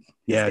doing like.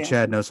 Yeah,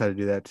 Chad knows how to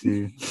do that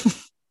too.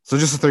 So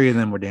just the three of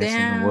them were dancing.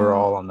 Damn. And we're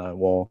all on the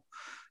wall.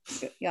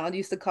 Y'all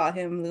used to call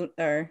him,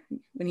 or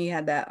when he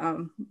had that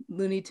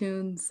Looney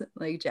Tunes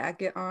like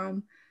jacket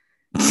on.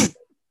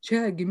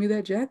 Chad, give me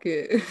that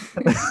jacket.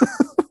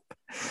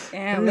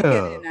 Damn, look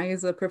at it. Now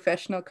he's a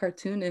professional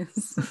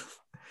cartoonist.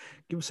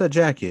 Give us that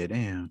jacket.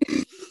 Damn.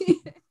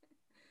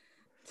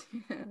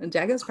 The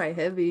jacket's probably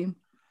heavy. It's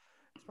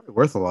probably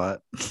worth a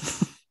lot.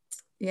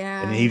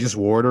 Yeah. And he just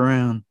wore it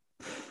around.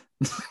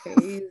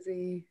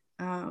 Crazy.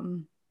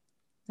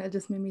 That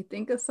just made me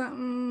think of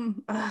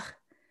something. Ugh,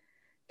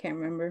 can't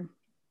remember.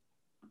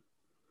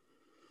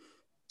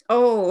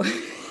 Oh,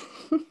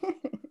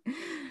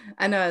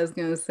 I know I was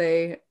gonna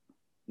say,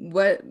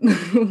 what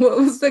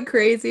was the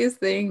craziest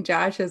thing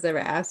Josh has ever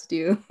asked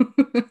you?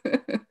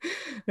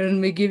 Let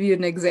me give you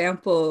an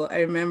example.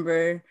 I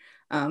remember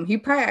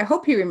I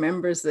hope he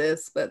remembers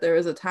this, but there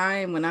was a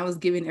time when I was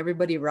giving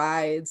everybody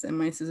rides in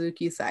my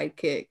Suzuki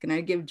Sidekick, and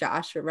I'd give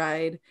Josh a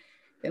ride.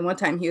 And one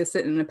time he was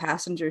sitting in a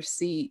passenger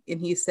seat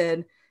and he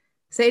said,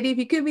 Sadie, if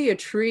you could be a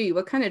tree,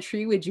 what kind of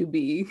tree would you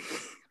be?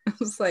 I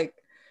was like,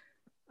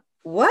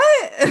 what?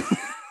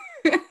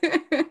 I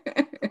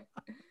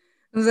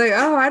was like,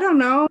 oh, I don't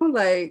know.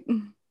 Like,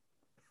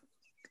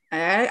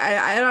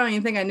 I don't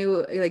even think I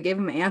knew, like, gave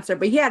him an answer,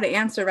 but he had to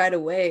answer right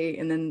away.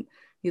 And then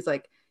he's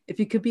like, if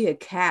you could be a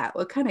cat,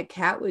 what kind of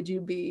cat would you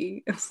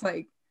be? I was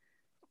like,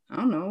 I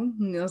don't know.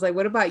 And I was like,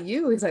 what about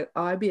you? He's like,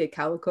 oh, I'd be a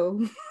calico.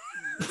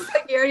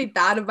 Like he already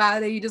thought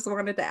about it. He just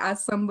wanted to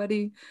ask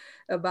somebody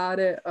about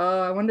it.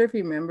 Oh, I wonder if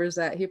he remembers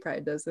that. He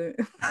probably doesn't.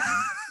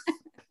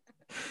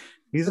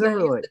 He's But then I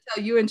never used like. to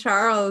tell you and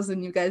Charles,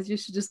 and you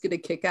should just get a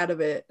kick out of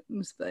it.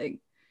 I'm just like,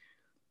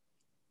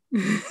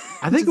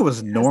 I think it just was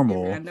asking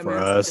normal random for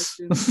ass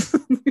us. questions.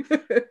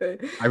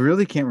 I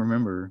really can't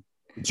remember.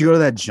 Did you go to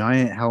that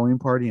giant Halloween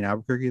party in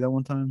Albuquerque that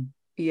one time?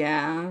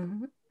 Yeah,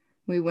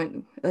 we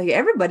went, like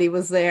everybody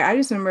was there. I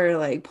just remember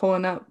like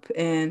pulling up,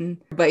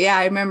 but yeah,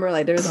 I remember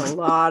like there's a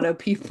lot of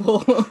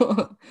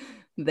people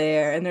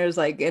there, and there's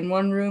like in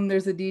one room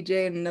there's a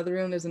DJ, in another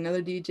room there's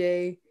another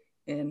DJ,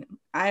 and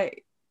I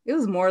it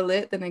was more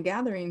lit than the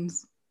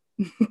gatherings.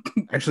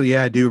 Actually,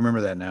 yeah, I do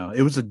remember that now.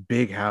 It was a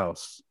big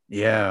house.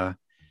 Yeah.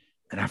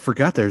 And I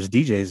forgot there's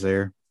DJs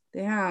there.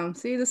 Damn,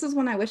 see, this is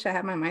when I wish I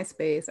had my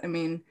MySpace. I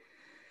mean,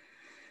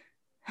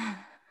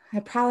 I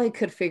probably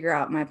could figure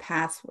out my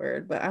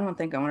password, but I don't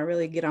think I want to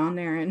really get on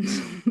there, and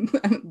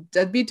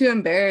I'd be too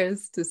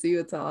embarrassed to see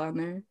what's all on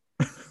there.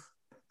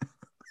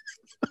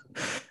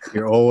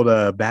 Your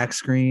old back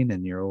screen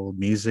and your old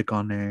music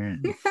on there.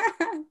 And...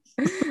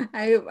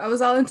 I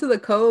was all into the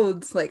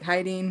codes, like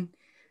hiding.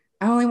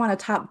 I only want a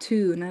top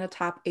 2, not a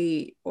top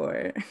 8,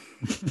 or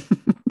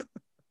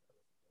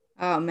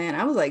oh man,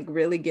 I was like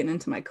really getting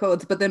into my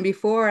codes. But then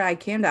before I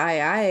came to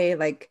II,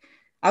 like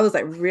I was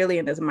like really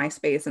into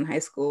MySpace in high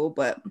school,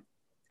 but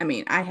I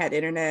mean, I had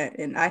internet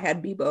and I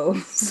had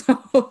Bebo, so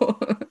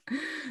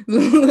it's a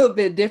little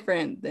bit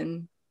different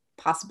than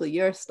possibly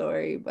your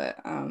story. But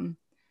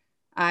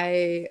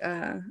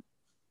I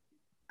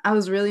I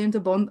was really into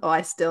Bone. Oh,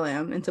 I still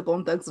am into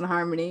Bone Thugs and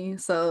Harmony.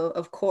 So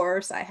of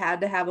course, I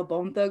had to have a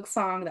Bone Thug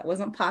song that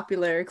wasn't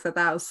popular because I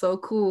thought it was so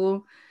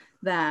cool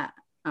that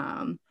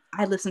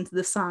I listened to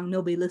this song.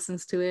 Nobody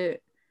listens to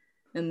it.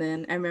 And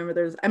then I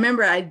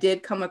remember I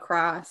did come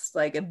across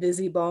like a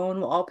Busy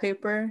Bone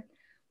wallpaper.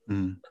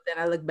 Mm. But then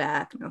I look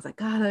back and I was like,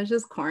 God, that's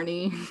just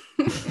corny.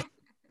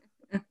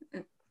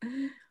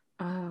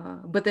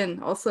 But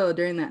then also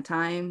during that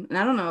time, and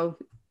I don't know,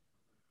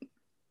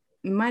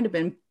 it might have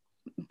been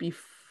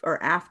before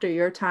or after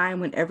your time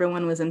when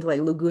everyone was into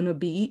like Laguna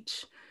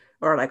Beach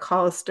or like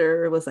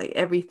Hollister was like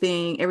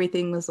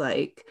everything was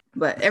like,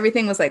 but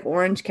everything was like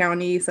Orange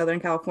County, Southern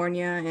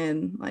California.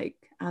 And like,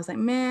 I was like,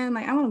 man,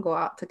 like I want to go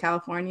out to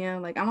California.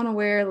 Like I want to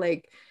wear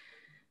like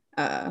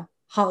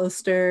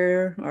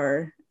Hollister,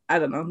 or I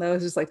don't know. That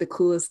was just like the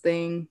coolest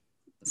thing.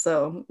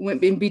 So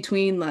went in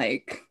between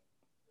like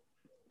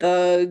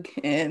thug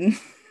and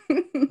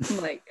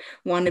like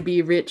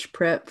wannabe rich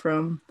prep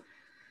from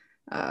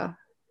uh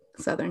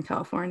Southern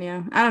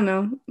California. I don't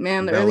know,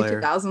 man. The Bel early Air.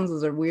 2000s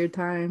was a weird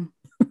time.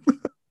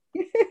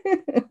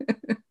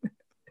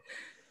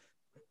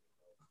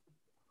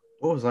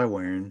 What was I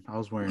wearing? I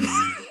was wearing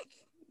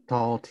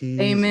tall tees and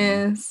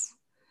Famous.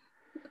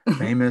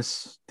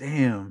 famous.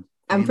 Damn.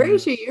 I'm pretty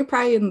sure Famous. you're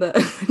probably in the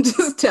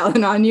just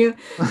telling on you.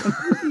 I'm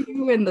pretty sure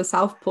you were in the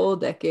South Pole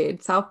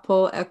decade, South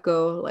Pole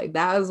Echo. Like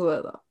that was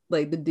what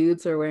like the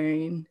dudes are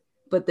wearing.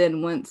 But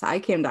then once I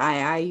came to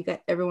II, you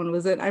got everyone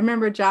was in. I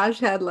remember Josh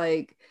had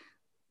like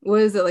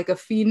what is it, like a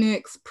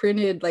Phoenix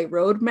printed like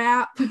road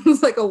map? It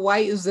was like a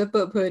white zip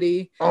up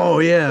hoodie. Oh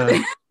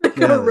yeah. Like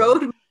a Yeah.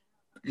 road.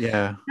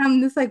 Yeah. I'm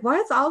just like, why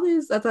is all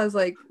these? That's I was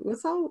like,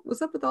 what's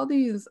up with all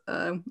these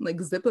like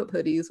zip up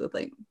hoodies with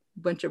like a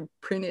bunch of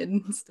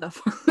printed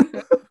stuff?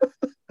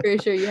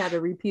 Pretty sure you had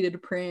a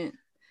repeated print.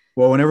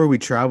 Well, whenever we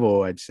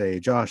travel, I'd say,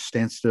 Josh,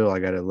 stand still. I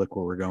gotta look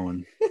where we're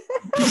going.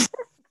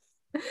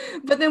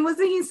 But then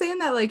wasn't he saying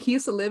that like he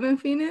used to live in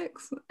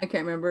Phoenix? I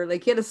can't remember.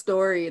 Like he had a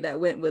story that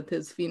went with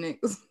his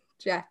Phoenix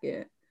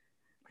jacket.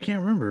 I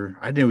can't remember.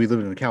 I knew we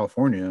lived in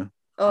California.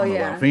 I Oh don't know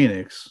about yeah.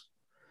 Phoenix.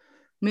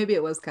 Maybe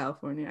it was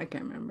California. I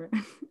can't remember.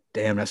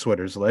 Damn, that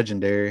sweater's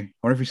legendary.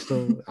 I wonder if he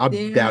still. I doubt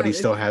he Damn, if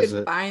still you has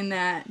could it. find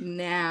that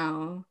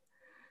now.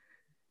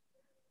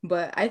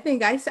 But I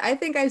think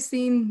I've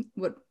seen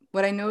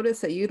what I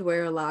noticed that you'd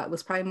wear a lot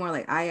was probably more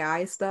like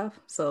II stuff.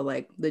 So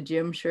like the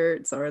gym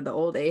shirts or the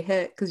old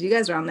AHEC, because you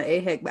guys are on the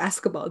AHEC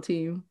basketball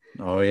team.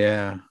 Oh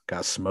yeah,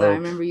 got So I smoked.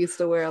 remember you used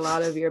to wear a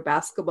lot of your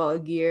basketball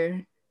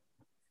gear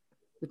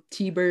with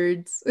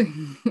T-birds.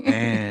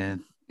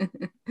 Man,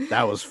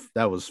 that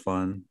was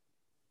fun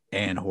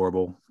and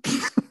horrible.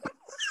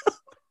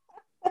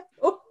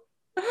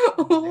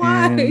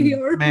 Why?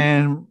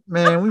 Man,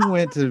 we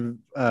went to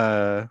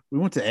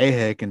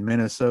AHEC in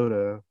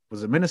Minnesota.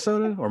 Was it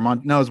Minnesota or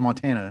no, it was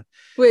Montana.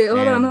 Wait, hold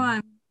on, hold And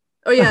on.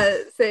 Oh yeah,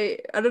 say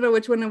I don't know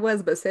which one it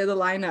was, but say the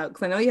lineup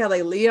because I know you had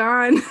like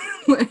Leon.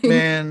 Like,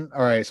 man,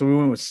 all right, so we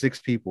went with 6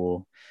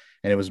 people,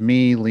 and it was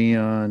me,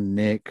 Leon,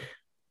 Nick,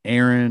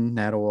 Aaron,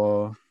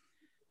 Natawa,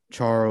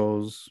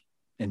 Charles,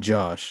 and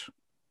Josh.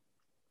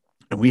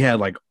 And we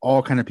had like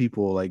all kind of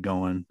people like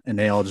going, and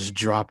they all just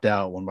dropped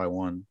out one by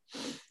one.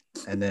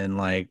 And then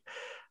like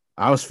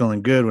I was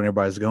feeling good when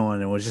everybody's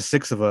going, and it was just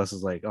 6 of us.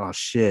 It's like, oh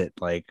shit,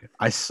 like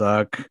I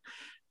suck.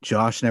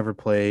 Josh never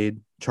played.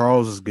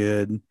 Charles was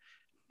good.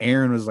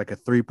 Aaron was like a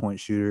 3-point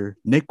shooter.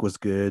 Nick was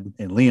good,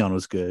 and Leon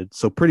was good.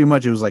 So pretty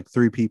much it was like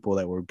 3 people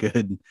that were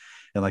good,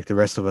 and like the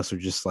rest of us were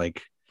just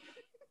like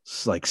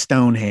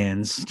stone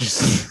hands.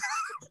 Just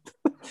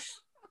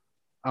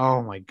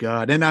oh my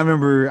god. And I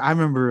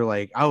remember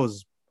like I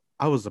was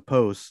I was a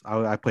post.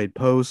 I played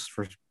post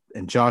for,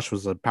 and Josh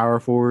was a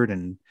power forward.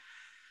 And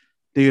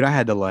dude, I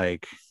had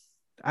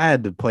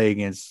to play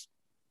against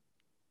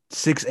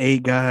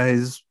 6'8"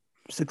 guys,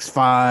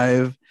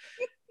 6'5",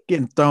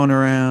 getting thrown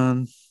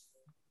around,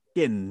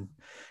 getting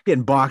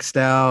boxed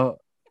out.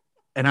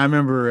 And I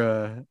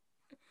remember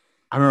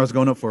I was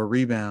going up for a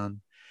rebound,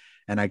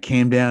 and I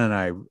came down,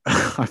 and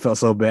I felt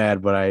so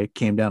bad, but I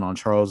came down on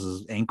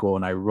Charles's ankle,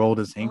 and I rolled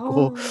his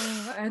ankle.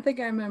 Oh, I think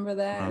I remember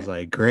that. I was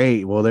like,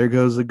 great. Well, there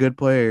goes a good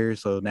player.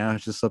 So now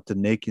it's just up to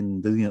Nick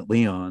and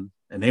Leon.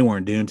 And they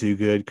weren't doing too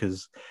good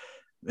because,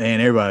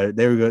 man, everybody,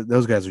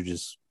 those guys are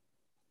just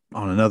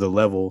on another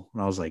level.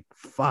 And I was like,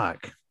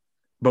 fuck.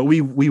 But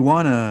we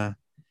won a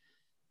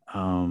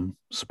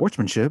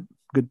sportsmanship.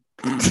 Good.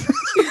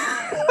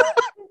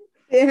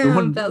 Damn,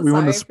 we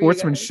won the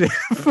sportsmanship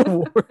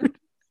award.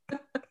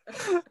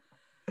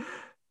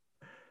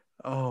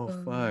 Oh,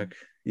 fuck.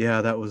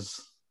 Yeah, that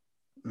was,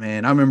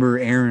 man. I remember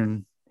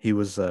Aaron. He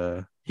was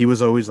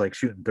always like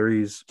shooting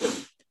threes.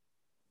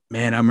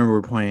 Man, I remember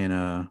we're playing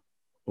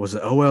was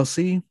it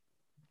OLC?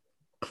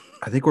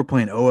 I think we're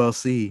playing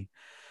OLC,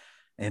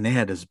 and they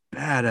had this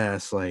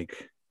badass,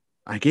 like,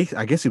 I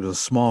guess he was a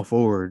small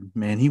forward.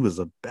 Man, he was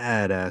a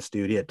badass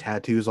dude. He had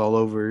tattoos all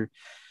over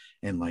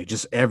and like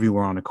just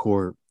everywhere on the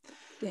court.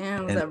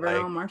 Damn, was And that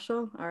Ronald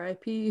Marshall?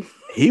 R.I.P.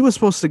 he was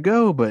supposed to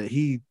go, but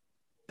I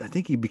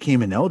think he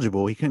became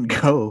ineligible. He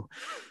couldn't go.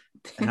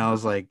 And I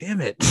was like, damn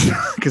it.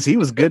 Because he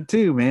was good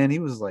too, man. He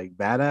was like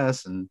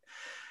badass. And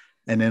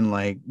then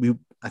like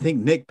I think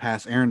Nick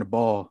passed Aaron the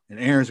ball, and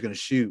Aaron's gonna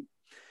shoot.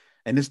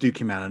 And this dude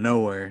came out of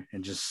nowhere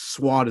and just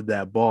swatted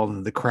that ball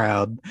into the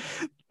crowd.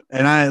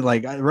 And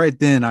right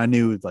then I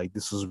knew like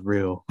this was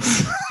real.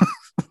 I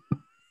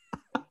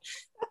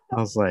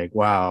was like,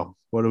 wow,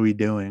 what are we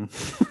doing?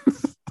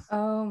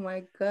 Oh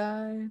my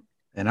God.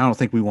 And I don't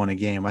think we won a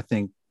game. I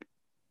think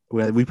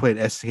we played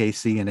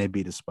SKC and they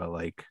beat us by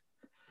like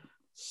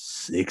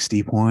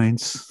 60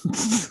 points.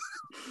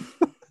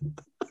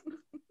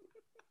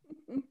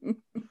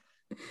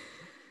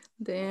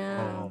 Damn.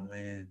 Oh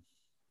man.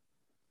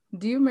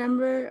 Do you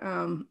remember?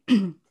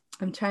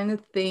 I'm trying to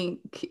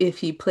think if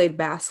he played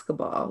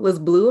basketball. Was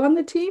Blue on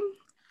the team?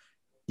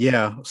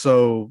 Yeah.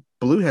 So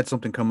Blue had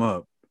something come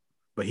up,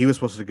 but he was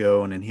supposed to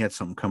go, and then he had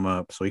something come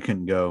up, so he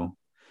couldn't go.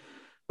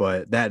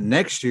 But that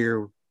next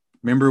year,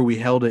 remember we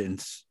held it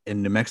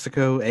in New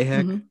Mexico,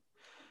 AHEC, Mm-hmm.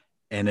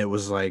 and it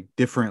was like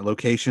different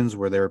locations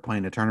where they were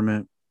playing a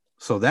tournament.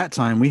 So that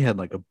time we had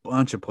like a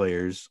bunch of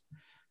players,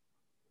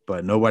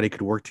 but nobody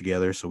could work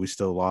together, so we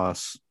still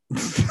lost.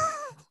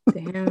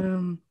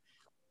 Damn.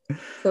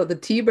 So the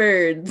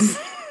T-Birds.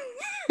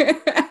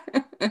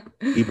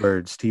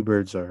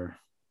 T-Birds are.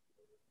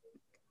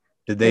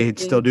 Did I they think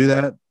still do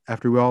that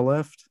after we all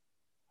left?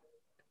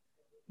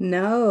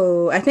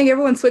 no. I think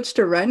everyone switched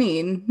to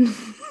running.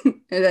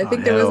 And I Oh,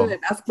 think there wasn't hell.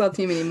 a basketball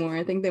team anymore.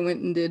 I think they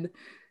went and did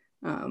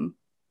I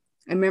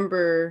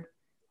remember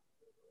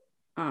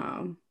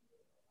um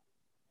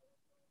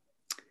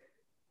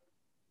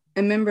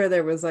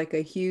there was like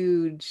a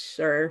huge,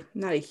 or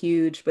not a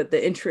huge, but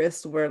the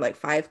interests were like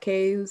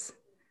 5Ks.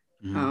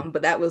 Mhm.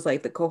 But that was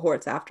like the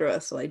cohorts after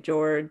us. So like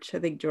I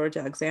think George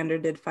Alexander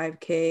did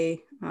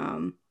 5K.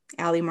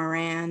 Ali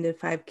Moran did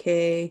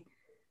 5K.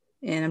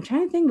 And I'm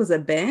trying to think, was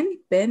it Ben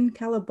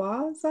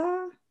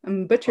Calabaza?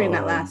 I'm butchering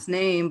that Oh. last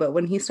name, but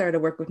when he started to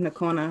work with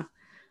Nakona,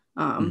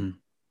 Mhm.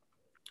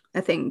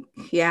 I think,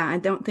 yeah, I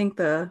don't think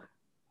there's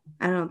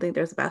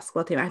a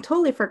basketball team. I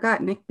totally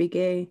forgot Nick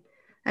Begay.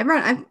 I've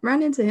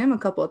run into him a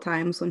couple of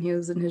times when he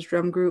was in his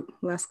drum group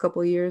last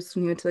couple of years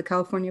when he went to the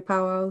California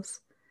powwows.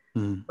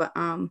 Mhm. But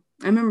I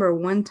remember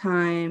one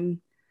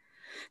time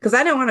because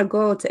I didn't want to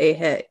go to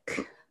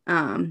AHEC,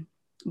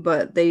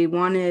 but they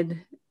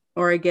wanted,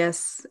 or I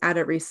guess out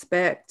of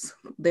respect,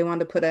 they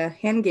wanted to put a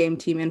hand game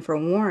team in for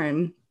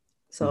Warren.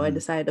 So I Mhm.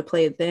 decided to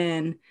play it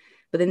then.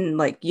 But then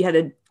like you had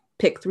to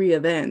pick 3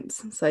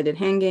 events. So I did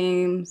hand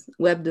games,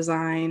 web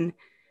design,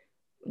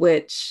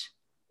 which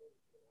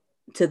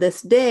to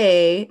this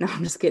day, no,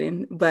 I'm just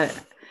kidding, but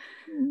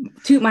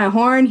toot my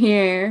horn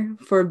here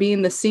for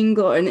being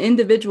an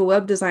individual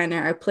web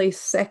designer. I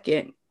placed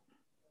second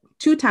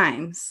 2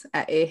 times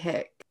at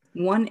AHEC.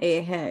 One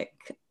AHEC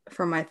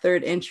for my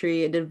 3rd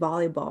entry. I did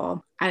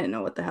volleyball. I didn't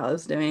know what the hell I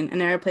was doing. I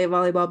never played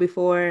volleyball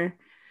before.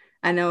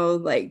 I know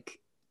like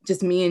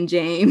just me and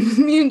James.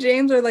 Me and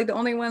James are like the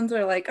only ones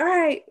that are like, all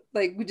right,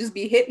 like we just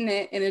be hitting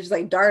it and it just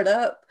like dart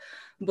up.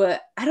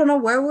 But I don't know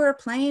where we were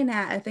playing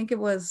at. I think it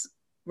was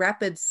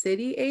Rapid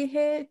City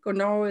AHEC, or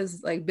no, it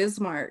was like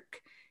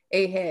Bismarck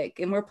AHEC.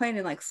 And we're playing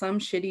in like some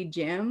shitty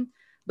gym.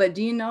 But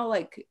do you know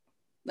like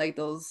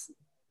those,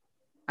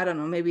 I don't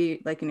know,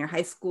 maybe like in your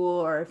high school,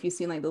 or if you've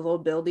seen like those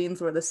old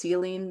buildings where the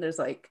ceiling, there's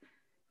like,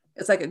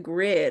 it's like a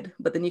grid,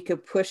 but then you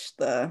could push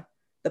the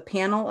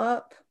panel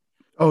up.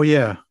 Oh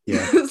yeah.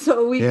 Yeah.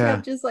 So we Yeah.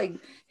 kept just like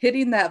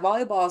hitting that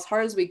volleyball as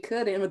hard as we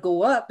could, and it would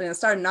go up and it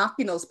started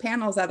knocking those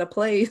panels out of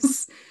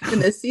place in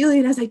the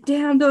ceiling. I was like,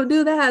 damn, don't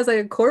do that. I was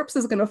like, a corpse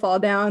is gonna fall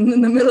down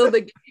in the middle of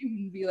the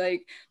game and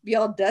be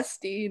all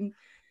dusty.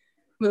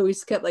 But we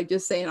just kept like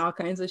just saying all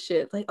kinds of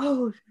shit, like,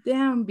 "Oh,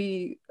 damn,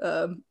 be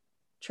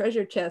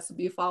treasure chests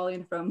be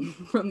falling from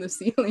the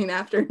ceiling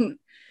after."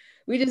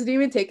 We just didn't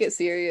even take it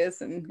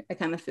serious, and I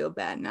kind of feel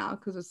bad now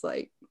because it's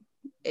like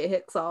it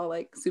hits all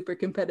like super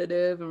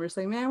competitive, and we're just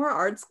like, man, we're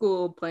art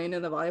school playing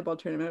in the volleyball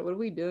tournament. What are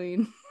we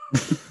doing?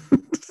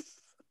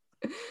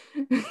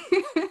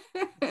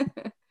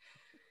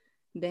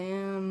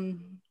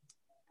 Damn.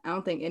 I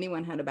don't think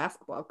anyone had a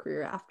basketball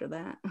career after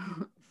that.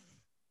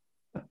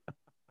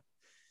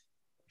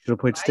 Should have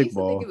played I used to think it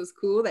stickball. was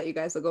cool that you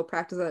guys would go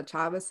practice at the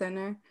Chava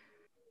Center.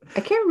 I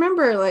can't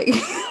remember, like,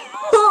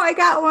 oh, I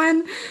got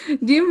one.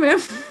 Do you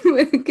remember?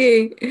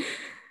 Okay,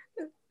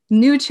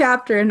 new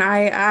chapter in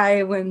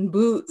I when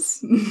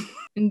Boots. Do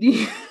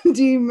you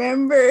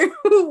remember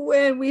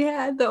when we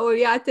had the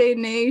Oyate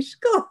Naish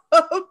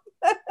Club?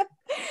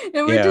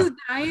 And we're Yeah. just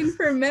dying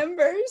for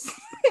members.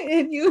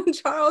 And you and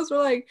Charles were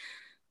like,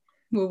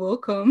 well,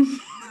 welcome.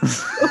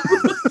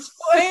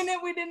 And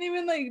we didn't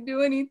even like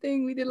do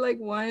anything. We did like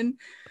one.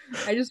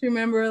 I just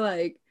remember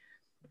like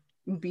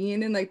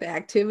being in like the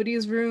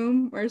activities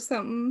room or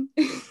something.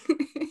 You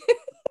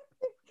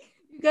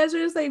guys are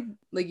just like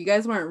you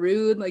guys weren't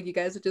rude, like you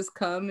guys would just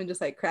come and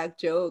just like crack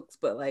jokes,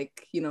 but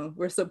like, you know,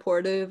 we're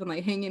supportive and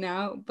like hanging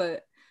out.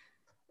 But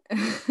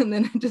and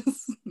then I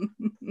just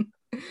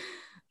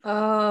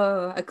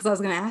oh, because I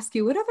was gonna ask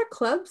you what other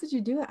clubs did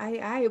you do at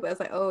II, but I was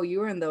like, oh, you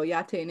were in the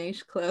Oyate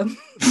Naish Club.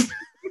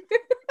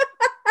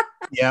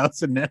 Yeah,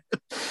 it's a net.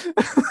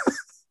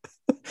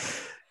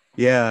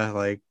 Yeah,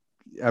 like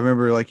I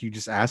remember like you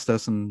just asked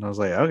us and I was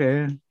like,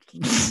 okay.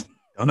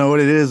 Don't know what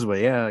it is, but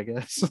yeah, I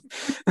guess.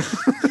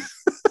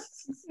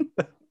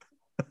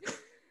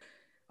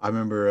 I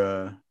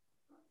remember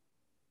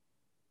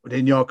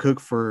didn't y'all cook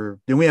for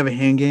didn't we have a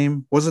hand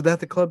game? Was it at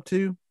the club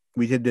too?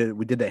 We did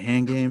that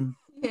hand game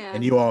Yeah,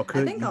 and you all I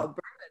cooked. think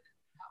Alberta did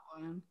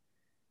that one.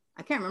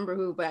 I can't remember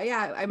who, but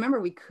yeah, I remember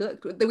we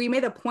cooked. We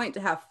made a point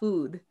to have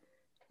food,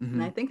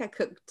 and I think I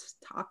cooked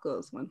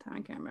tacos one time.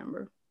 I can't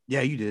remember.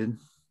 Yeah, you did.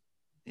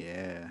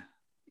 Yeah.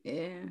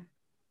 Yeah,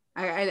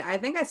 I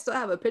think I still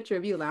have a picture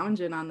of you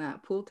lounging on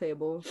that pool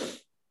table.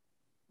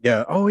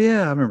 Yeah. Oh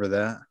yeah, I remember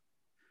that.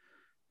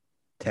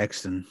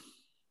 Texting.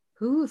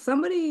 Who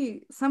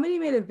somebody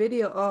made a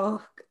video.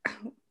 Oh,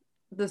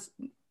 this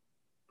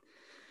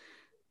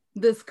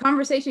this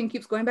conversation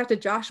keeps going back to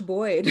Josh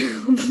Boyd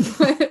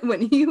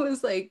when he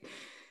was like,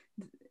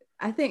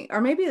 I think, or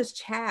maybe it's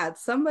Chad.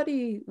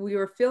 Somebody we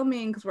were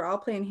filming because we're all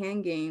playing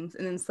hand games,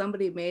 and then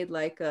somebody made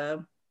like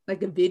a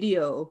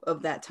video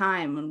of that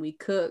time when we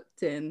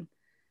cooked, and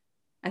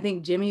I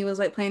think Jimmy was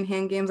like playing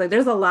hand games. Like,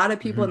 there's a lot of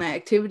people in the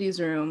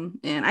activities room,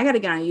 and I got to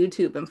get on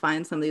YouTube and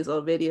find some of these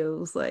old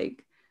videos.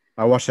 Like,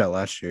 I watched that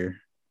last year.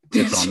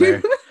 It's did on you?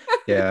 there.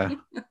 Yeah.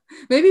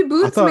 Maybe I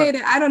Boots thought made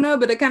it. I don't know,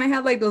 but it kind of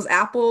had like those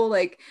Apple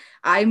like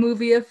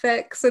iMovie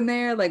effects in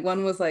there. Like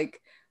one was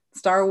like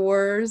Star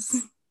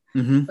Wars,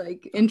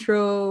 like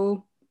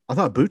intro I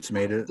thought Boots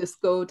made it.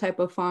 disco type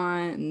of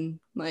font, and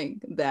like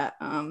that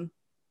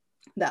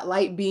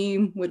light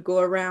beam would go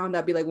around.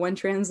 That'd be like one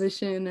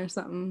transition or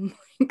something.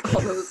 Like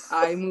all those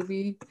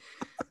iMovie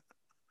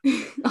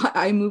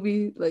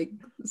like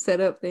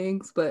setup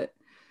things. But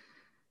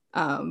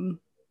I'm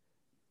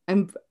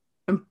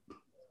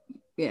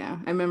yeah,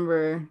 I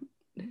remember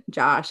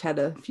Josh had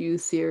a few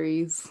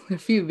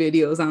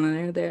videos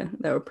on there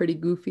that were pretty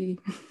goofy.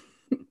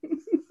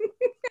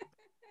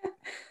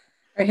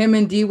 Or him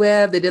and D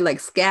Web, they did like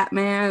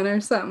Scatman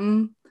or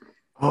something.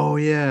 Oh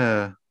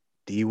yeah.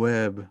 D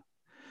Web.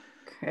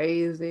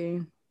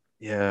 Crazy.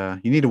 Yeah.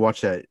 You need to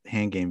watch that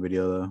hand game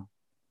video though.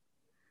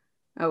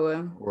 I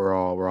will. We're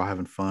all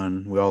having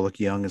fun. We all look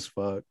young as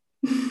fuck.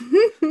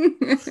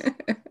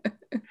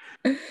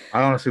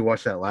 I honestly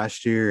watched that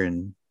last year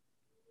and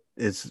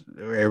it's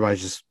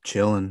everybody's just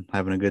chilling,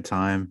 having a good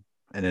time.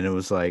 And then it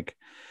was like,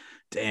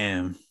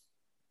 damn,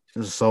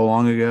 this is so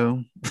long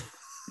ago.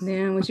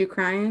 Man, was you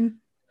crying?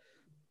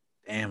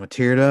 Damn, I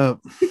teared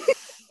up.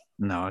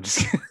 No, I just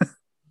kidding.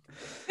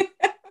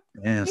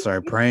 Man,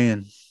 started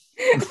praying.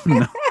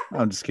 No,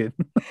 I'm just kidding.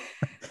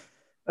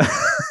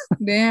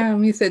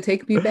 Damn, he said,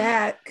 take me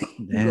back.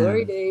 Damn.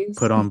 Glory days.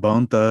 Put on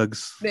Bone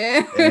Thugs.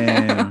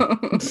 Damn.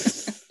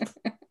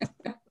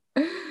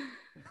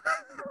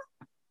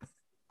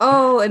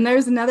 Oh, and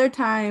there's another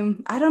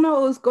time, I don't know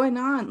what was going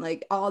on.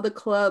 Like all the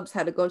clubs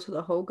had to go to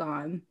the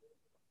Hogan.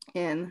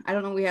 And I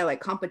don't know, we had like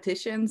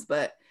competitions,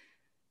 but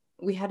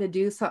we had to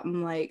do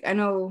something like, I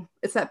know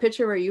it's that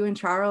picture where you and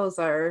Charles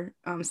are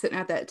sitting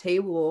at that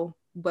table,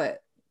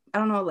 but I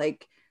don't know,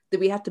 like,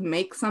 did we have to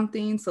make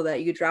something so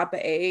that you drop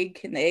an egg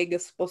and the egg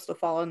is supposed to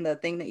fall in the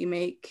thing that you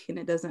make and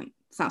it's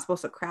not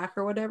supposed to crack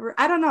or whatever?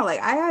 I don't know.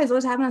 Like, I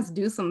was having us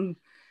do it's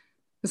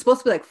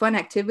supposed to be like fun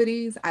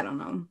activities. I don't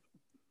know.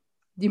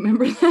 Do you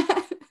remember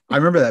that? I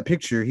remember that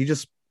picture. He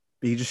just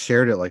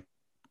shared it like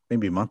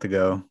maybe a month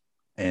ago.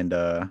 And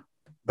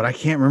but I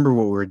can't remember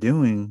what we were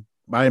doing.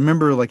 But I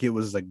remember like it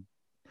was like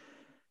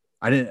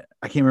I can't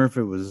remember if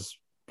it was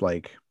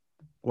like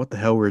what the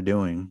hell we're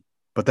doing.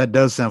 But that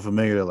does sound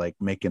familiar, like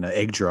making an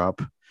egg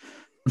drop.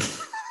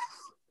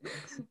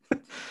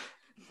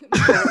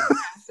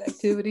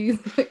 Activities,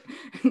 like,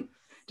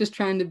 just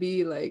trying to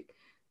be like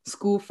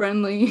school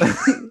friendly,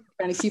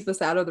 trying to keep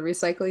us out of the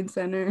recycling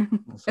center.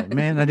 It's like,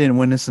 man, I didn't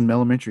win this in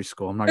elementary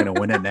school. I'm not gonna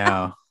win it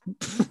now.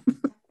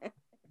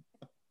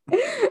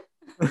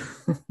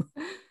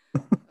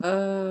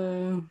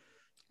 I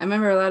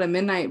remember a lot of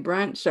midnight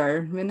brunch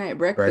or midnight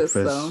breakfast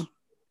Breakfast. though.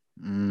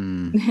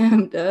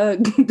 Damn,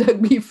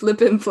 Doug be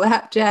flipping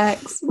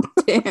flapjacks.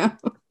 Damn.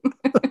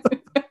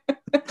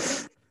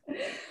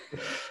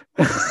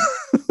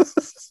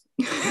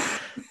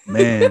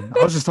 Man,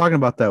 I was just talking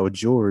about that with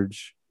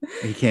George.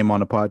 He came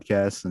on a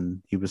podcast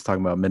and he was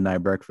talking about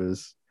midnight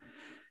breakfast.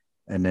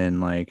 And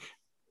then like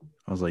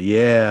I was like,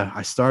 yeah,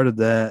 I started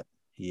that.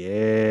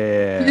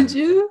 Yeah. Did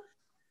you?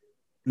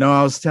 No,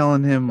 I was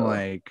telling him Oh.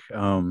 like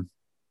Damn,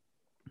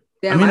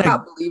 I mean, I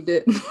about believed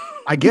it.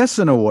 I guess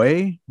in a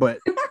way, but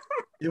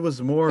it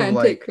was more of Trying to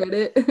like take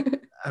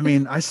credit. I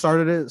mean, I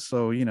started it,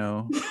 so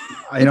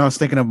I was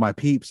thinking of my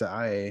peeps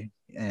at IA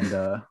and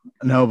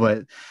no,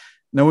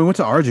 we went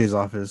to RJ's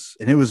office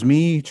and it was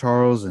me,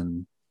 Charles,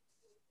 and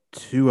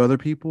two other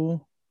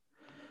people,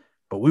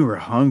 but we were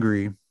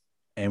hungry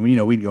and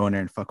we'd go in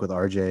there and fuck with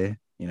RJ,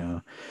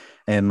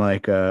 and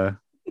like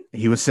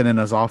he was sitting in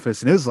his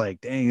office and it was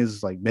like, dang, it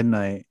was like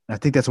midnight. I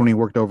think that's when he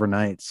worked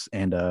overnights.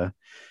 And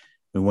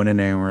we went in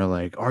there and we're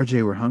like,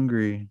 RJ, we're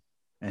hungry.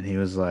 And he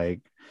was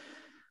like,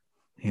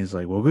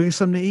 well, go get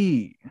something to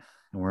eat.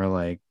 And we're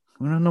like,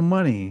 we don't have no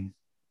money.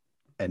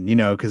 And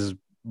because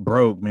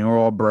broke, I mean, we're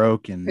all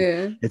broke and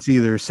Yeah. it's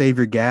either save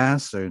your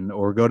gas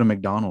or go to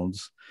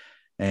McDonald's.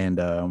 And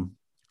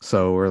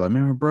so we're like,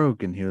 man, we're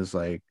broke. And he was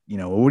like,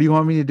 well, what do you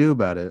want me to do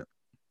about it?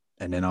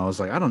 And then I was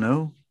like, I don't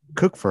know,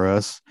 cook for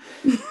us,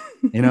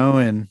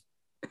 and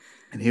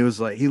he was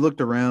like, he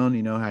looked around,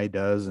 how he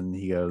does, and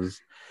he goes,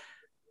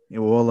 yeah,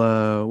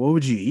 well, what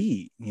would you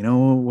eat?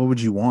 What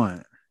would you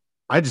want?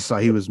 I just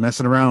thought he was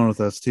messing around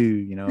with us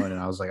too, and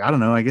I was like, I don't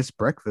know, I guess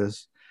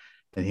breakfast.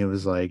 And he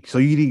was like, so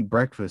you'd eat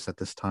breakfast at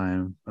this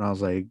time? And I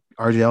was like,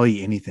 RJ, I'll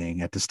eat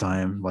anything at this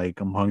time. Like,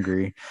 I'm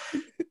hungry.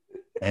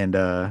 And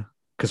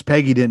because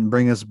Peggy didn't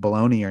bring us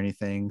bologna or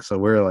anything, so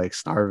we're like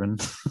starving.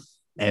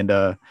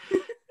 And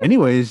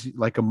anyways,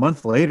 like a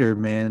month later,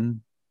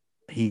 man,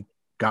 he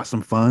got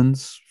some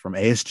funds from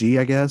ASG,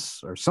 I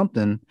guess, or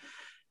something.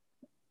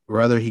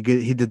 Whether he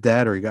did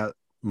that or he got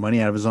money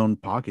out of his own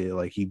pocket.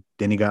 Like he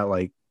got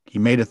like he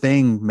made a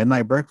thing,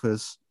 midnight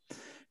breakfast,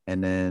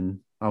 and then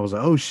I was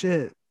like, oh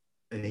shit.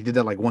 And he did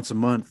that like once a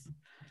month.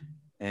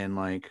 And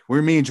like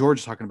me and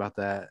George talking about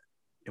that,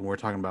 and we're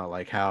talking about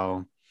like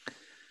how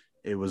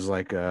it was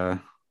like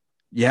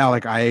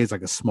like IA is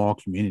like a small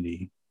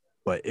community,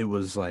 but it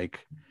was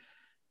like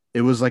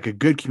a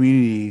good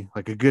community,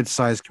 like a good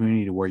sized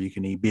community to where you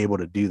can be able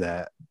to do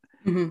that,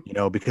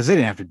 because they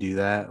didn't have to do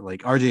that.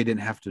 Like RJ didn't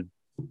have to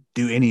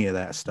do any of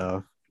that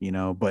stuff,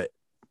 but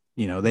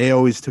they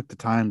always took the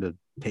time to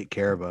take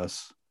care of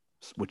us,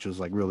 which was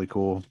like really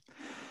cool.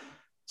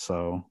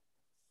 So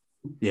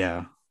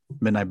yeah,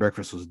 midnight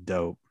breakfast was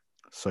dope.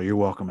 So you're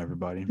welcome,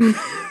 everybody.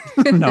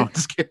 No,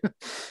 just kidding.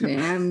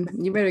 Damn,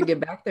 you better get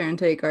back there and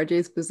take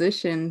RJ's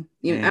position.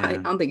 I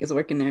don't think it's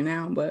working there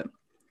now, but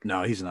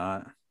no, he's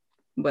not.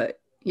 But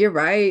you're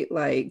right.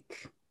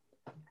 Like,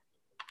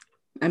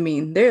 I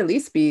mean, there at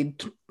least be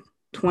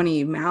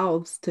 20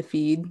 mouths to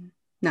feed,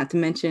 not to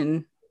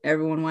mention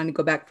everyone wanting to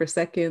go back for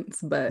seconds.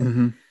 But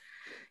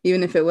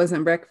even if it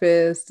wasn't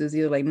breakfast, it's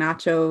either like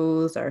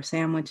nachos or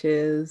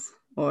sandwiches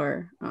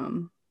or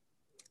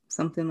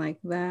something like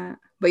that.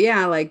 But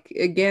yeah, like,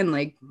 again,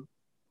 like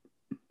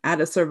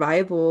out of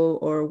survival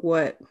or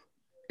what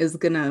is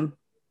going to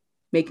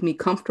make me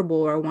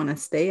comfortable or want to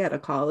stay at a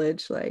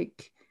college,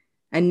 like,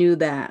 I knew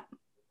that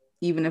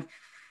even if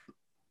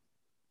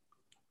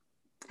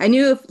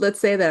let's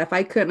say that if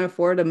I couldn't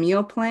afford a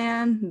meal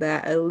plan,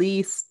 that at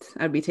least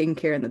I'd be taking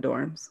care in the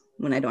dorms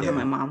when I don't have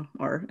my mom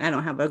or I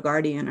don't have a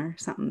guardian or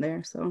something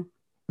there. So,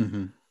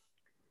 and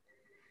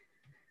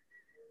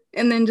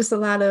then just a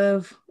lot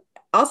of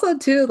also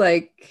too,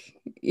 like,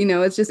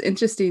 it's just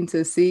interesting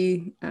to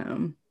see,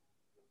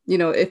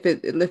 if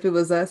it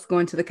was us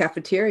going to the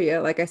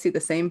cafeteria, like I see the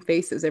same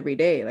faces every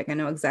day. Like I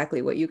know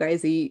exactly what you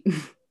guys eat.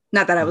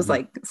 Not that I was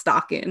like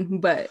stalking,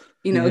 but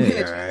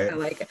right.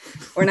 like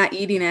we're not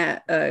eating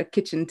at a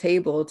kitchen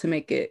table to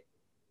make it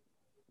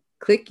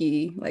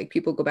clicky. Like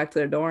people go back to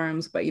their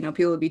dorms, but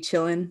people will be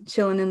chilling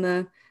in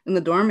the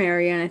dorm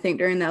area. And I think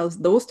during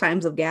those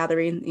times of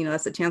gathering,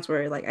 that's a chance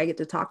where like I get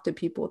to talk to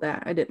people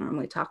that I didn't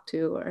normally talk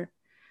to, or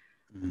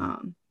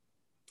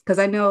because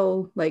I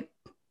know like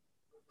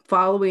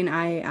following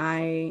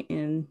II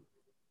and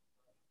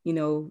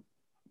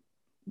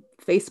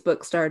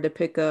Facebook started to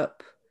pick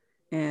up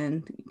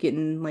and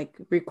getting like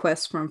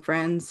requests from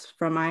friends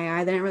from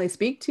II they didn't really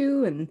speak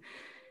to. And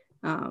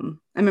I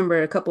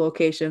remember a couple of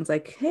occasions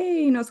like,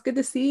 hey, it's good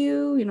to see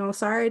you.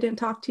 Sorry I didn't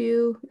talk to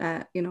you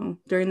at,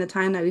 during the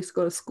time that I used to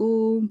go to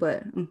school,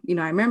 but, I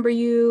remember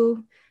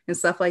you and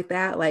stuff like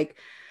that. Like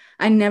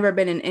I never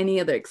been in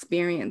any other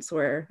experience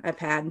where I've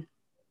had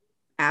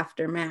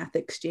aftermath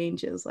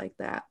exchanges like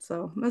that.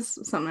 So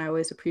that's something I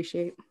always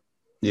appreciate.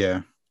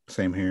 Yeah,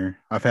 same here.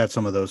 I've had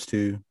some of those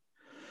too,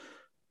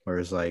 where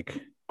it's like,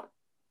 I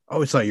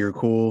always thought you were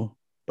cool,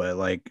 but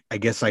like, I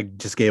guess I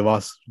just gave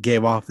off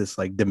this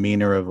like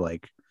demeanor of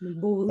like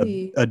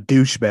Bully. a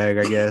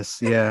douchebag, I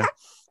guess. Yeah.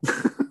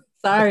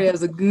 Sorry, I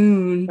was a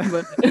goon,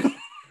 but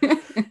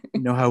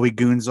You know how we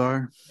goons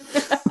are.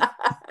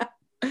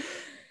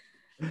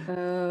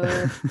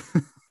 Damn,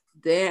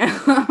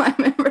 I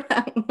remember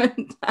that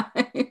one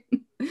time.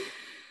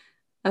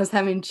 I was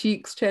having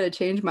Cheeks try to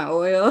change my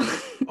oil.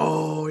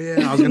 Oh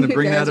yeah, I was gonna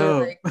bring that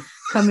up. Like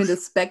coming to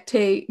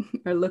spectate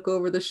or look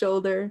over the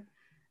shoulder.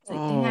 It's like,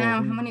 Oh, damn,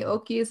 man. how many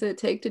okies did it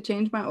take to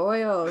change my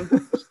oil?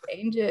 Just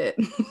change it.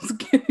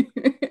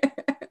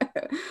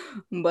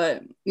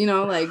 But you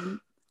know, like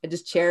I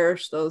just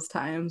cherish those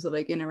times of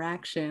like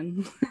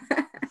interaction.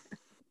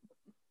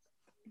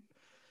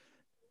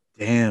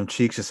 Damn,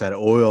 Cheeks just had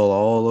oil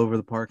all over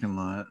the parking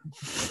lot.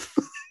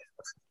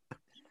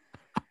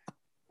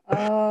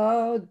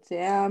 Oh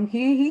damn.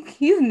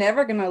 He's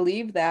never gonna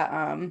leave that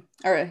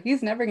or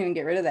he's never gonna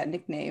get rid of that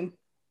nickname.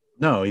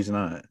 No, he's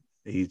not.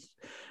 I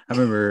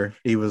remember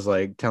he was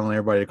like telling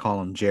everybody to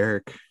call him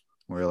Jarek.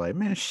 We're like,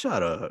 man,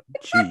 shut up,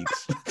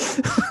 Cheeks.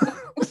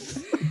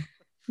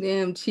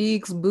 Damn,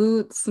 Cheeks,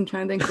 Boots. I'm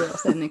trying to think who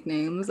else had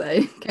nicknames.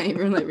 I can't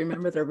even like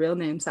remember their real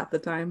names half the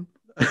time.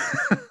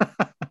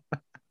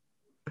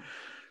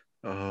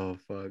 Oh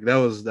fuck. That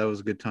was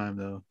a good time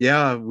though.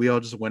 Yeah, we all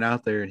just went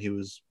out there and he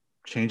was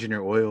changing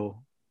your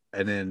oil.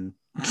 And then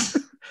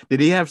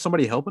did he have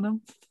somebody helping him?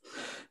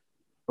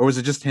 Or was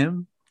it just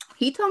him?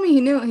 He told me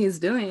he knew what he was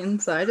doing,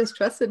 so I just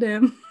trusted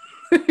him.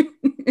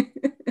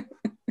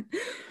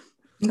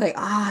 Like,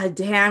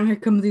 damn, here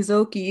come these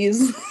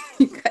Okies.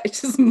 You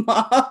guys just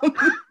mob.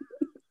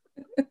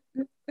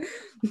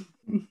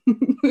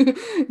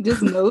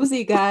 Just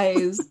nosy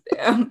guys.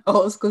 Damn.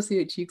 Oh, let's go see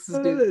what Cheeks is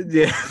doing.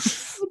 Yeah.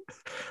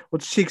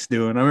 What's Cheeks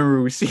doing? I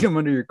remember we see him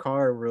under your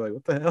car. We're like,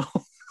 what the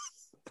hell?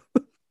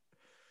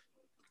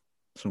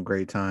 Some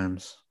great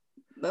times.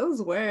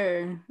 Those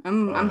were.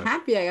 I'm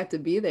happy I got to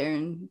be there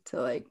and to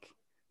like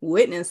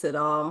witness it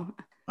all.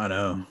 I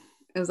know.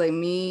 It was like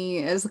me.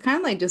 It was kind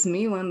of like just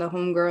me, one of the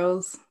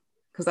homegirls,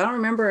 because I don't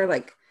remember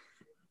like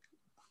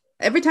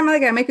every time I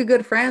make a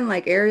good friend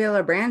like Ariel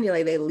or Brandy,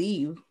 like they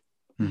leave.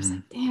 I was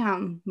like,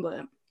 damn,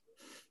 but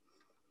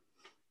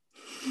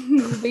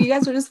you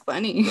guys are just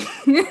funny.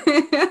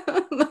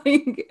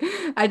 Like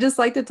I just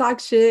like to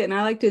talk shit and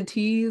I like to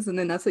tease, and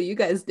then that's what you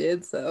guys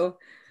did. So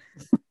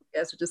you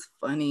guys are just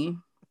funny.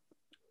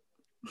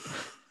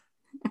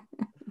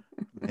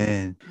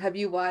 Man. Have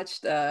you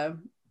watched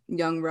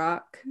Young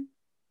Rock?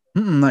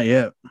 Not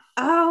yet.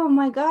 Oh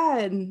my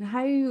god.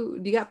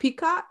 Do you got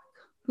Peacock?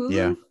 Hulu?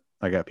 Yeah,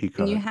 I got Peacock.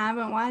 And you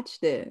haven't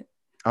watched it?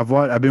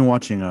 I've been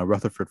watching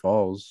Rutherford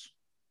Falls.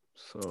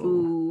 So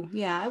Ooh,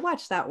 yeah, I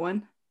watched that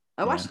one.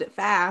 I watched it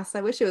fast.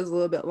 I wish it was a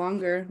little bit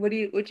longer.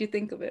 What'd you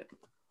think of it?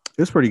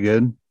 It was pretty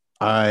good.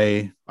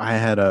 I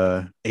had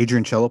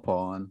Adrian Chelopal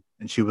on,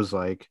 and she was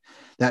like,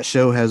 that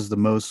show has the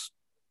most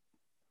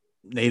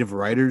native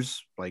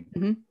writers like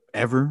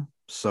ever.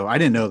 So I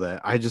didn't know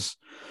that. I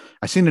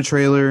seen the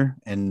trailer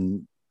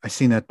and I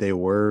seen that they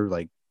were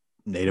like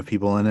native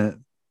people in it,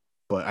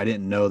 but I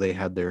didn't know they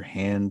had their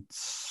hands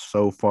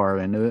so far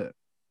into it.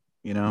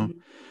 You know,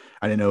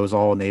 I didn't know it was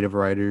all native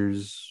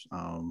writers.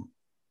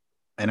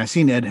 And I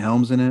seen Ed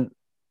Helms in it,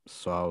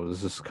 so I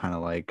was just kind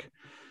of like,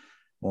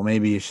 well,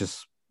 maybe it's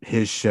just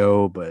his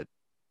show, but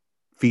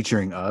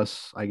featuring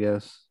us, I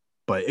guess.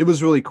 But it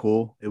was really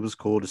cool. It was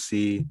cool to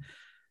see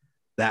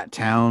that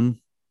town,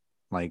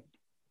 like,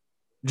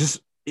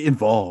 just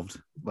involved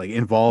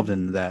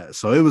in that.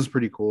 So it was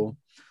pretty cool,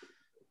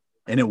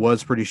 and it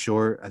was pretty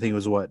short. I think it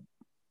was what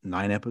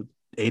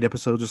 8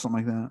 episodes or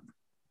something like that.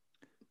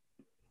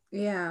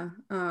 Yeah.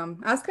 I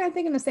was kind of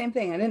thinking the same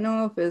thing. I didn't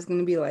know if it was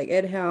going to be like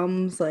Ed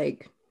Helms,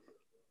 like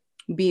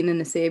being in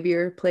the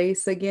savior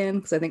place again,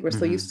 because I think we're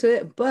so used to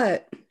it.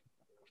 But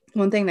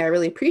one thing that I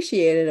really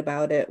appreciated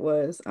about it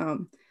was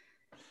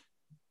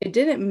it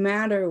didn't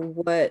matter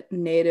what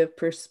native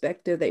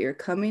perspective that you're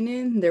coming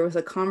in, there was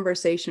a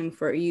conversation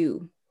for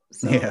you.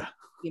 So,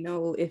 you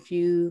know, it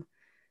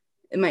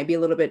might be a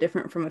little bit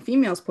different from a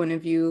female's point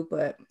of view,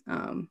 but,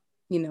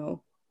 you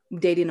know,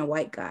 dating a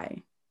white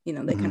guy, you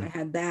know, they kind of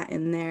had that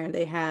in there.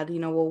 They had, you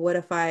know, well, what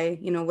if I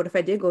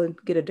did go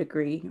get a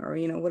degree, or,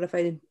 you know, what if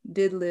I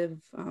did live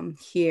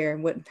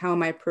here? How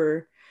am I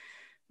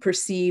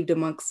perceived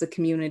amongst the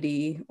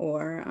community?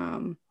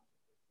 Or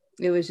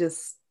it was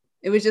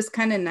just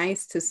kind of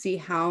nice to see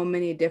how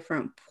many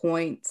different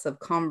points of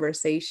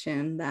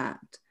conversation that,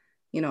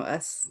 you know,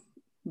 us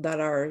that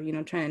are, you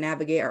know, trying to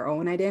navigate our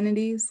own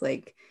identities,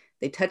 like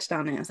they touched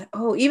on it. I was like,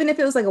 oh, even if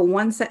it was like a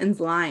one sentence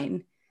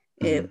line,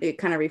 it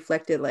kind of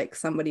reflected like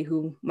somebody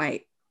who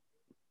might,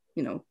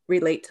 you know,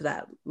 relate to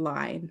that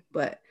line.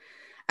 But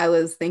I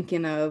was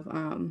thinking of,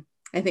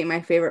 I think my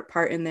favorite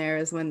part in there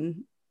is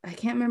when, I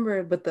can't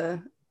remember, but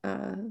the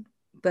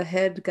the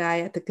head guy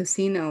at the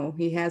casino.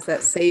 He has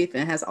that safe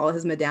and has all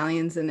his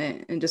medallions in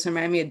it, and just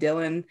remind me of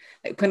Dylan,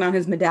 like putting on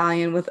his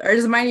medallion with, or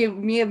just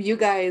remind me of you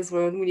guys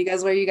when you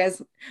guys when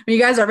you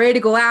guys are ready to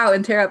go out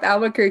and tear up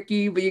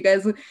Albuquerque, but you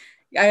guys.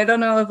 I don't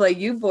know if like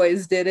you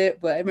boys did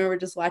it, but I remember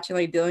just watching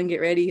like Dylan get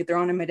ready,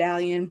 throw on a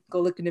medallion, go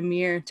look in the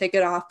mirror, take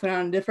it off, put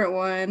on a different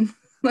one.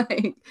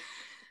 Like,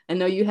 I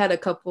know you had a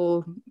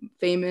couple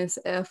famous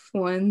F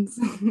ones.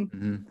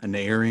 And the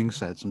earrings,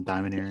 had some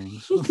diamond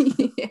earrings.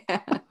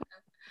 Yeah.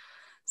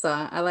 So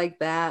I like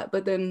that.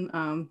 But then,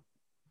 and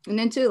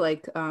then too,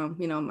 like,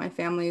 you know, my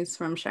family's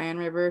from Cheyenne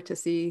River to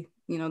see,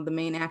 you know, the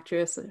main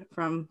actress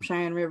from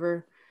Cheyenne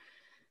River.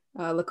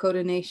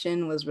 Lakota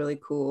Nation was really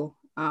cool.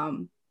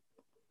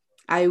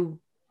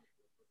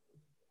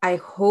 I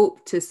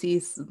hope to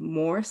see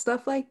more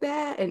stuff like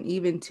that, and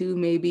even to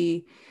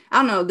maybe, I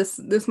don't know,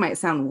 this might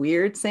sound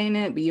weird saying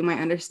it, but you might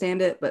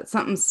understand it, but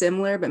something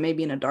similar, but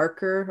maybe in a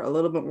darker, a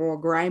little bit more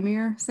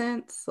grimier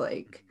sense,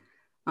 like,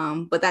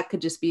 but that could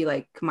just be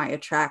like my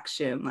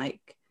attraction,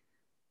 like,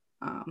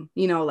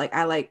 you know, like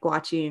I like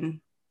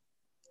watching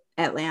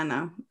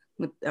Atlanta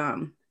with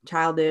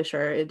Childish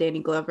or Danny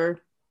Glover,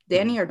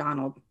 Danny or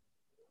Donald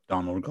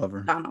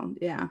Glover. Donald,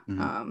 yeah.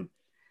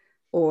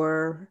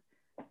 Or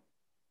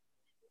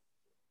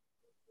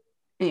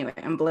anyway,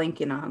 I'm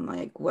blanking on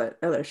like what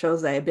other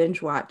shows that I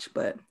binge watch,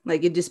 but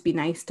like it'd just be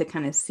nice to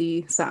kind of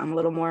see something a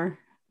little more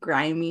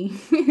grimy,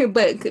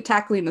 but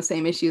tackling the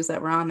same issues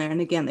that were on there.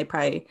 And again, it's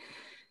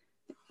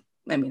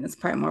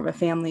probably more of a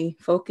family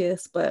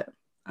focus, but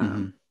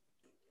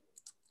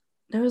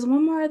there was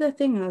one more other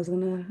thing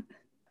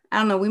I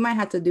don't know, we might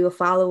have to do a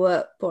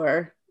follow-up,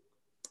 or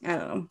I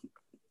don't know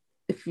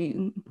if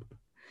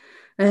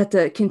I have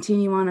to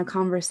continue on a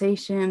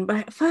conversation,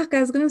 but I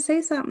was gonna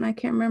say something, I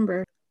can't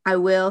remember. I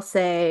will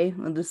say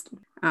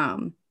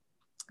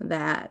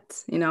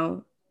that, you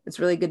know, it's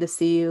really good to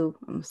see you.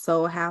 I'm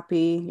so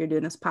happy you're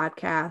doing this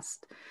podcast.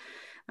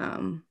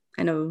 I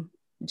know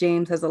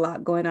James has a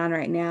lot going on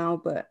right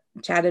now, but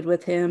chatted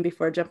with him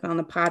before jumping on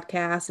the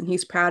podcast, and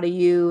he's proud of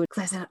you.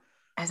 Because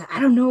I said, I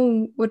don't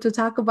know what to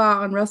talk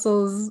about on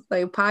Russell's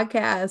like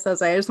podcast. I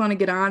was like, I just want to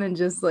get on and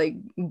just like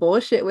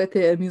bullshit with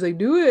him. He's like,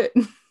 do it.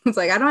 It's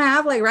like, I don't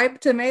have like ripe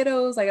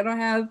tomatoes. Like,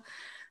 I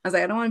was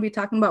like, I don't want to be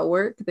talking about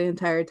work the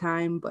entire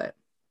time, but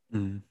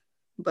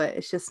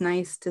it's just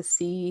nice to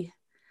see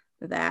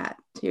that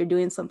you're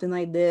doing something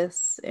like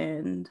this,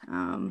 and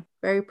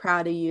very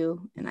proud of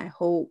you. And I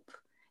hope,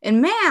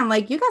 and man,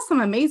 like you got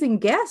some amazing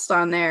guests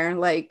on there.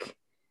 Like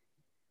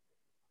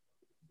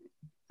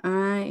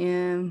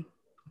I'm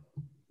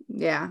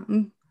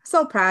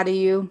so proud of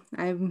you.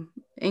 I'm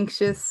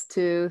anxious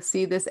to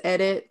see this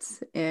edit,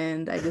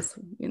 and I just,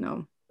 you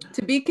know,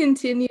 to be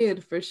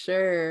continued for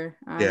sure.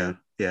 Yeah,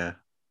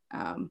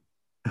 I'm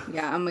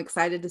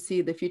excited to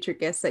see the future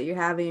guests that you're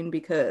having,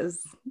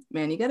 because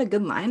man, you got a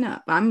good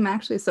lineup. I'm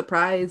actually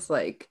surprised.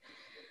 Like,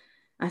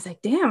 I was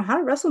like, damn, how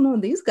did Russell know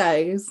these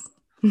guys?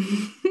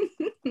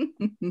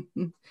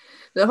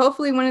 So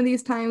hopefully one of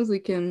these times we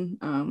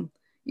can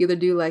either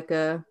do like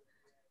a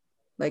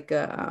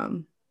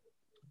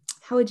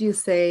how would you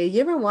say, you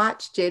ever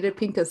watch Jada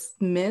Pinkett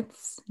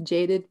Smith's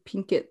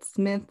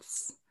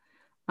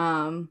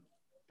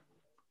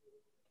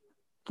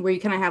where you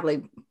kind of have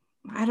like,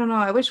 I don't know,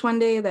 I wish one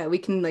day that we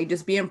can like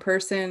just be in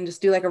person,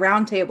 just do like a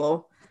round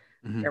table,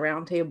 and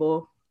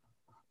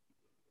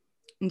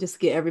just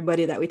get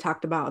everybody that we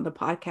talked about on the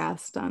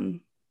podcast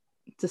on,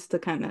 just to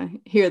kind of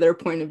hear their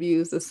point of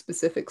views, the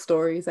specific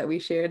stories that we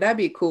shared. That'd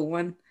be a cool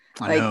one.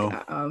 I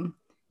know.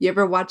 You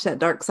ever watch that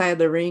Dark Side of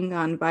the Ring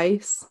on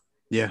Vice?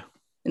 Yeah.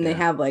 And they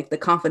have like the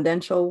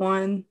confidential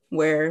one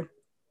where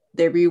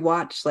they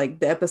rewatch like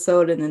the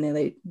episode and then they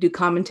like do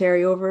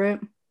commentary over it.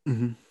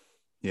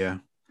 Yeah.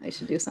 I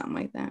should do something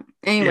like that.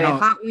 Anyway,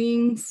 hot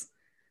wings,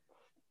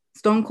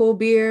 Stone Cold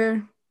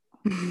beer,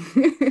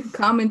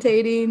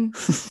 commentating,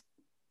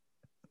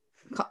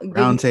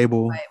 round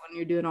table when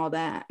you're doing all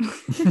that.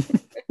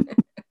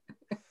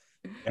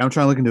 I'm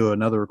trying to look into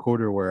another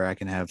recorder where I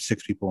can have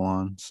 6 people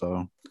on,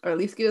 so, or at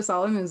least get us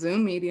all in a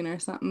Zoom meeting or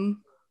something.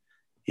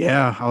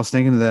 Yeah, I was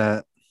thinking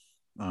that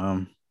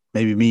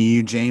maybe me,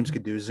 you, James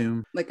could do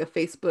Zoom, like a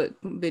Facebook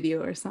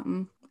video or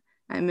something.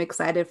 I'm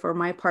excited for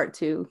my part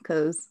too,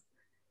 because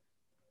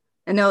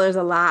I know there's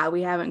a lot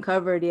we haven't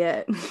covered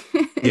yet.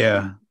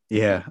 Yeah.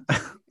 Yeah,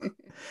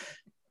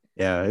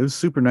 it was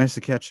super nice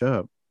to catch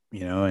up,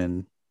 you know,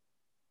 and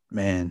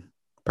man,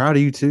 proud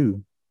of you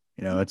too.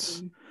 You know,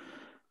 it's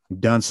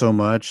done so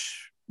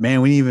much.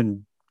 Man, we didn't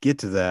even get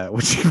to that,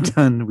 what you've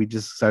done. We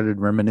just started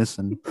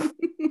reminiscing.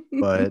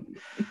 But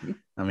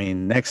I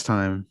mean, next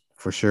time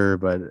for sure.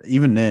 But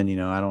even then, you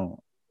know, I don't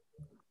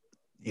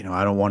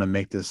want to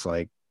make this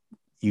like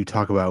you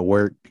talk about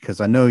work,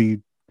 because I know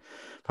you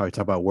probably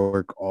talk about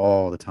work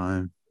all the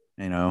time.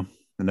 You know,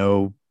 I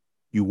know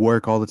you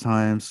work all the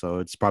time, so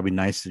it's probably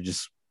nice to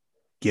just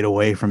get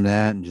away from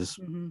that and just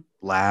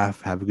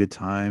laugh, have a good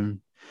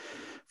time,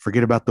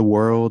 forget about the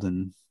world,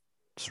 and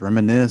just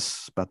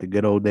reminisce about the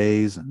good old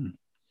days.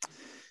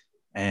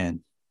 And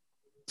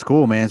it's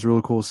cool, man. It's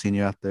really cool seeing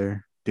you out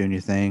there. doing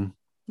your thing.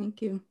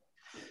 Thank you.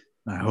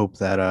 I hope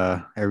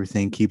that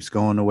everything keeps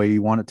going the way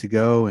you want it to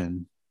go,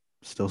 and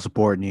still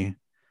supporting you.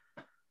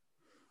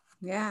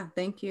 Yeah,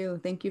 thank you.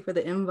 Thank you for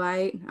the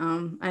invite.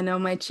 I know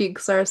my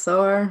cheeks are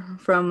sore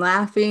from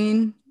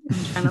laughing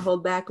and trying to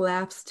hold back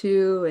laughs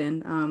too.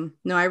 And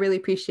no, I really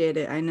appreciate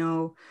it. I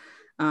know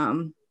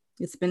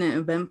it's been an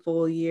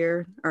eventful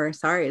year, or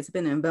sorry, it's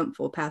been an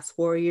eventful past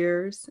 4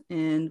 years.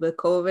 And with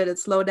COVID, it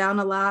slowed down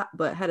a lot,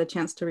 but had a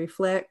chance to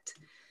reflect.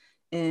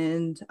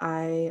 And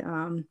I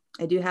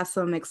do have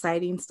some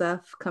exciting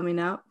stuff coming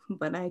up,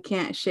 but I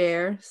can't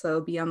share. So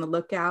be on the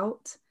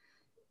lookout.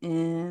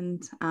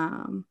 And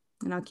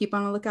I'll keep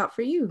on the lookout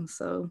for you.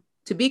 So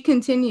to be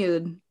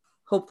continued.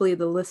 Hopefully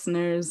the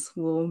listeners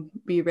will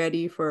be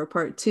ready for a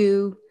part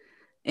 2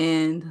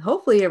 and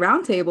hopefully a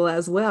roundtable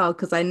as well,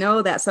 because I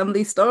know that some of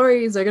these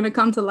stories are going to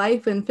come to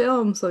life in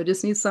film. So I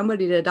just need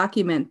somebody to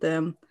document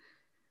them.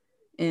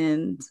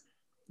 And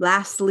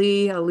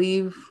lastly, I'll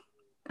leave.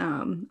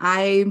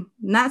 I'm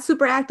not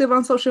super active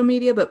on social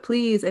media, but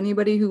please,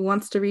 anybody who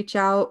wants to reach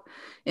out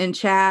and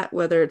chat,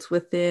 whether it's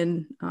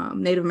within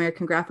Native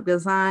American graphic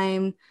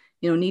design,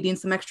 needing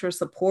some extra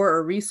support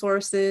or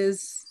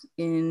resources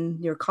in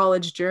your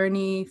college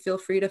journey, feel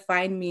free to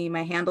find me.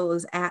 My handle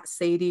is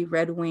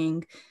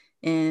 @SadieRedWing.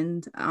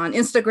 And on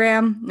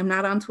Instagram, I'm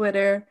not on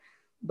Twitter,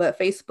 but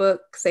Facebook,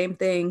 same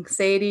thing.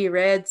 Sadie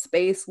Red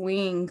Space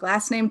Wing.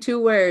 Last name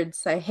 2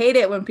 words. I hate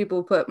it when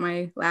people put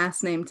my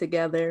last name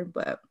together,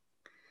 but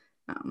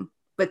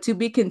to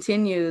be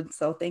continued.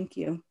 So thank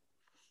you.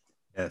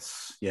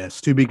 Yes.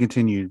 To be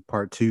continued.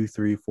 Part 2,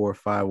 3, 4,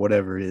 5,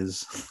 whatever it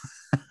is.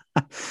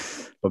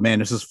 But man,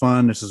 this is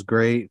fun. This is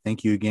great.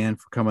 Thank you again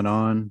for coming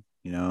on,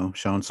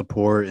 showing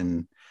support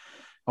and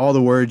all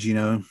the words,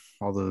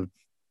 all the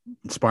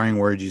inspiring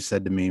words you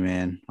said to me,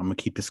 man. I'm going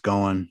to keep this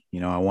going.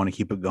 I want to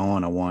keep it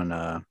going. I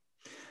want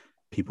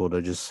people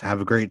to just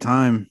have a great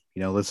time,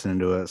 listening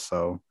to it.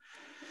 So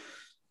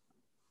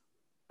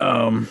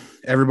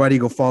everybody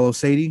go follow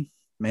Sadie.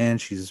 Man,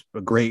 she's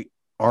a great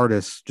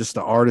artist, just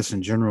an artist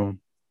in general.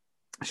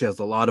 She has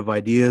a lot of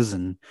ideas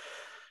and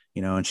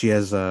she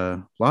has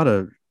a lot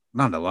of,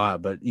 not a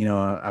lot, but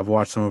I've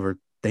watched some of her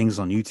things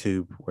on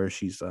YouTube where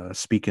she's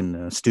speaking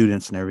to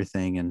students and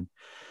everything, and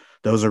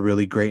those are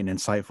really great and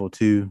insightful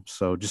too.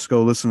 So just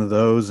go listen to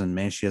those, and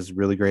man, she has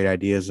really great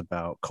ideas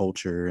about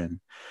culture and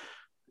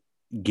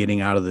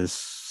getting out of this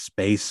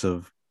space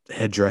of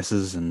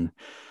headdresses and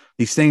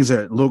these things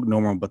that look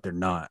normal but they're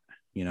not.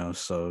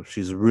 So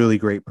she's a really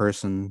great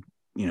person.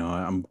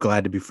 I'm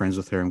glad to be friends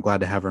with her. I'm glad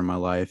to have her in my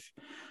life.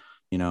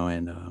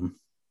 And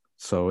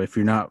so if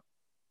you're not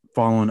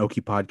following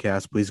Okie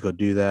Podcast, please go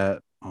do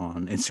that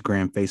on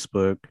Instagram,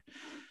 Facebook.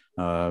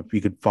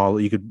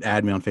 You could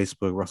add me on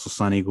Facebook, Russell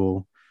Sun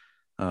Eagle.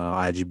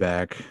 I'll add you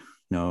back.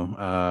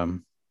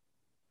 And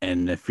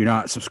if you're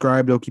not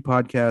subscribed to Okie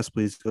Podcast,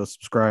 please go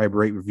subscribe,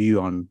 rate,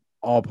 review on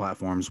all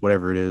platforms,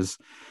 whatever it is.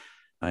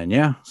 And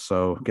yeah,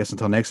 so I guess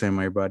until next time,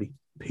 everybody,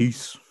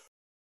 peace.